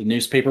said, the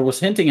newspaper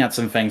was hinting at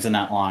some things in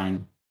that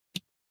line.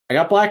 I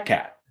got Black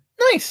Cat.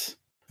 Nice.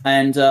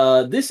 And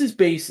this is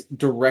based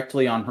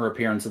directly on her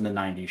appearance in the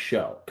 90s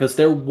show, because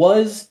there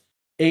was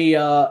a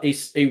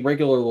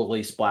regular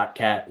release Black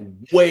Cat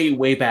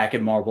way back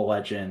in Marvel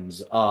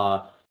Legends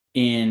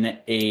in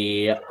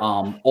a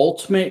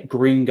Ultimate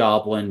Green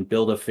Goblin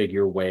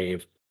Build-A-Figure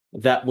wave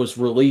that was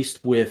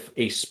released with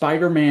a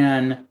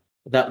Spider-Man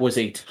that was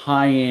a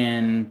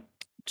tie-in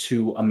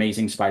to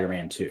Amazing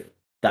Spider-Man 2.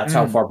 That's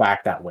how far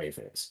back that wave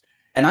is.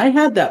 And I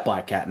had that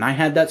Black Cat, and I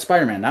had that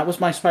Spider-Man. That was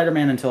my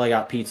Spider-Man until I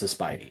got Pizza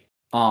Spidey.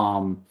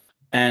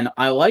 And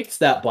I liked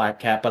that Black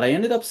Cat, but I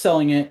ended up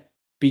selling it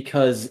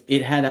because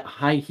it had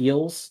high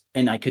heels,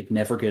 and I could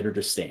never get her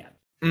to stand.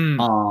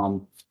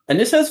 And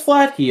this has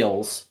flat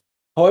heels.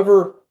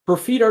 However, her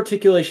feet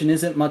articulation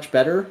isn't much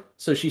better,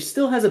 so she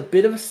still has a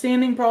bit of a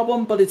standing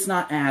problem, but it's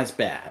not as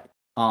bad.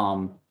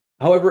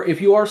 However,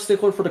 if you are a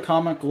stickler for the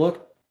comic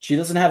look, she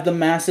doesn't have the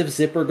massive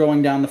zipper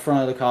going down the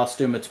front of the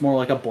costume. It's more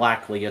like a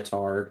black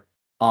leotard.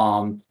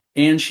 And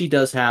she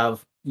does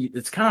have,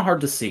 it's kind of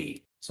hard to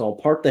see, so I'll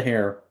part the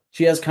hair.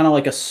 She has kind of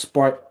like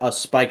a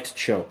spiked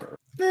choker.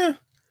 Yeah.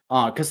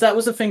 Because that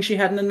was the thing she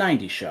had in the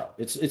 90s show.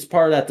 It's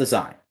part of that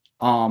design.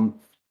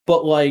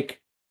 But like,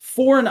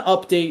 for an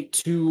update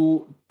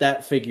to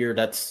that figure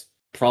that's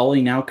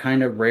probably now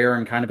kind of rare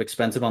and kind of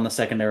expensive on the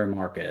secondary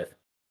market,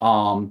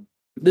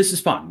 this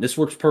is fine. This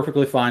works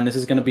perfectly fine. This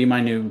is going to be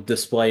my new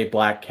display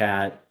Black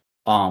Cat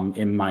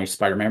in my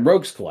Spider-Man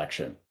Rogues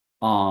collection.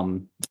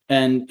 And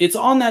it's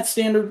on that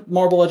standard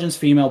Marvel Legends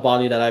female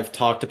body that I've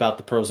talked about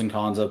the pros and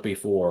cons of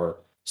before,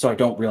 so I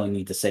don't really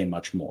need to say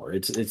much more.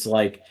 It's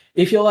like,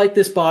 if you like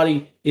this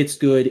body, it's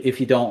good. If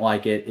you don't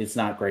like it, it's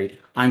not great.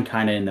 I'm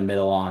kind of in the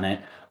middle on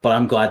it, but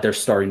I'm glad they're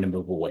starting to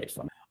move away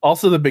from it.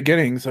 Also, the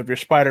beginnings of your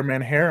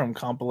Spider-Man harem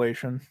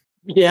compilation.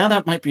 Yeah,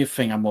 that might be a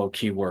thing I'm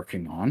low-key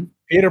working on.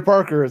 Peter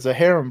Parker is a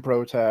harem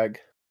pro tag.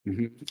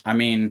 I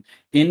mean,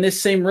 in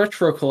this same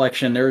retro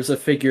collection, there's a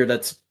figure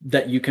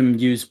that you can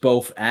use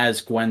both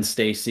as Gwen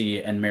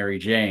Stacy and Mary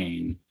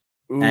Jane.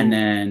 Ooh. And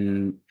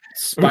then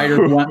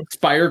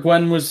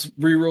Spider-Gwen was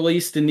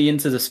re-released in the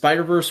Into the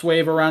Spider-Verse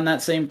wave around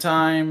that same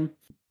time.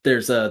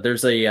 There's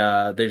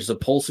a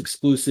Pulse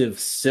exclusive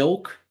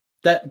Silk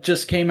that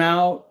just came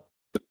out.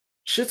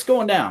 Shit's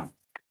going down.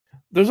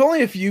 There's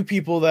only a few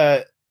people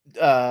that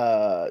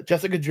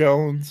Jessica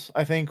Jones,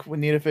 I think, would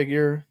need a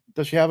figure.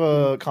 Does she have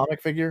a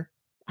comic figure?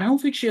 I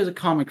don't think she has a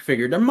comic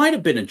figure. There might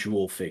have been a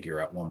Jewel figure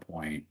at one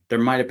point. There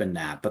might have been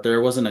that, but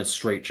there wasn't a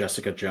straight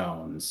Jessica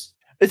Jones.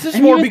 It's just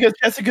And more yeah, because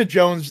Jessica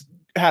Jones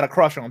had a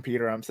crush on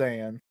Peter, I'm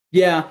saying.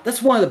 yeah,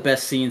 that's one of the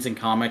best scenes in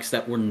comics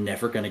that we're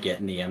never going to get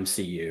in the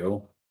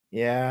MCU.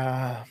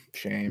 Yeah,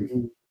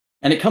 shame.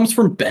 And it comes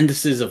from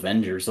Bendis's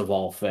Avengers of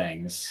all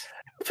things.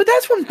 But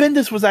that's when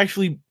Bendis was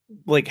actually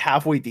like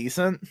halfway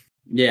decent,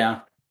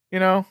 Yeah, you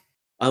know?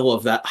 I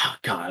love that. Oh,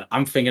 God,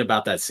 I'm thinking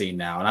about that scene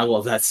now, and I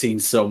love that scene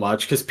so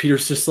much because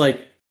Peter's just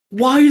like,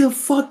 why the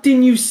fuck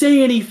didn't you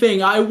say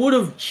anything? I would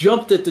have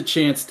jumped at the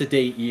chance to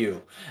date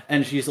you.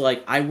 And she's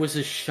like, I was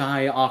a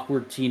shy,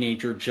 awkward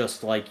teenager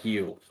just like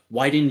you.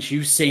 Why didn't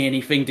you say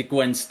anything to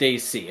Gwen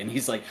Stacy? And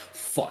he's like,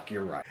 fuck,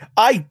 you're right.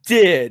 I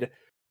did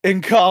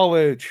in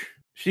college.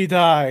 She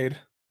died.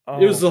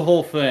 It was the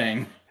whole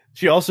thing.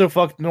 She also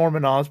fucked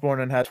Norman Osborn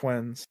and had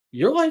twins.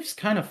 Your life's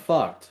kind of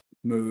fucked,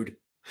 Mood.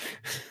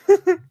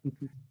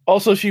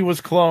 Also, she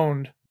was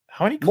cloned.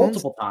 How many clones?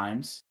 Multiple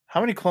times. How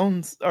many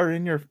clones are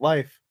in your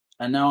life?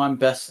 And now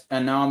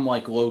I'm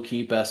like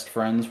low-key best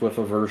friends with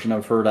a version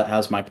of her that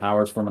has my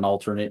powers from an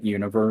alternate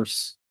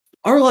universe.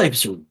 Our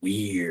lives are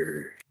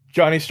weird.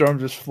 Johnny Storm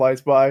just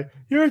flies by.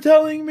 You're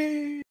telling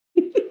me.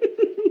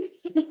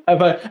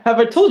 Have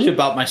I told you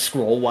about my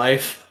scroll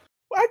wife?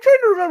 I'm trying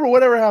to remember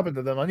whatever happened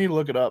to them. I need to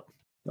look it up.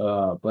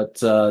 But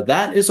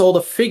that is all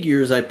the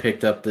figures I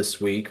picked up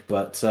this week.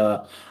 But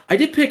I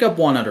did pick up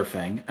one other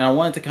thing, and I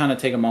wanted to kind of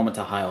take a moment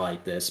to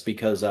highlight this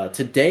because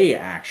today,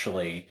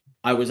 actually,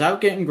 I was out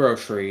getting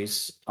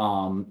groceries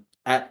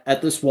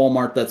at this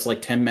Walmart that's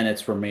like 10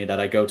 minutes from me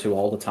that I go to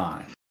all the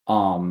time.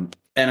 And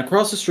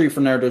across the street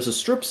from there, there's a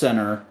strip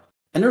center,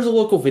 and there's a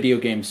local video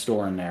game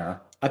store in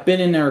there. I've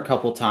been in there a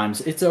couple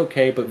times. It's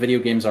okay, but video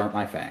games aren't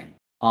my thing.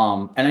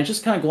 And I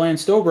just kind of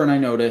glanced over and I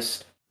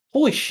noticed,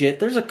 holy shit,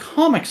 there's a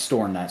comic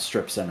store in that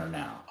strip center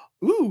now.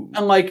 Ooh.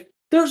 And like,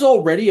 there's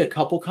already a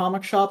couple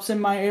comic shops in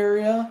my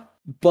area,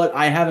 but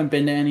I haven't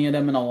been to any of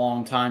them in a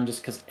long time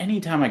just because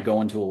anytime I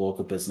go into a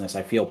local business,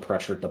 I feel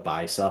pressured to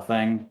buy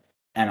something.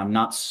 And I'm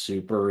not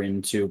super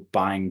into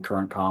buying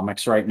current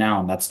comics right now,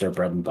 and that's their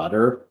bread and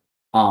butter.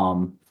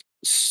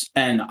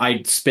 And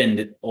I'd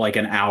spend like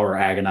an hour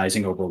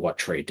agonizing over what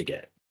trade to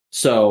get.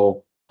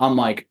 So I'm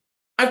like,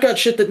 I've got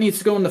shit that needs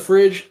to go in the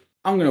fridge.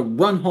 I'm going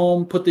to run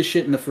home, put this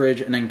shit in the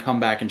fridge, and then come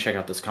back and check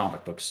out this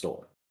comic book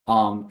store.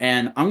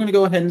 And I'm going to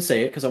go ahead and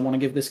say it because I want to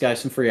give this guy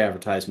some free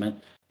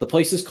advertisement. The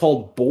place is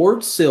called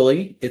Bored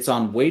Silly. It's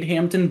on Wade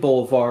Hampton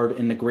Boulevard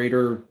in the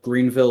greater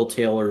Greenville,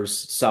 Taylors,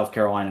 South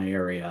Carolina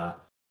area.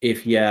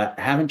 If you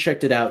haven't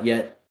checked it out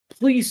yet,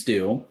 please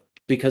do,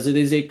 because it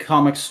is a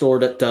comic store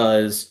that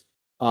does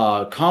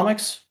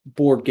comics,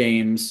 board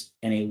games,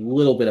 and a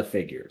little bit of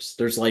figures.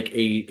 There's like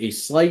a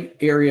slight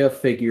area of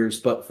figures,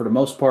 but for the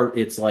most part,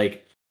 it's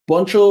like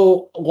bunch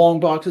of long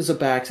boxes of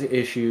backs of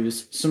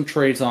issues, some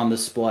trades on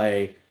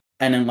display,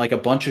 and then like a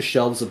bunch of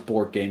shelves of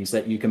board games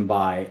that you can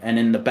buy. And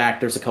in the back,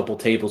 there's a couple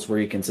tables where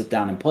you can sit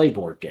down and play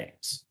board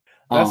games.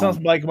 That sounds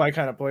like my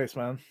kind of place,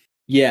 man.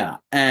 Yeah,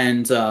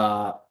 and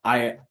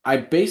I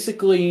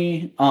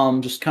basically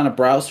just kind of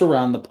browsed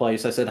around the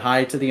place. I said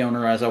hi to the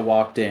owner as I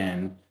walked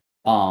in,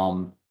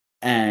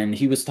 and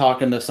he was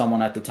talking to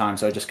someone at the time,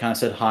 so I just kind of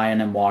said hi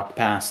and then walked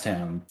past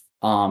him.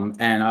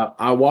 And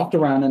I walked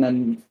around and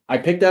then I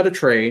picked out a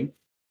trade.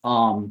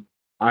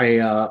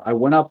 I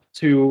went up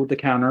to the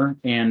counter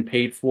and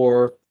paid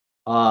for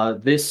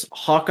this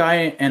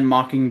Hawkeye and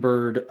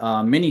Mockingbird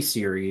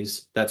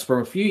miniseries that's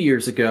from a few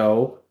years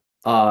ago.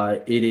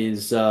 It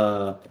is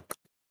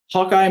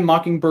Hawkeye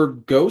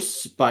Mockingbird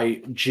Ghosts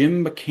by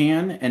Jim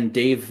McCann and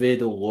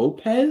David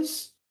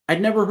Lopez.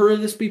 I'd never heard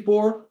of this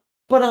before,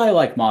 but I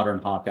like modern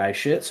Hawkeye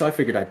shit, so I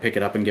figured I'd pick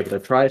it up and give it a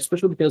try,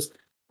 especially because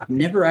I've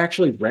never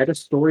actually read a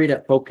story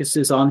that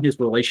focuses on his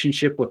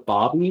relationship with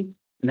Bobby,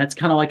 and that's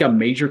kind of like a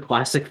major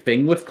classic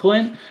thing with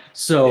Clint,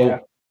 so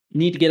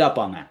need to get up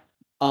on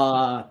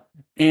that.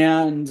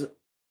 And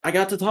I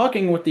got to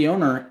talking with the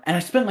owner, and I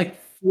spent like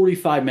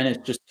 45 minutes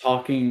just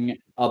talking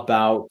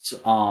about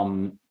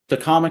the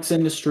comics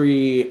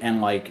industry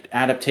and like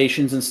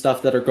adaptations and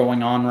stuff that are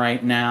going on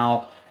right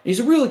now.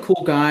 He's a really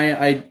cool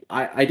guy.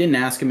 I didn't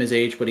ask him his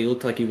age, but he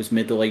looked like he was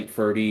mid to late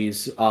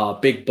 30s.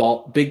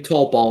 Big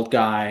tall bald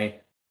guy.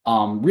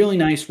 Really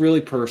nice,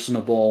 really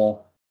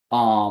personable.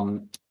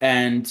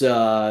 And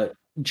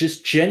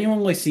just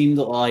genuinely seemed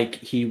like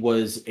he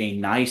was a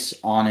nice,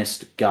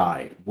 honest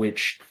guy,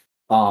 which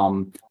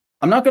I'm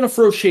not going to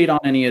throw shade on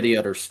any of the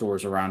other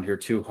stores around here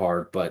too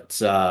hard, but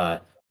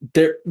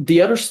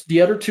the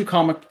other two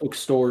comic book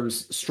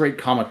stores, straight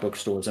comic book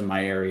stores in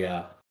my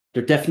area,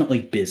 they're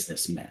definitely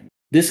businessmen.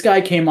 This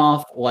guy came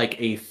off like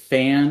a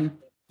fan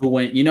who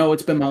went,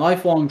 it's been my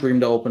lifelong dream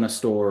to open a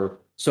store,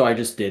 so I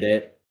just did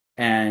it.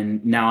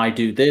 And now I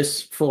do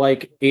this for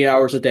like 8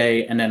 hours a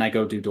day, and then I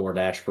go do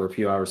DoorDash for a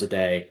few hours a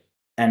day.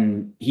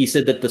 And he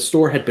said that the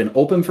store had been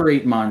open for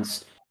 8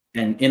 months,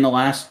 and in the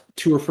last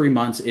 2 or 3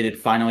 months, it had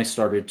finally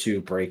started to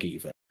break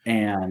even.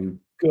 And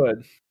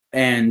good.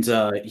 And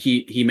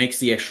he makes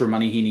the extra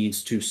money he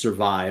needs to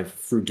survive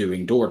through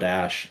doing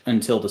DoorDash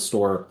until the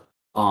store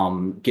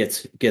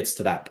gets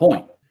to that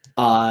point.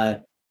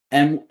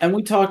 And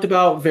we talked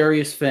about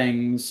various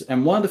things,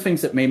 and one of the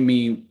things that made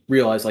me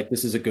realize like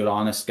this is a good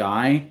honest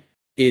guy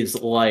is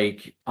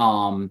like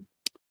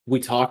we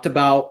talked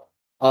about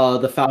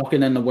the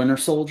Falcon and the Winter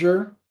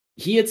Soldier.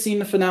 He had seen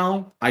the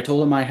finale. I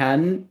told him I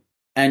hadn't,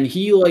 and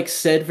he like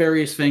said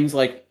various things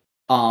like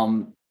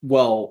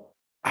well,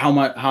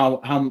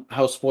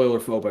 how spoiler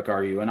phobic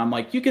are you? And I'm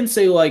like, you can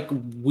say like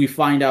we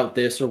find out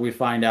this or we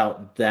find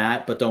out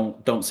that, but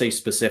don't say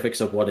specifics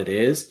of what it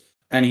is.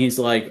 And he's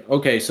like,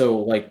 okay, so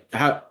like,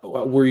 how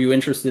were you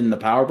interested in the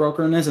power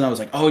broker in this? And I was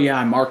like, oh yeah,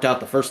 I marked out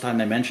the first time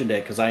they mentioned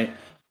it because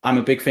I'm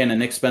a big fan of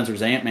Nick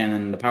Spencer's Ant-Man,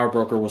 and the power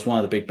broker was one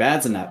of the big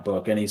bads in that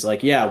book. And he's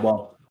like, yeah,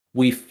 well,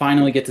 we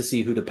finally get to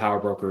see who the power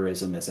broker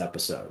is in this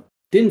episode.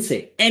 Didn't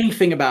say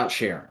anything about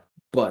Sharon,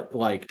 but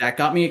like that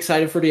got me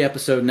excited for the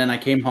episode. And then I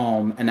came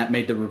home, and that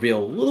made the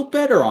reveal a little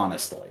better,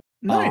 honestly.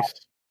 Nice.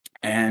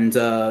 And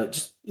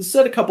just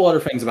said a couple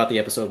other things about the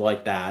episode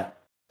like that.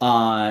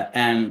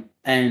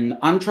 And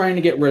I'm trying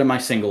to get rid of my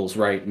singles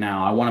right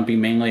now. I want to be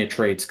mainly a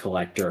trades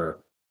collector.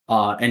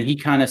 And he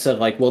kind of said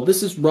like, well,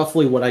 this is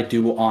roughly what I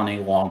do on a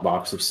long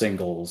box of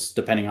singles,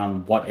 depending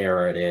on what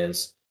era it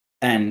is.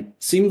 And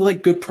seemed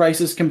like good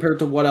prices compared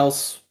to what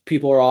else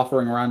people are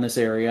offering around this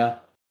area.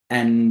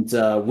 And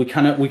we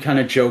kind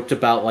of joked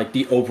about like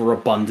the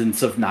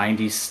overabundance of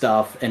 90s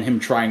stuff and him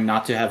trying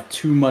not to have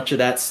too much of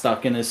that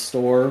stuck in his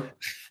store.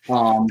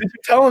 Did you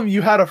tell him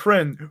you had a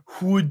friend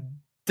who would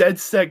dead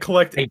set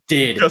collect? I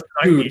did.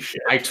 Dude,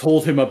 I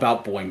told him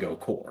about Boingo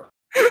Core.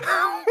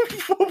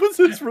 What was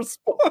his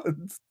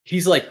response?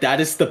 He's like,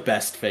 that is the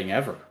best thing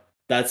ever.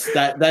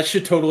 That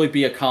should totally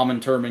be a common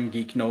term in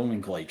geek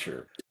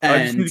nomenclature. And,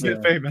 I just need to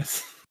get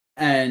famous.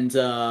 And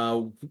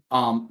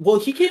well,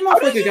 he came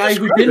off like a guy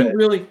who didn't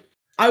really.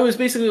 I was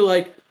basically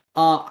like,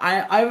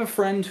 I have a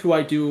friend who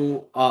I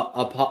do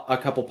a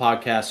couple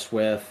podcasts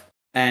with,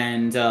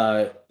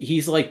 and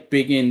he's like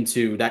big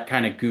into that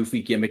kind of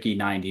goofy, gimmicky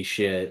 90s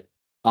shit.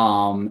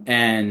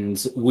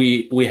 And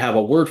we have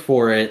a word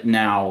for it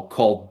now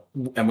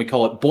and we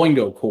call it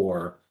Boingo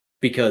Core,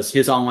 because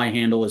his online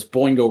handle is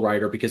Boingo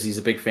Writer, because he's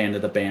a big fan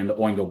of the band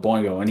Oingo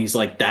Boingo, and he's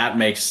like, that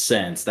makes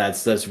sense.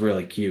 That's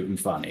really cute and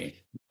funny.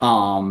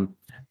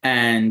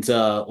 And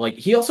like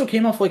he also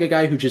came off like a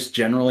guy who just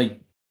generally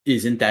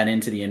isn't that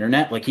into the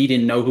internet. Like he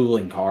didn't know who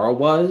Linkara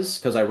was,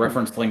 because I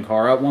referenced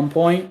Linkara at one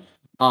point,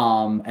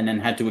 and then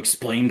had to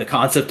explain the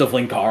concept of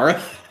Linkara,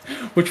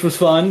 which was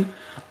fun.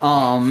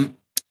 And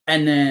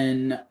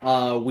then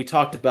we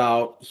talked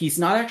about he's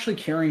not actually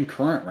carrying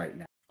Current right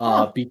now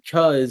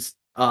because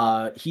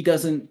he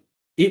doesn't.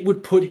 It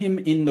would put him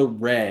in the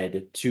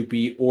red to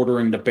be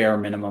ordering the bare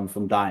minimum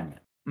from Diamond.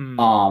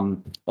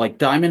 Like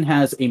Diamond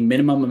has a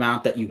minimum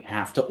amount that you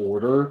have to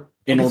order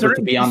in order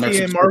to be on their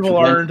subscription. Marvel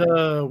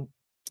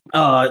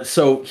aren't.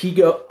 So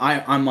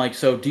I'm like,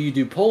 so do you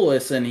do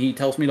Polis? And he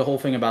tells me the whole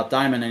thing about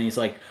Diamond, and he's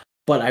like,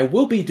 but I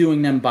will be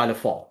doing them by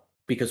default,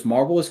 because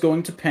Marvel is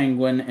going to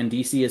Penguin and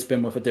DC has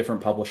been with a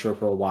different publisher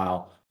for a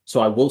while. So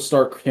I will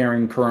start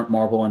carrying Current,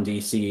 Marvel, and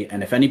DC,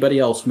 and if anybody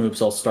else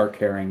moves, I'll start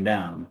carrying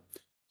them.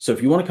 So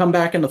if you want to come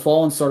back in the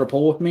fall and start a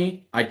poll with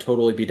me, I'd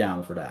totally be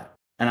down for that.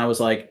 And I was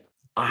like,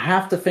 I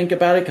have to think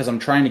about it because I'm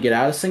trying to get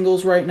out of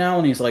singles right now.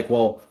 And he's like,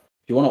 well,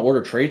 if you want to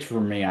order trades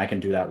from me, I can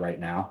do that right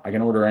now. I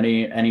can order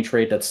any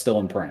trade that's still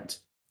in print.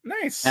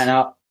 Nice. And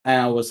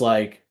I was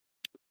like,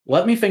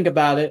 let me think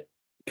about it,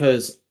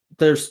 because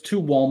there's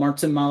two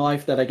Walmarts in my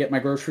life that I get my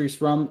groceries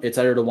from. It's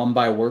either the one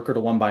by work or the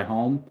one by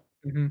home.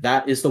 Mm-hmm.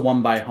 That is the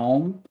one by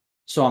home.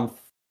 So I'm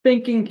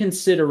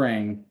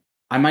considering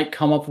I might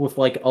come up with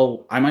like,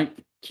 I might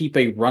keep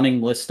a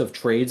running list of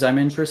trades I'm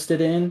interested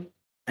in,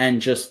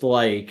 and just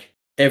like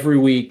every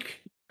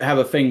week have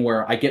a thing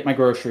where I get my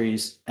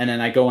groceries and then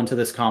I go into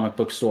this comic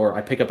book store,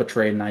 I pick up a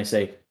trade and I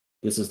say,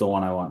 this is the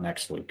one I want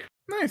next week.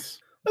 Nice.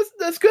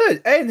 That's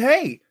good. And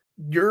hey,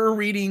 you're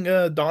reading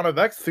Dawn of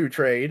X through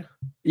trade.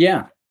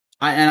 Yeah.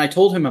 I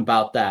told him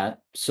about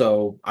that,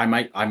 so I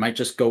might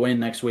just go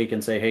in next week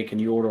and say, hey, can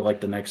you order like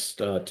the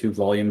next 2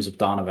 volumes of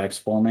Dawn of X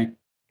for me?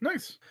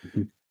 Nice.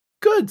 Mm-hmm.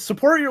 Good.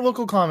 Support your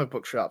local comic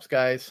book shops,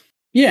 guys.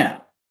 Yeah,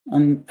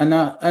 and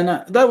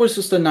that was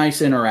just a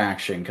nice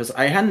interaction, because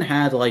I hadn't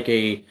had like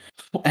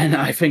and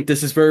I think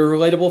this is very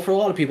relatable for a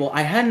lot of people,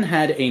 I hadn't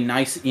had a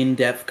nice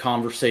in-depth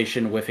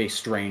conversation with a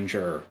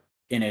stranger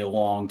in a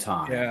long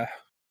time. Yeah.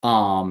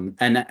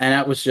 And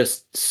that was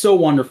just so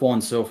wonderful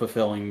and so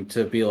fulfilling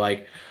to be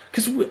like,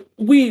 because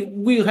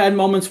we had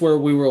moments where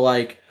we were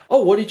like,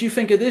 oh, what did you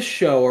think of this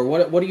show, or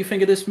what do you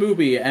think of this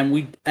movie?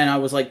 And I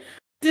was like,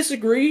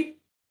 disagree,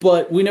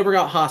 but we never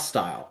got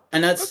hostile.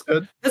 And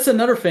that's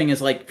another thing,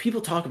 is like people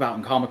talk about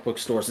in comic book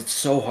stores, it's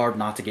so hard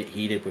not to get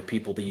heated with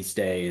people these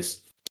days.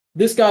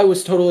 This guy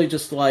was totally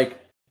just like,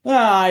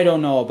 I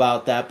don't know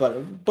about that,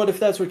 but if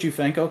that's what you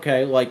think,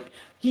 okay. Like,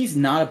 he's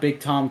not a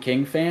big Tom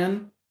King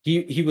fan.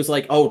 He was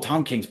like, oh,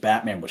 Tom King's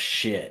Batman was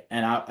shit.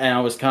 And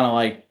I was kind of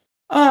like,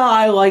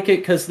 I like it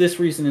because this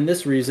reason and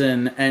this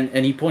reason.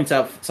 And he points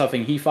out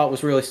something he thought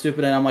was really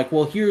stupid. And I'm like,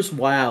 well, here's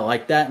why I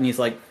like that. And he's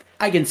like,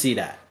 I can see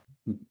that.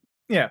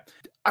 Yeah.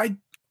 I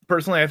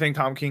personally, I think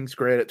Tom King's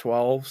great at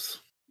 12s,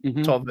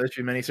 12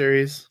 issue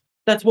miniseries.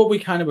 That's what we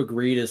kind of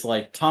agreed is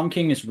like Tom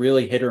King is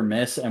really hit or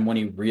miss, and when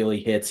he really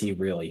hits, he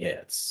really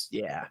hits.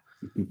 Yeah.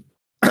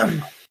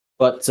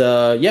 But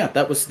yeah,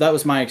 that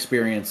was my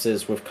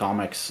experiences with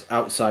comics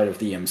outside of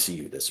the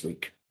MCU this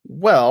week.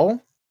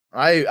 Well,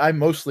 I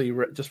mostly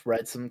just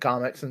read some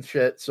comics and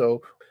shit,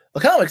 so the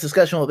comics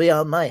discussion will be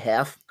on my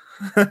half.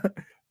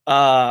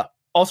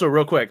 Also,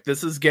 real quick,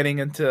 this is getting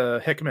into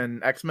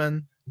Hickman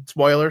X-Men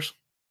spoilers.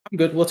 I'm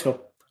good. Let's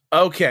go.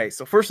 Okay,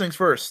 so first things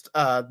first.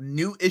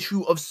 New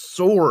issue of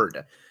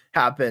Sword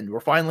happened.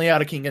 We're finally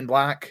out of King in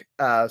Black.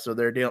 So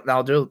they're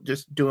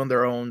just doing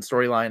their own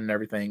storyline and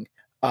everything.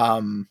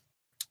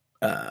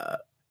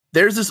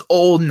 There's this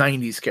old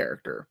 90s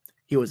character.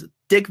 He was a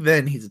dick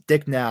then, he's a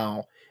dick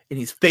now, and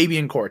he's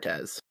Fabian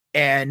Cortez.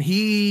 And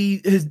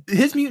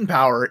his mutant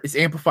power is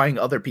amplifying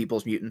other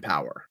people's mutant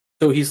power.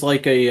 So he's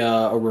like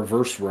a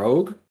reverse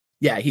rogue?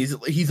 Yeah,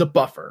 he's a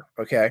buffer,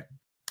 okay?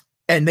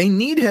 And they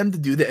need him to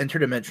do the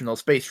interdimensional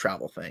space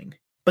travel thing.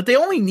 But they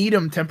only need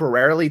him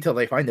temporarily till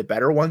they find a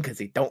better one because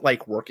they don't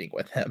like working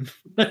with him.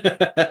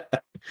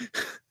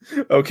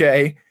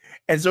 Okay?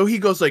 And so he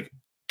goes like,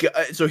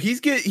 so he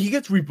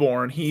gets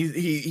reborn.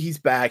 He's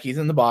back. He's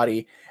in the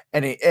body,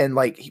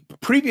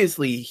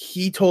 previously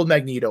he told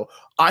Magneto,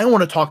 "I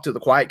want to talk to the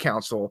Quiet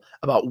Council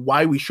about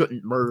why we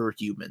shouldn't murder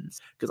humans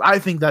because I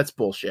think that's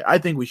bullshit. I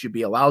think we should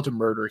be allowed to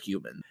murder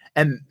humans."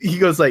 And he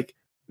goes like,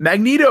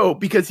 Magneto,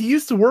 because he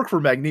used to work for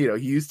Magneto.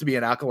 He used to be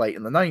an acolyte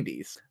in the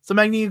 90s. So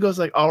Magneto goes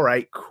like, "All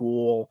right,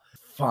 cool,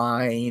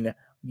 fine.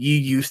 You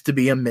used to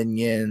be a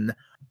minion.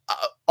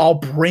 I'll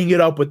bring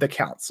it up with the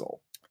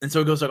council." And so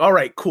it goes like, "All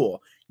right,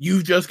 cool.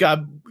 You just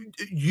got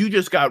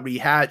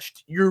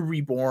rehatched. You're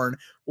reborn.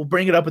 We'll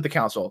bring it up with the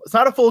council. It's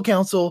not a full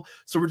council,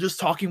 so we're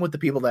just talking with the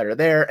people that are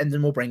there, and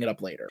then we'll bring it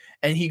up later."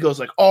 And he goes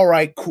like, "All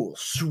right, cool,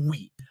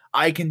 sweet.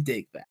 I can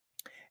dig that."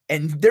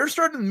 And they're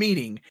starting the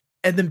meeting,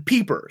 and then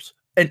Peepers,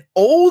 an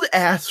old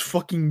ass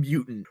fucking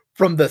mutant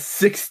from the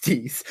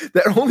 60s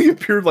that only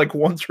appeared like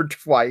once or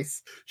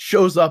twice,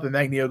 shows up, and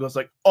Magneto goes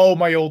like, "Oh,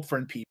 my old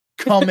friend Pete,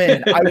 come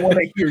in. I want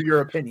to hear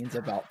your opinions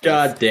about this."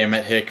 God damn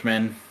it,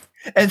 Hickman.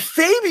 And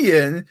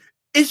Fabian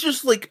is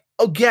just like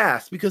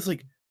aghast because,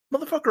 like,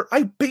 motherfucker,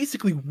 I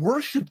basically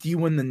worshipped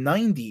you in the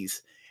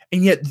 90s,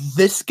 and yet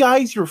this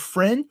guy's your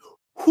friend?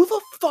 Who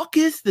the fuck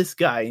is this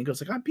guy? And he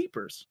goes like, "I'm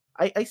Peepers.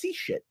 I see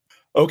shit."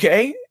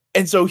 Okay?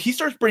 And so he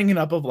starts bringing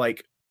up of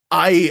like,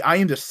 I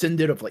am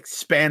descended of like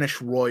Spanish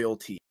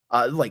royalty.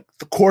 Like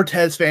the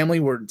Cortez family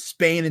were in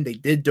Spain and they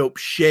did dope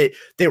shit.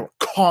 They were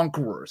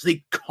conquerors.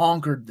 They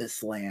conquered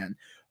this land.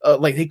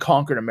 Like they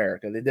conquered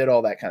America. They did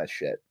all that kind of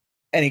shit.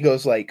 And he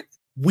goes like,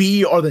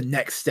 "We are the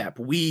next step.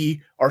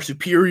 We are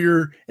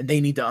superior, and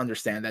they need to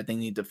understand that. They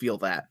need to feel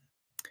that."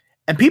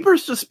 And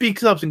Peepers just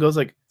speaks up and goes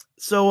like,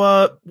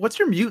 "So, what's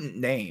your mutant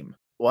name?"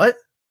 "What?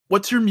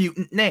 What's your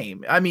mutant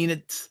name?" I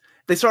mean,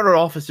 they started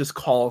off as just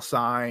call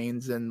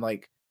signs and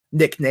like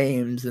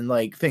nicknames and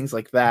like things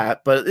like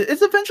that, but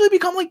it's eventually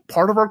become like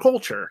part of our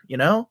culture, you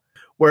know,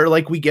 where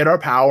like we get our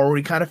power,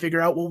 we kind of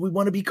figure out what we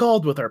want to be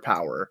called with our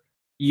power.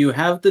 You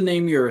have the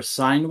name you're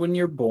assigned when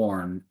you're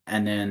born,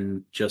 and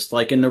then just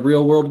like in the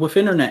real world with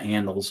internet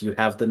handles, you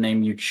have the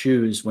name you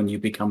choose when you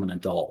become an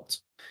adult.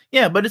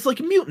 Yeah, but it's like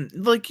a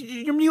mutant, like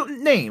your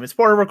mutant name. It's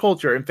part of our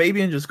culture. And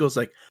Fabian just goes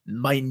like,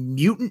 "My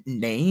mutant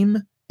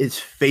name is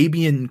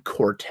Fabian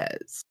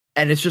Cortez."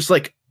 And it's just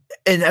like,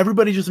 and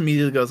everybody just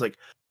immediately goes like,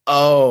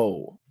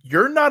 "Oh,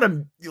 you're not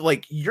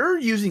you're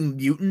using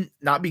mutant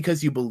not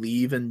because you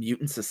believe in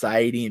mutant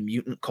society and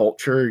mutant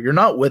culture. You're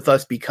not with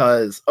us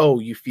because, oh,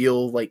 you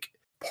feel like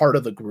part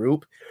of the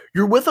group.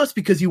 You're with us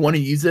because you want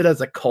to use it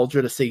as a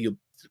culture to say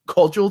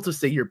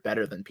you're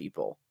better than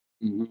people."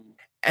 Mm-hmm.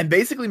 And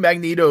basically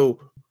Magneto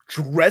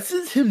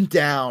dresses him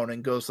down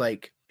and goes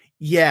like,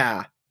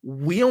 "Yeah,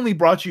 we only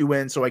brought you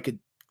in so I could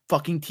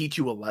fucking teach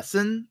you a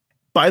lesson.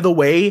 By the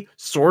way,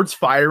 Sword's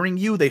firing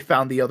you. They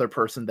found the other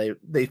person.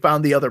 They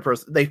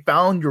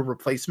found your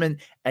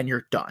replacement, and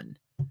you're done."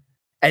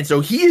 And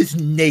so he is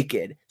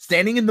naked,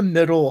 standing in the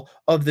middle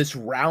of this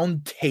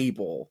round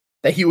table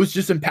that he was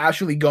just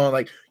impassionately going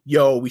like,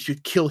 "Yo, we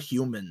should kill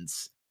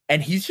humans."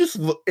 And he just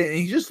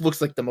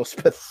looks like the most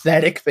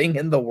pathetic thing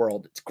in the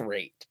world. It's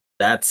great.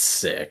 That's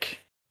sick.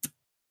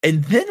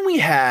 And then we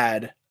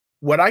had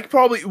what I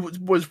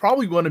was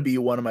probably going to be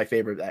one of my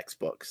favorite X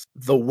books,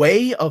 The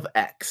Way of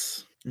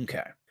X.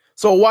 Okay.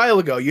 So a while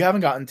ago, you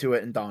haven't gotten to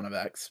it in Dawn of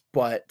X,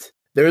 but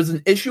there's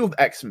an issue of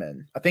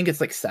X-Men, I think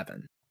it's like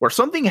 7, where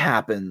something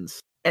happens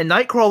and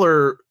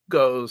Nightcrawler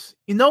goes,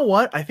 "You know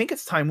what? I think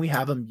it's time we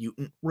have a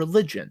mutant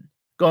religion."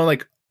 Going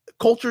like,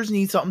 cultures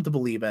need something to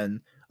believe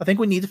in. I think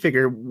we need to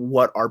figure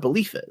what our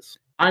belief is.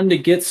 Time to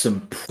get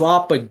some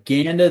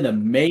propaganda to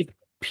make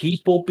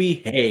people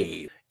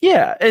behave.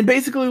 Yeah, and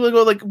basically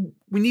like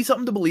we need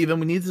something to believe in.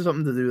 We need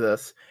something to do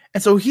this.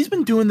 And so he's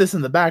been doing this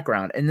in the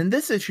background. And in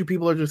this issue,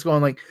 people are just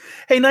going like,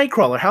 "Hey,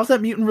 Nightcrawler, how's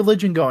that mutant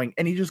religion going?"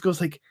 And he just goes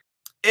like,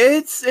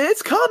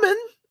 It's coming.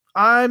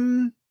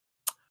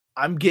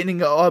 I'm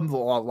getting a lot of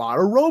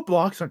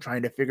roadblocks. I'm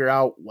trying to figure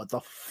out what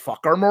the fuck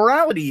our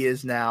morality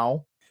is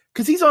now.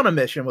 Because he's on a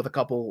mission with a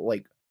couple,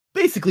 like,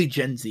 basically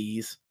Gen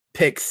Zs,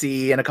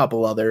 Pixie, and a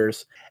couple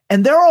others.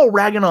 And they're all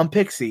ragging on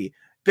Pixie,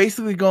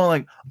 basically going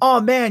like, oh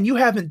man, you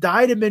haven't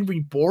died and been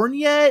reborn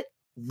yet?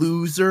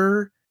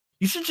 Loser.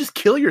 You should just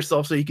kill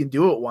yourself so you can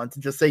do it once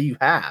and just say you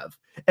have.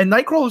 And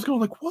Nightcrawler's going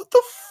like, what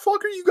the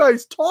fuck are you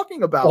guys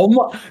talking about? Oh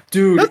my,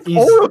 dude, that's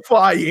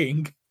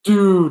horrifying.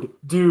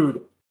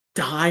 Dude.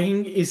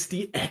 Dying is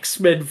the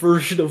X-Men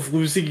version of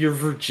losing your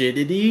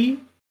virginity?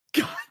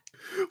 God.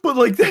 But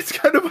like that's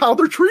kind of how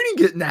they're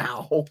treating it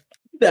now.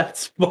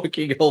 That's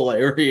fucking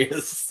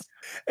hilarious.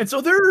 And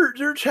so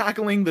they're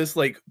tackling this,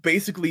 like,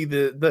 basically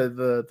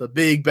the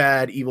big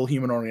bad evil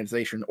human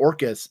organization,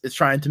 Orcus, is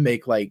trying to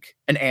make like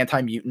an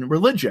anti-mutant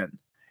religion.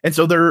 And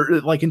so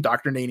they're like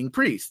indoctrinating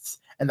priests,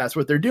 and that's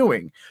what they're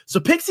doing. So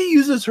Pixie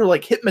uses her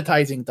like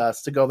hypnotizing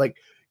dust to go like,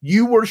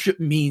 you worship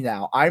me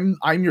now. I'm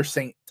your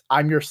saint.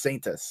 I'm your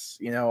saintess,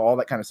 you know, all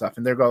that kind of stuff.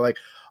 And they're going like,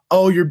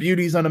 oh, your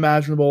beauty's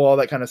unimaginable, all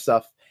that kind of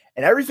stuff.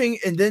 And everything.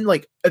 And then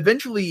like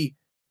eventually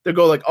they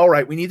go like, all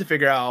right, we need to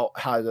figure out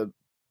how to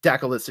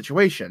tackle this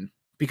situation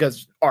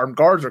because armed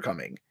guards are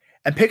coming.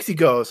 And Pixie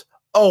goes,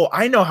 oh,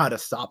 I know how to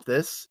stop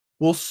this.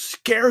 We'll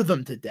scare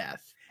them to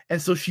death. And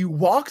so she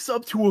walks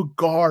up to a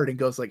guard and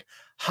goes like,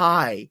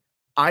 hi,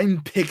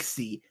 I'm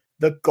Pixie.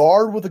 The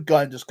guard with a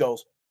gun just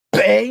goes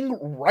bang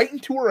right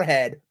into her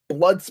head,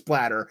 blood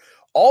splatter.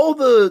 All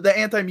the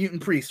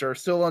anti-mutant priests are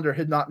still under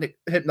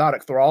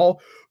hypnotic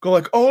thrall, go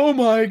like, oh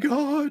my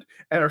god,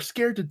 and are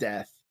scared to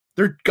death.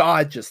 Their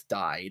god just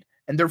died,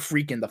 and they're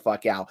freaking the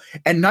fuck out.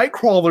 And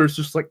Nightcrawler's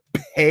just like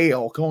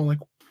pale, going like,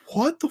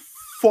 what the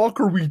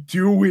fuck are we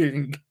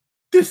doing?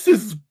 This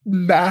is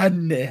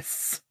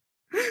madness.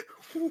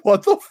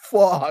 What the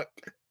fuck?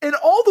 And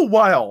all the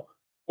while,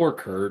 or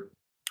Kurt,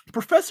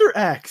 Professor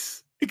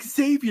X,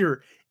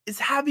 Xavier, is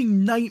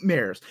having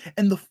nightmares,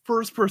 and the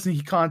first person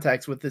he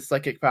contacts with his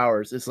psychic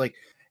powers is like,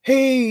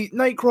 hey,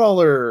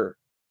 Nightcrawler,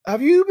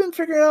 have you been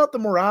figuring out the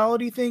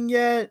morality thing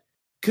yet?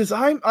 Because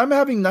I'm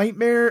having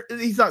nightmare.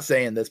 He's not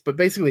saying this, but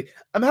basically,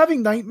 I'm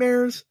having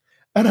nightmares,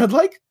 and I'd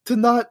like to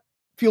not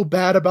feel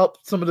bad about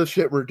some of the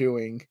shit we're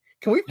doing.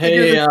 Can we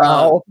figure this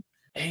out?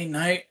 Hey,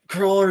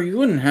 Nightcrawler, you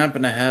wouldn't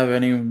happen to have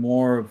any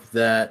more of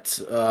that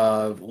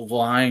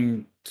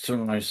lying to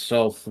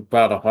myself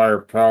about a higher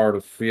power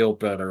to feel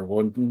better?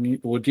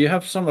 Would you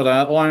have some of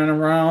that lying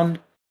around?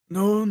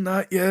 No,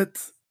 not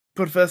yet,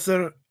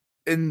 Professor.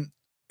 And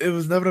it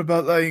was never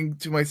about lying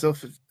to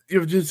myself.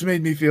 You've just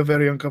made me feel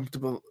very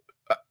uncomfortable.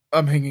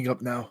 I'm hanging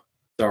up now.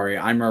 Sorry,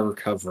 I'm a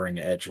recovering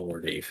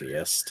edgelord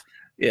atheist.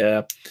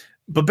 Yeah.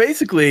 But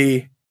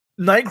basically,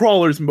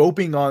 Nightcrawler's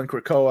moping on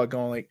Krakoa,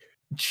 going like,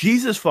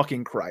 Jesus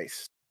fucking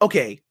Christ.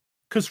 Okay,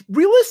 because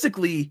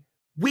realistically,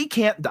 we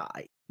can't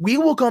die. We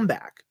will come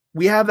back.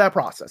 We have that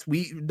process.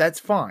 That's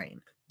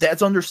fine.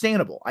 That's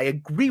understandable. I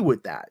agree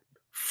with that.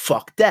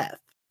 Fuck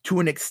death to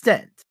an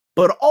extent.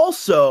 But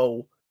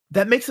also,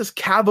 that makes us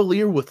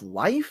cavalier with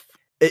life.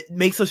 It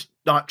makes us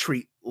not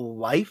treat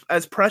life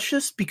as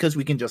precious because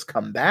we can just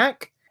come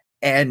back.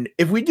 And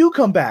if we do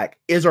come back,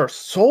 is our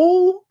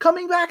soul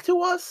coming back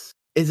to us?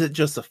 Is it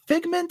just a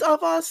figment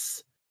of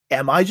us?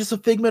 Am I just a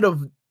figment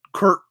of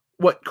Kurt,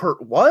 what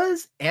Kurt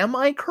was? Am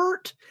I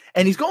Kurt?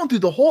 And he's going through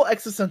the whole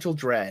existential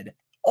dread.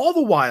 All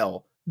the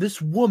while, this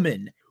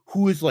woman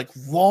who is like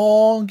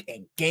long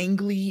and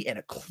gangly in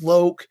a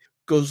cloak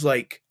goes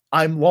like,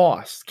 I'm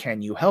lost.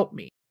 Can you help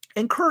me?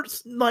 And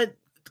Kurt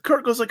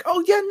goes like,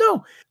 oh yeah,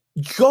 no,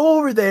 go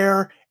over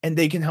there and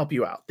they can help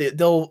you out.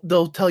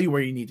 They'll tell you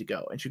where you need to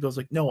go. And she goes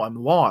like, no, I'm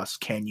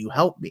lost. Can you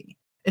help me?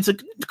 And so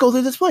go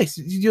to this place.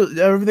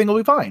 Everything will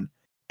be fine.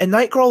 And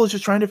Nightcrawler is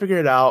just trying to figure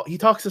it out. He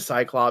talks to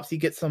Cyclops. He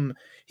gets some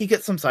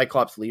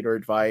Cyclops leader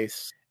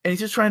advice, and he's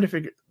just trying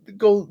to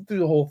go through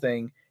the whole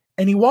thing.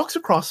 And he walks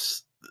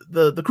across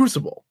the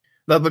Crucible.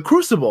 Now, the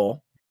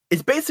Crucible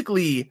is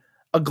basically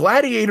a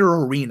gladiator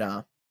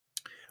arena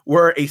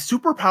where a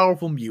super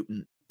powerful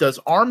mutant does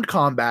armed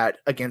combat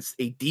against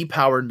a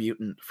depowered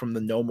mutant from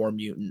the No More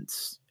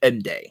Mutants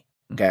end day.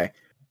 Okay,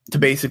 to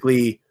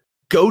basically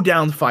go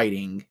down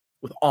fighting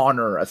with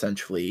honor,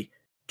 essentially,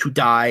 to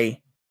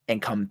die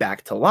and come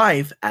back to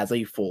life as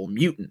a full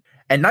mutant.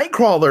 And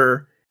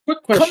Nightcrawler...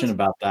 Quick question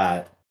about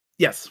that.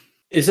 Yes.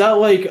 Is that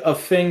like a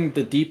thing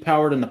the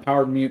depowered and the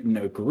powered mutant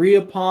agree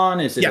upon?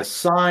 Is it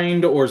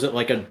assigned, or is it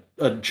like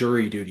a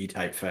jury duty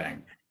type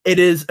thing? It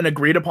is an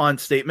agreed upon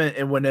statement,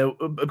 and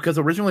because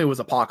originally it was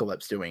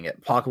Apocalypse doing it.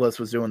 Apocalypse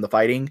was doing the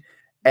fighting,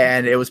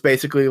 and it was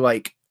basically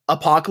like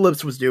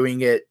Apocalypse was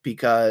doing it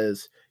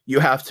because you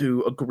have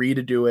to agree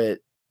to do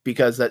it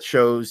because that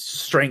shows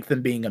strength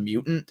in being a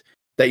mutant,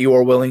 that you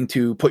are willing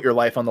to put your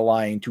life on the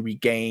line to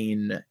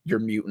regain your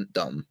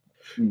mutantdom.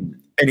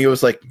 And he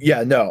was like,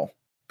 yeah, no,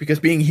 because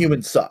being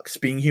human sucks.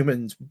 Being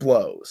human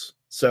blows.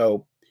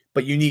 So,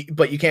 but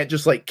you can't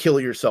just like kill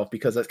yourself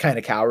because that's kind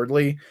of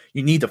cowardly.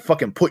 You need to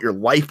fucking put your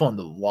life on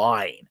the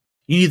line.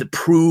 You need to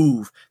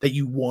prove that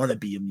you want to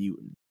be a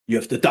mutant. You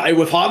have to die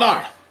with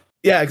honor.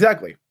 Yeah,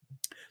 exactly.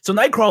 So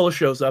Nightcrawler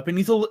shows up and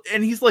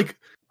he's like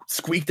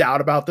squeaked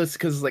out about this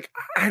because like,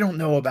 I don't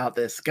know about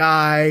this,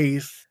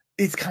 guys.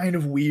 It's kind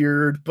of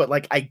weird, but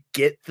like I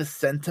get the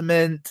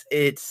sentiment.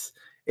 It's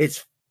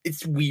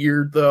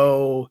weird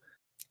though.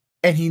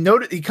 And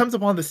he comes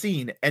upon the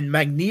scene and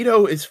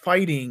Magneto is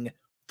fighting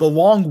the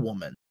Long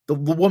Woman, the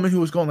woman who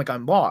was going like,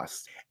 I'm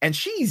lost. And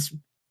she's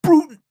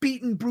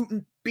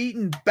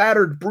beaten,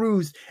 battered,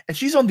 bruised, and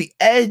she's on the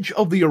edge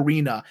of the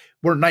arena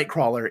where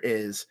Nightcrawler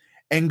is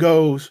and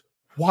goes,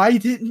 why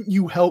didn't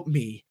you help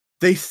me?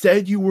 They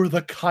said you were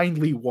the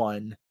kindly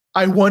one.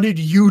 I wanted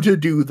you to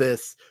do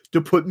this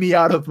to put me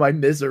out of my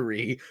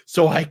misery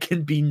so I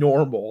can be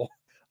normal.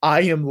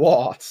 I am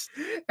lost.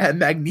 And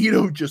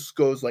Magneto just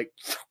goes like,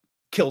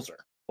 kills her.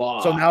 Wow.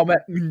 So now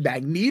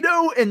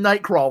Magneto and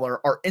Nightcrawler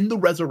are in the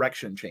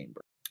resurrection chamber.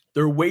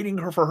 They're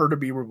waiting for her to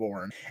be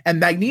reborn. And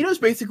Magneto's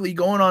basically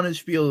going on his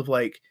spiel of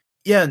like,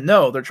 yeah,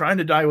 no, they're trying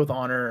to die with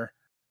honor.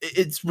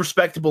 It's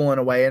respectable in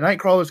a way. And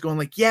Nightcrawler's going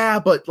like, yeah,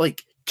 but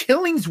like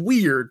killing's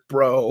weird,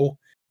 bro.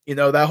 You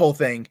know, that whole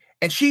thing.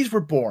 And she's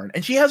reborn.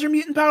 And she has her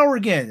mutant power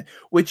again,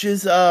 which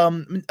is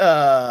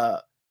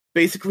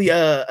basically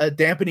a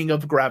dampening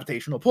of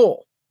gravitational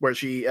pull, where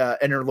she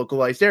in her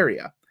localized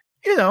area.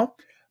 You know,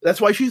 that's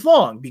why she's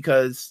long,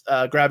 because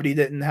gravity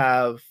didn't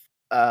have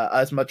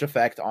as much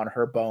effect on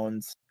her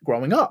bones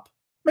growing up.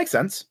 Makes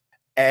sense.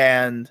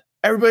 And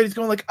everybody's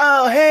going like,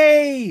 oh,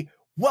 hey,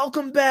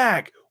 welcome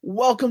back.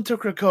 Welcome to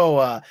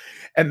Krakoa.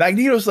 And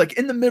Magneto's like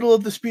in the middle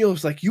of the spiel.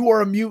 It's like, you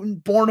are a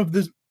mutant born of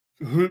this.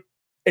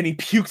 And he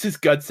pukes his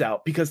guts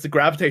out because the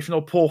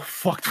gravitational pull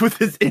fucked with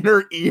his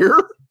inner ear.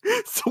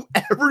 So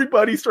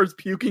everybody starts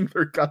puking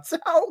their guts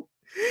out.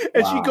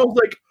 And she goes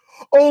like,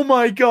 oh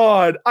my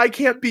God, I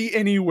can't be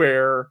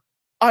anywhere.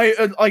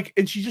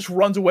 And she just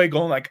runs away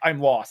going like,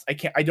 I'm lost.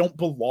 I don't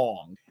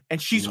belong.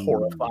 And she's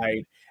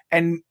horrified.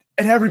 And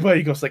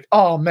everybody goes like,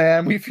 oh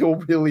man, we feel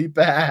really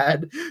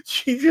bad.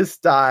 She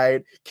just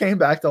died, came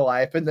back to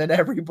life, and then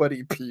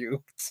everybody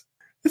puked.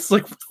 It's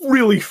like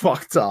really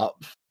fucked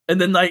up. And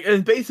then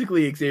and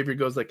basically Xavier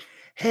goes like,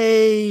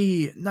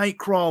 hey,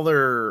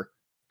 Nightcrawler,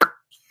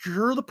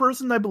 you're the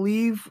person I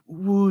believe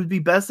would be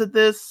best at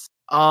this.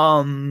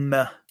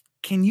 Can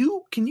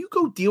you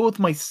go deal with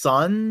my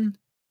son?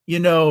 You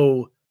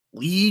know,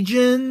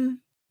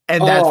 Legion?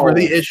 And that's where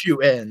the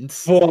issue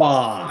ends.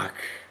 Fuck.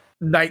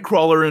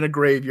 Nightcrawler in a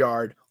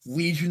graveyard,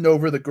 Legion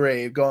over the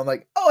grave, going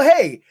like, oh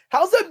hey,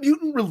 how's that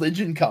mutant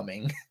religion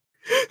coming?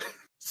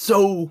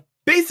 So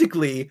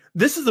basically,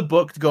 this is a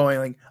book going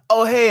like,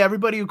 oh hey,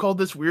 everybody who called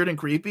this weird and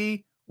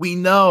creepy, we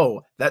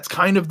know that's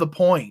kind of the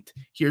point.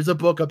 Here's a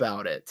book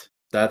about it.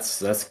 That's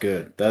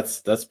good.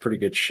 That's pretty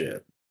good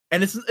shit.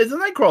 And it's a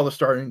Nightcrawler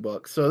starting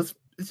book, so it's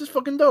just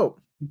fucking dope.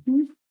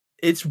 Mm-hmm.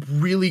 It's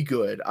really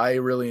good. I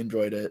really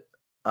enjoyed it.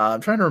 I'm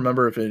trying to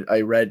remember if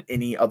I read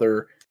any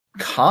other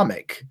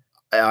comic.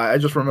 I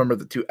just remember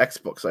the 2 X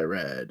books I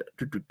read.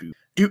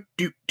 Real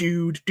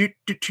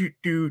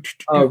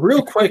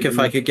quick, if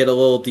I could get a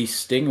little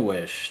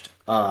distinguished,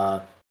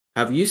 have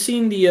you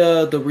seen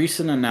the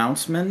recent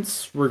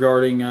announcements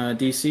regarding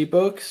DC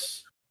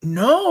books?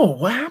 No,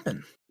 what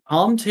happened?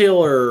 Tom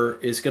Taylor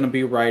is going to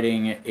be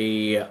writing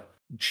a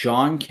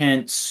John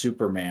Kent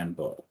Superman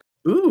book.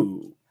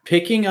 Ooh,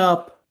 picking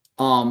up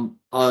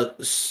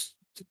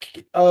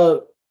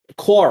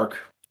Clark.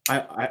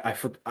 I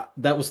forgot,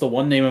 that was the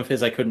one name of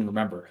his I couldn't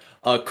remember.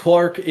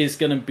 Clark is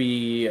going to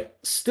be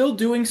still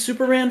doing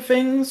Superman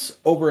things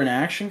over in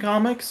Action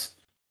Comics,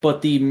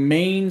 but the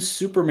main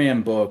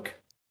Superman book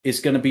is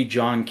going to be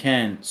John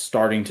Kent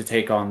starting to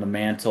take on the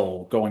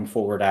mantle going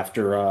forward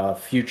after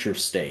Future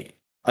State.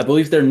 I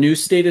believe their new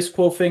status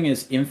quo thing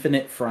is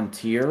Infinite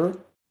Frontier,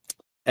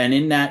 and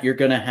in that you're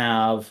going to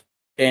have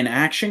in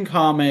Action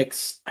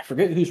Comics, I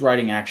forget who's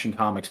writing Action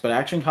Comics, but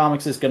Action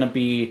Comics is going to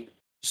be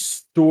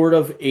sort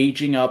of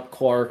aging up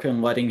Clark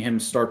and letting him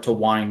start to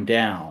wind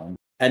down.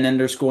 And then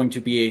there's going to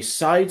be a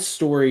side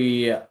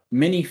story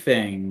mini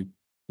thing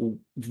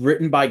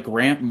written by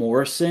Grant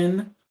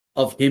Morrison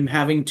of him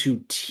having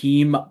to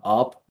team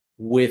up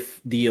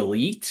with the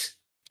Elite.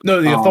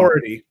 No, the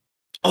Authority.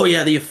 Oh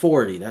yeah, the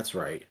Authority. That's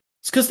right.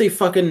 It's because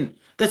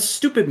that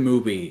stupid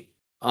movie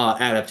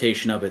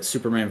adaptation of it,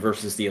 Superman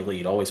versus the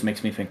Elite, always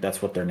makes me think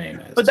that's what their name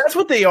is. But that's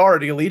what they are.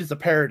 The Elite is a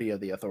parody of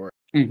the Authority.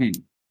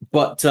 Mm-hmm.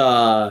 But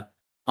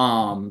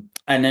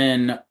and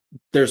then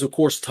there's of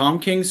course Tom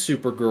King's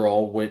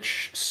Supergirl,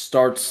 which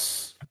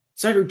starts,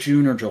 it's either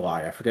June or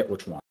July, I forget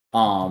which one.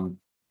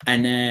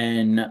 And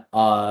then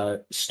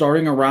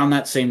starting around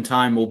that same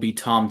time will be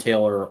Tom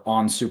Taylor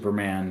on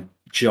Superman,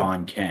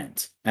 John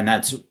Kent. And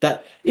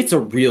it's a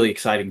really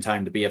exciting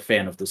time to be a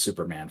fan of the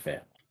Superman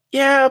family.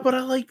 Yeah, but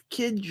I like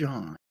Kid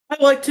John. I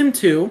liked him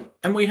too,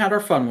 and we had our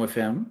fun with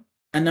him.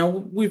 And now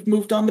we've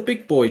moved on to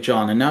Big Boy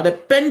John, and now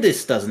that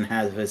Bendis doesn't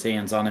have his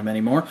hands on him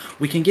anymore,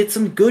 we can get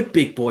some good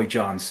Big Boy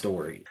John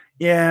stories.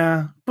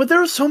 Yeah, but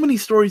there are so many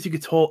stories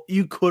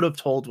you could have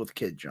told with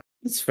Kid John.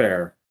 It's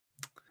fair.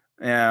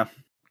 Yeah,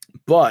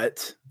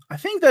 but I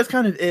think that's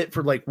kind of it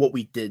for like what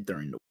we did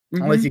during the week.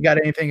 Mm-hmm. Unless you got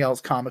anything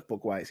else comic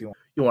book wise you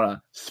want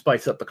to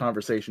spice up the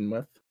conversation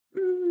with.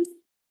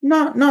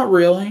 Not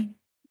really.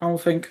 I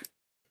don't think.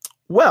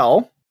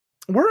 Well,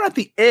 we're at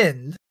the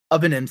end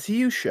of an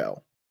MCU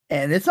show.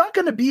 And it's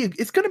gonna be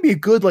a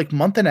good like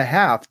month and a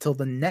half till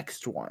the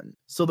next one.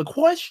 So the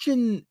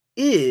question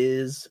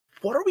is,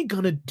 what are we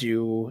gonna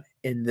do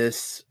in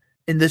this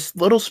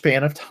little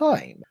span of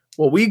time?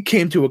 Well, we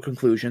came to a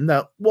conclusion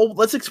that, well,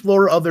 let's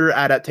explore other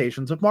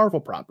adaptations of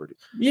Marvel properties.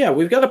 Yeah,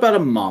 we've got about a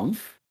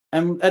month,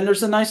 and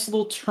there's a nice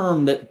little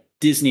term that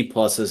Disney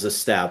Plus has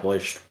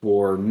established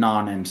for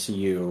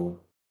non-MCU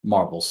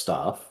Marvel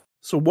stuff.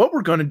 So what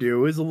we're gonna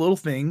do is a little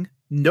thing,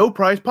 No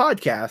Prize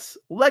Podcast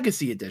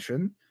Legacy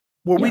Edition,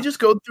 where we just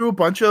go through a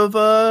bunch of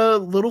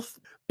little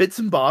bits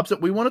and bobs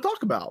that we want to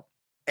talk about.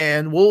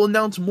 And we'll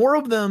announce more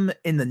of them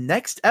in the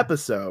next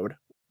episode.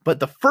 But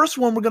the first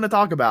one we're going to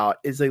talk about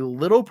is a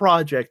little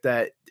project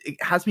that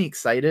it has me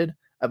excited.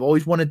 I've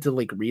always wanted to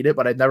like read it,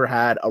 but I've never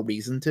had a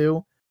reason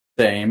to.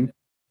 Same.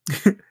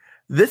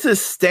 This is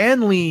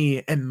Stan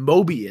Lee and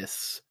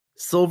Mobius,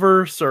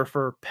 Silver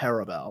Surfer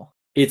Parabel.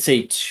 It's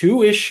a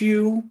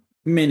 2-issue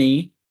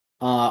mini.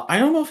 I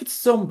don't know if it's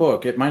its own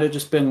book. It might have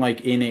just been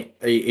like in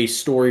a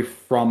story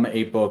from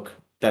a book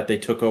that they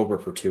took over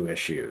for 2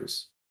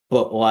 issues.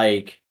 But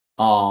like,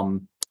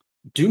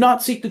 do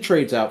not seek the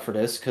trades out for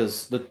this,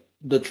 because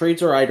the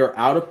trades are either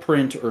out of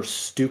print or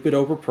stupid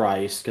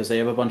overpriced because they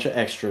have a bunch of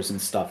extras and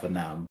stuff in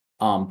them.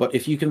 But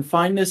if you can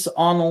find this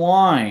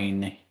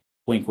online,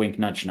 wink, wink,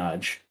 nudge,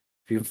 nudge.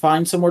 If you can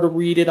find somewhere to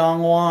read it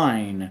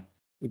online,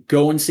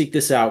 go and seek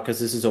this out, because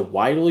this is a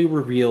widely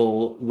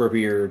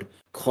revered,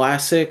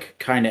 classic,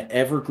 kind of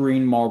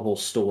evergreen Marvel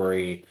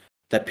story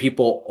that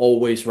people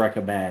always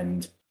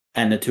recommend.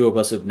 And the two of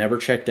us have never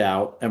checked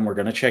out, and we're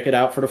going to check it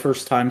out for the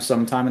first time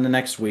sometime in the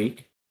next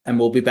week. And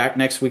we'll be back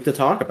next week to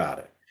talk about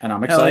it. And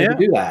I'm excited to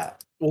do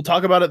that. We'll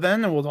talk about it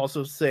then, and we'll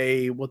also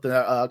say what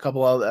the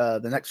couple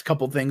of the next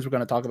couple of things we're going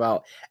to talk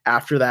about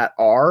after that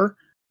are.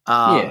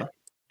 And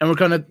we're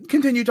going to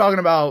continue talking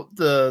about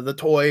the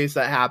toys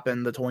that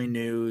happen, the toy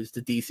news,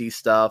 the DC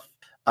stuff,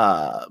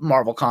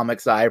 Marvel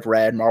comics that I've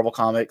read, Marvel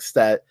comics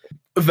that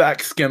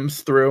Vac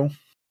skims through.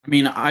 I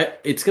mean,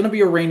 it's going to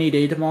be a rainy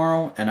day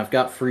tomorrow, and I've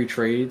got free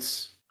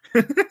trades.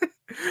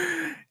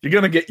 You're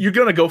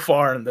gonna go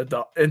far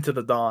into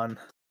the dawn.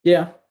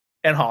 Yeah,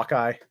 and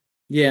Hawkeye.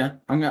 Yeah,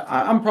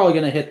 I'm probably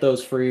gonna hit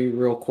those free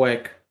real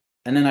quick,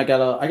 and then I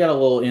got a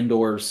little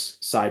indoors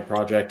side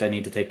project I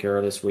need to take care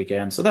of this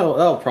weekend, so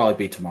that'll probably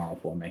be tomorrow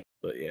for me.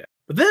 But yeah,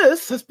 but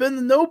this has been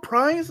the No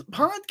Prize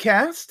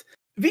Podcast.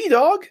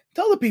 V-Dog,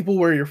 tell the people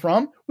where you're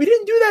from. We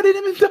didn't do that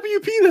in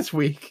MWP this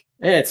week.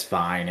 It's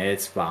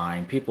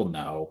fine. People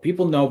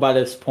know by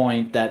this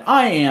point that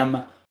I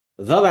am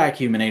the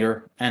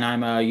Vacuuminator, and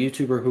I'm a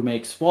YouTuber who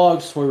makes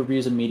vlogs, toy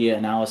reviews, and media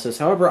analysis.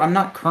 However, I'm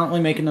not currently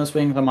making those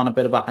things. I'm on a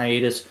bit of a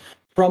hiatus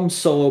from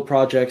solo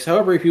projects.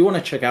 However, if you want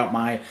to check out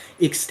my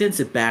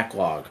extensive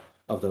backlog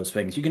of those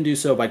things, you can do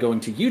so by going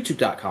to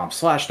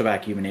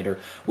youtube.com/thevacuuminator,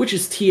 which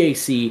is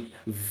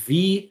TheVacuuminator.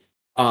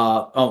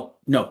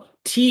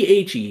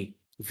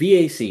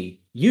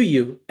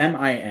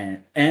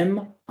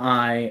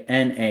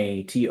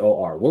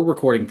 We're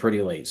recording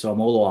pretty late, so I'm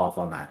a little off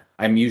on that.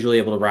 I'm usually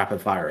able to rapid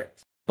fire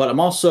it. But I'm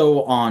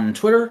also on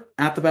Twitter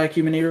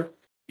 @thevacuuminator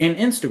and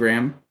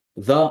Instagram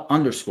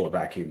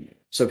 _vacuuminator.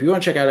 So if you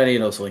want to check out any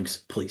of those links,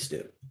 please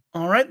do.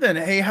 All right then.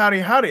 Hey,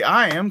 howdy.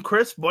 I am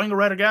Chris Boingo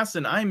Writer Gast,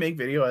 and I make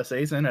video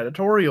essays and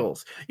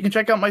editorials. You can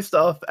check out my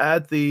stuff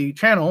at the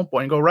channel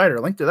Boingo Writer.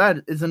 Link to that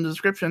is in the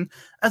description,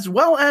 as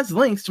well as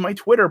links to my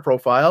Twitter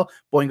profile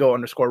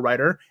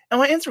Boingo_Writer and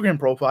my Instagram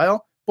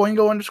profile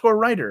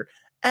Boingo_Writer,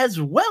 as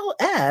well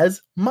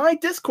as my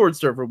Discord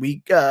server.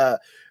 We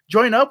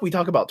join up, we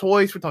talk about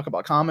toys, we talk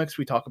about comics,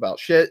 we talk about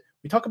shit,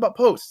 we talk about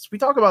posts, we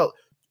talk about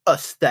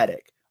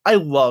aesthetic. I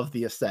love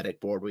the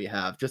aesthetic board we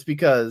have, just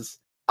because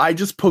I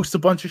just post a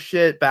bunch of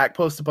shit, back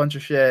post a bunch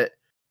of shit.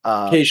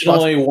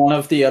 Occasionally one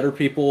of the other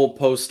people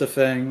post a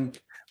thing.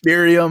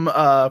 Miriam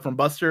from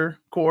Buster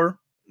Core,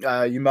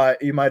 you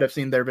might have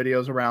seen their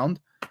videos around.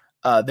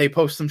 They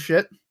post some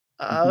shit.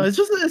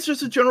 It's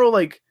just a general,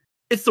 like,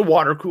 it's the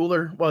water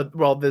cooler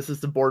while this is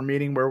the board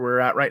meeting where we're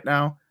at right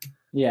now.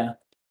 Yeah.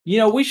 You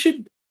know, we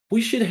should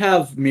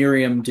have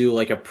Miriam do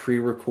like a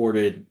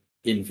pre-recorded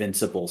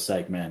Invincible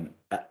segment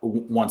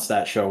once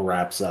that show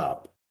wraps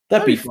up.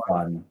 That'd be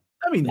fun.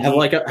 I mean, have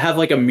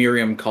like a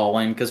Miriam call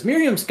in, because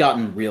Miriam's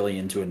gotten really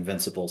into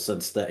Invincible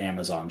since the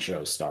Amazon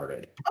show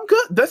started. I'm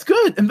good. That's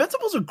good.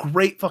 Invincible's a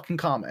great fucking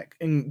comic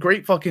and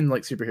great fucking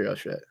like superhero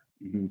shit.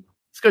 Mm-hmm.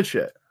 It's good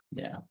shit.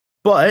 Yeah.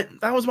 But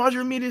that was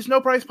Modular Media's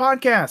No Price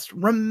Podcast.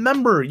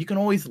 Remember, you can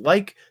always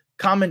like,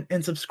 comment,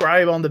 and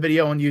subscribe on the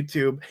video on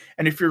YouTube.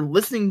 And if you're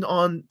listening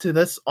on to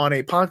this on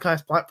a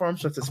podcast platform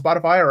such as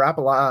Spotify or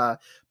Apple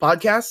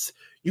Podcasts,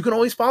 you can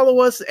always follow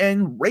us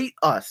and rate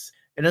us.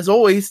 And as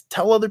always,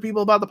 tell other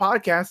people about the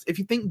podcast if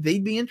you think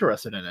they'd be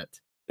interested in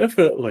it.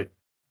 Definitely.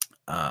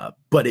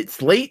 But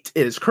it's late.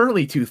 It is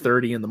currently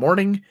 2:30 in the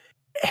morning,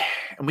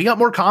 and we got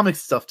more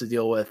comics stuff to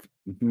deal with.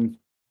 Mm-hmm.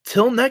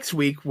 Till next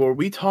week, where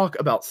we talk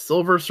about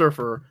Silver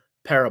Surfer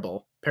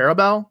Parabel.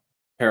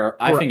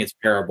 I think it's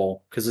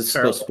parable because it's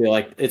Parable.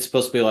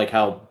 supposed to be like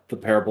how the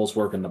parables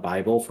work in the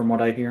Bible, from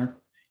what I hear.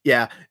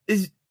 Yeah,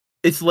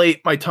 it's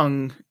late. My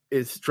tongue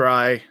is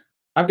dry.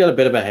 I've got a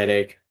bit of a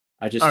headache.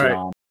 I just All right.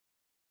 yawned.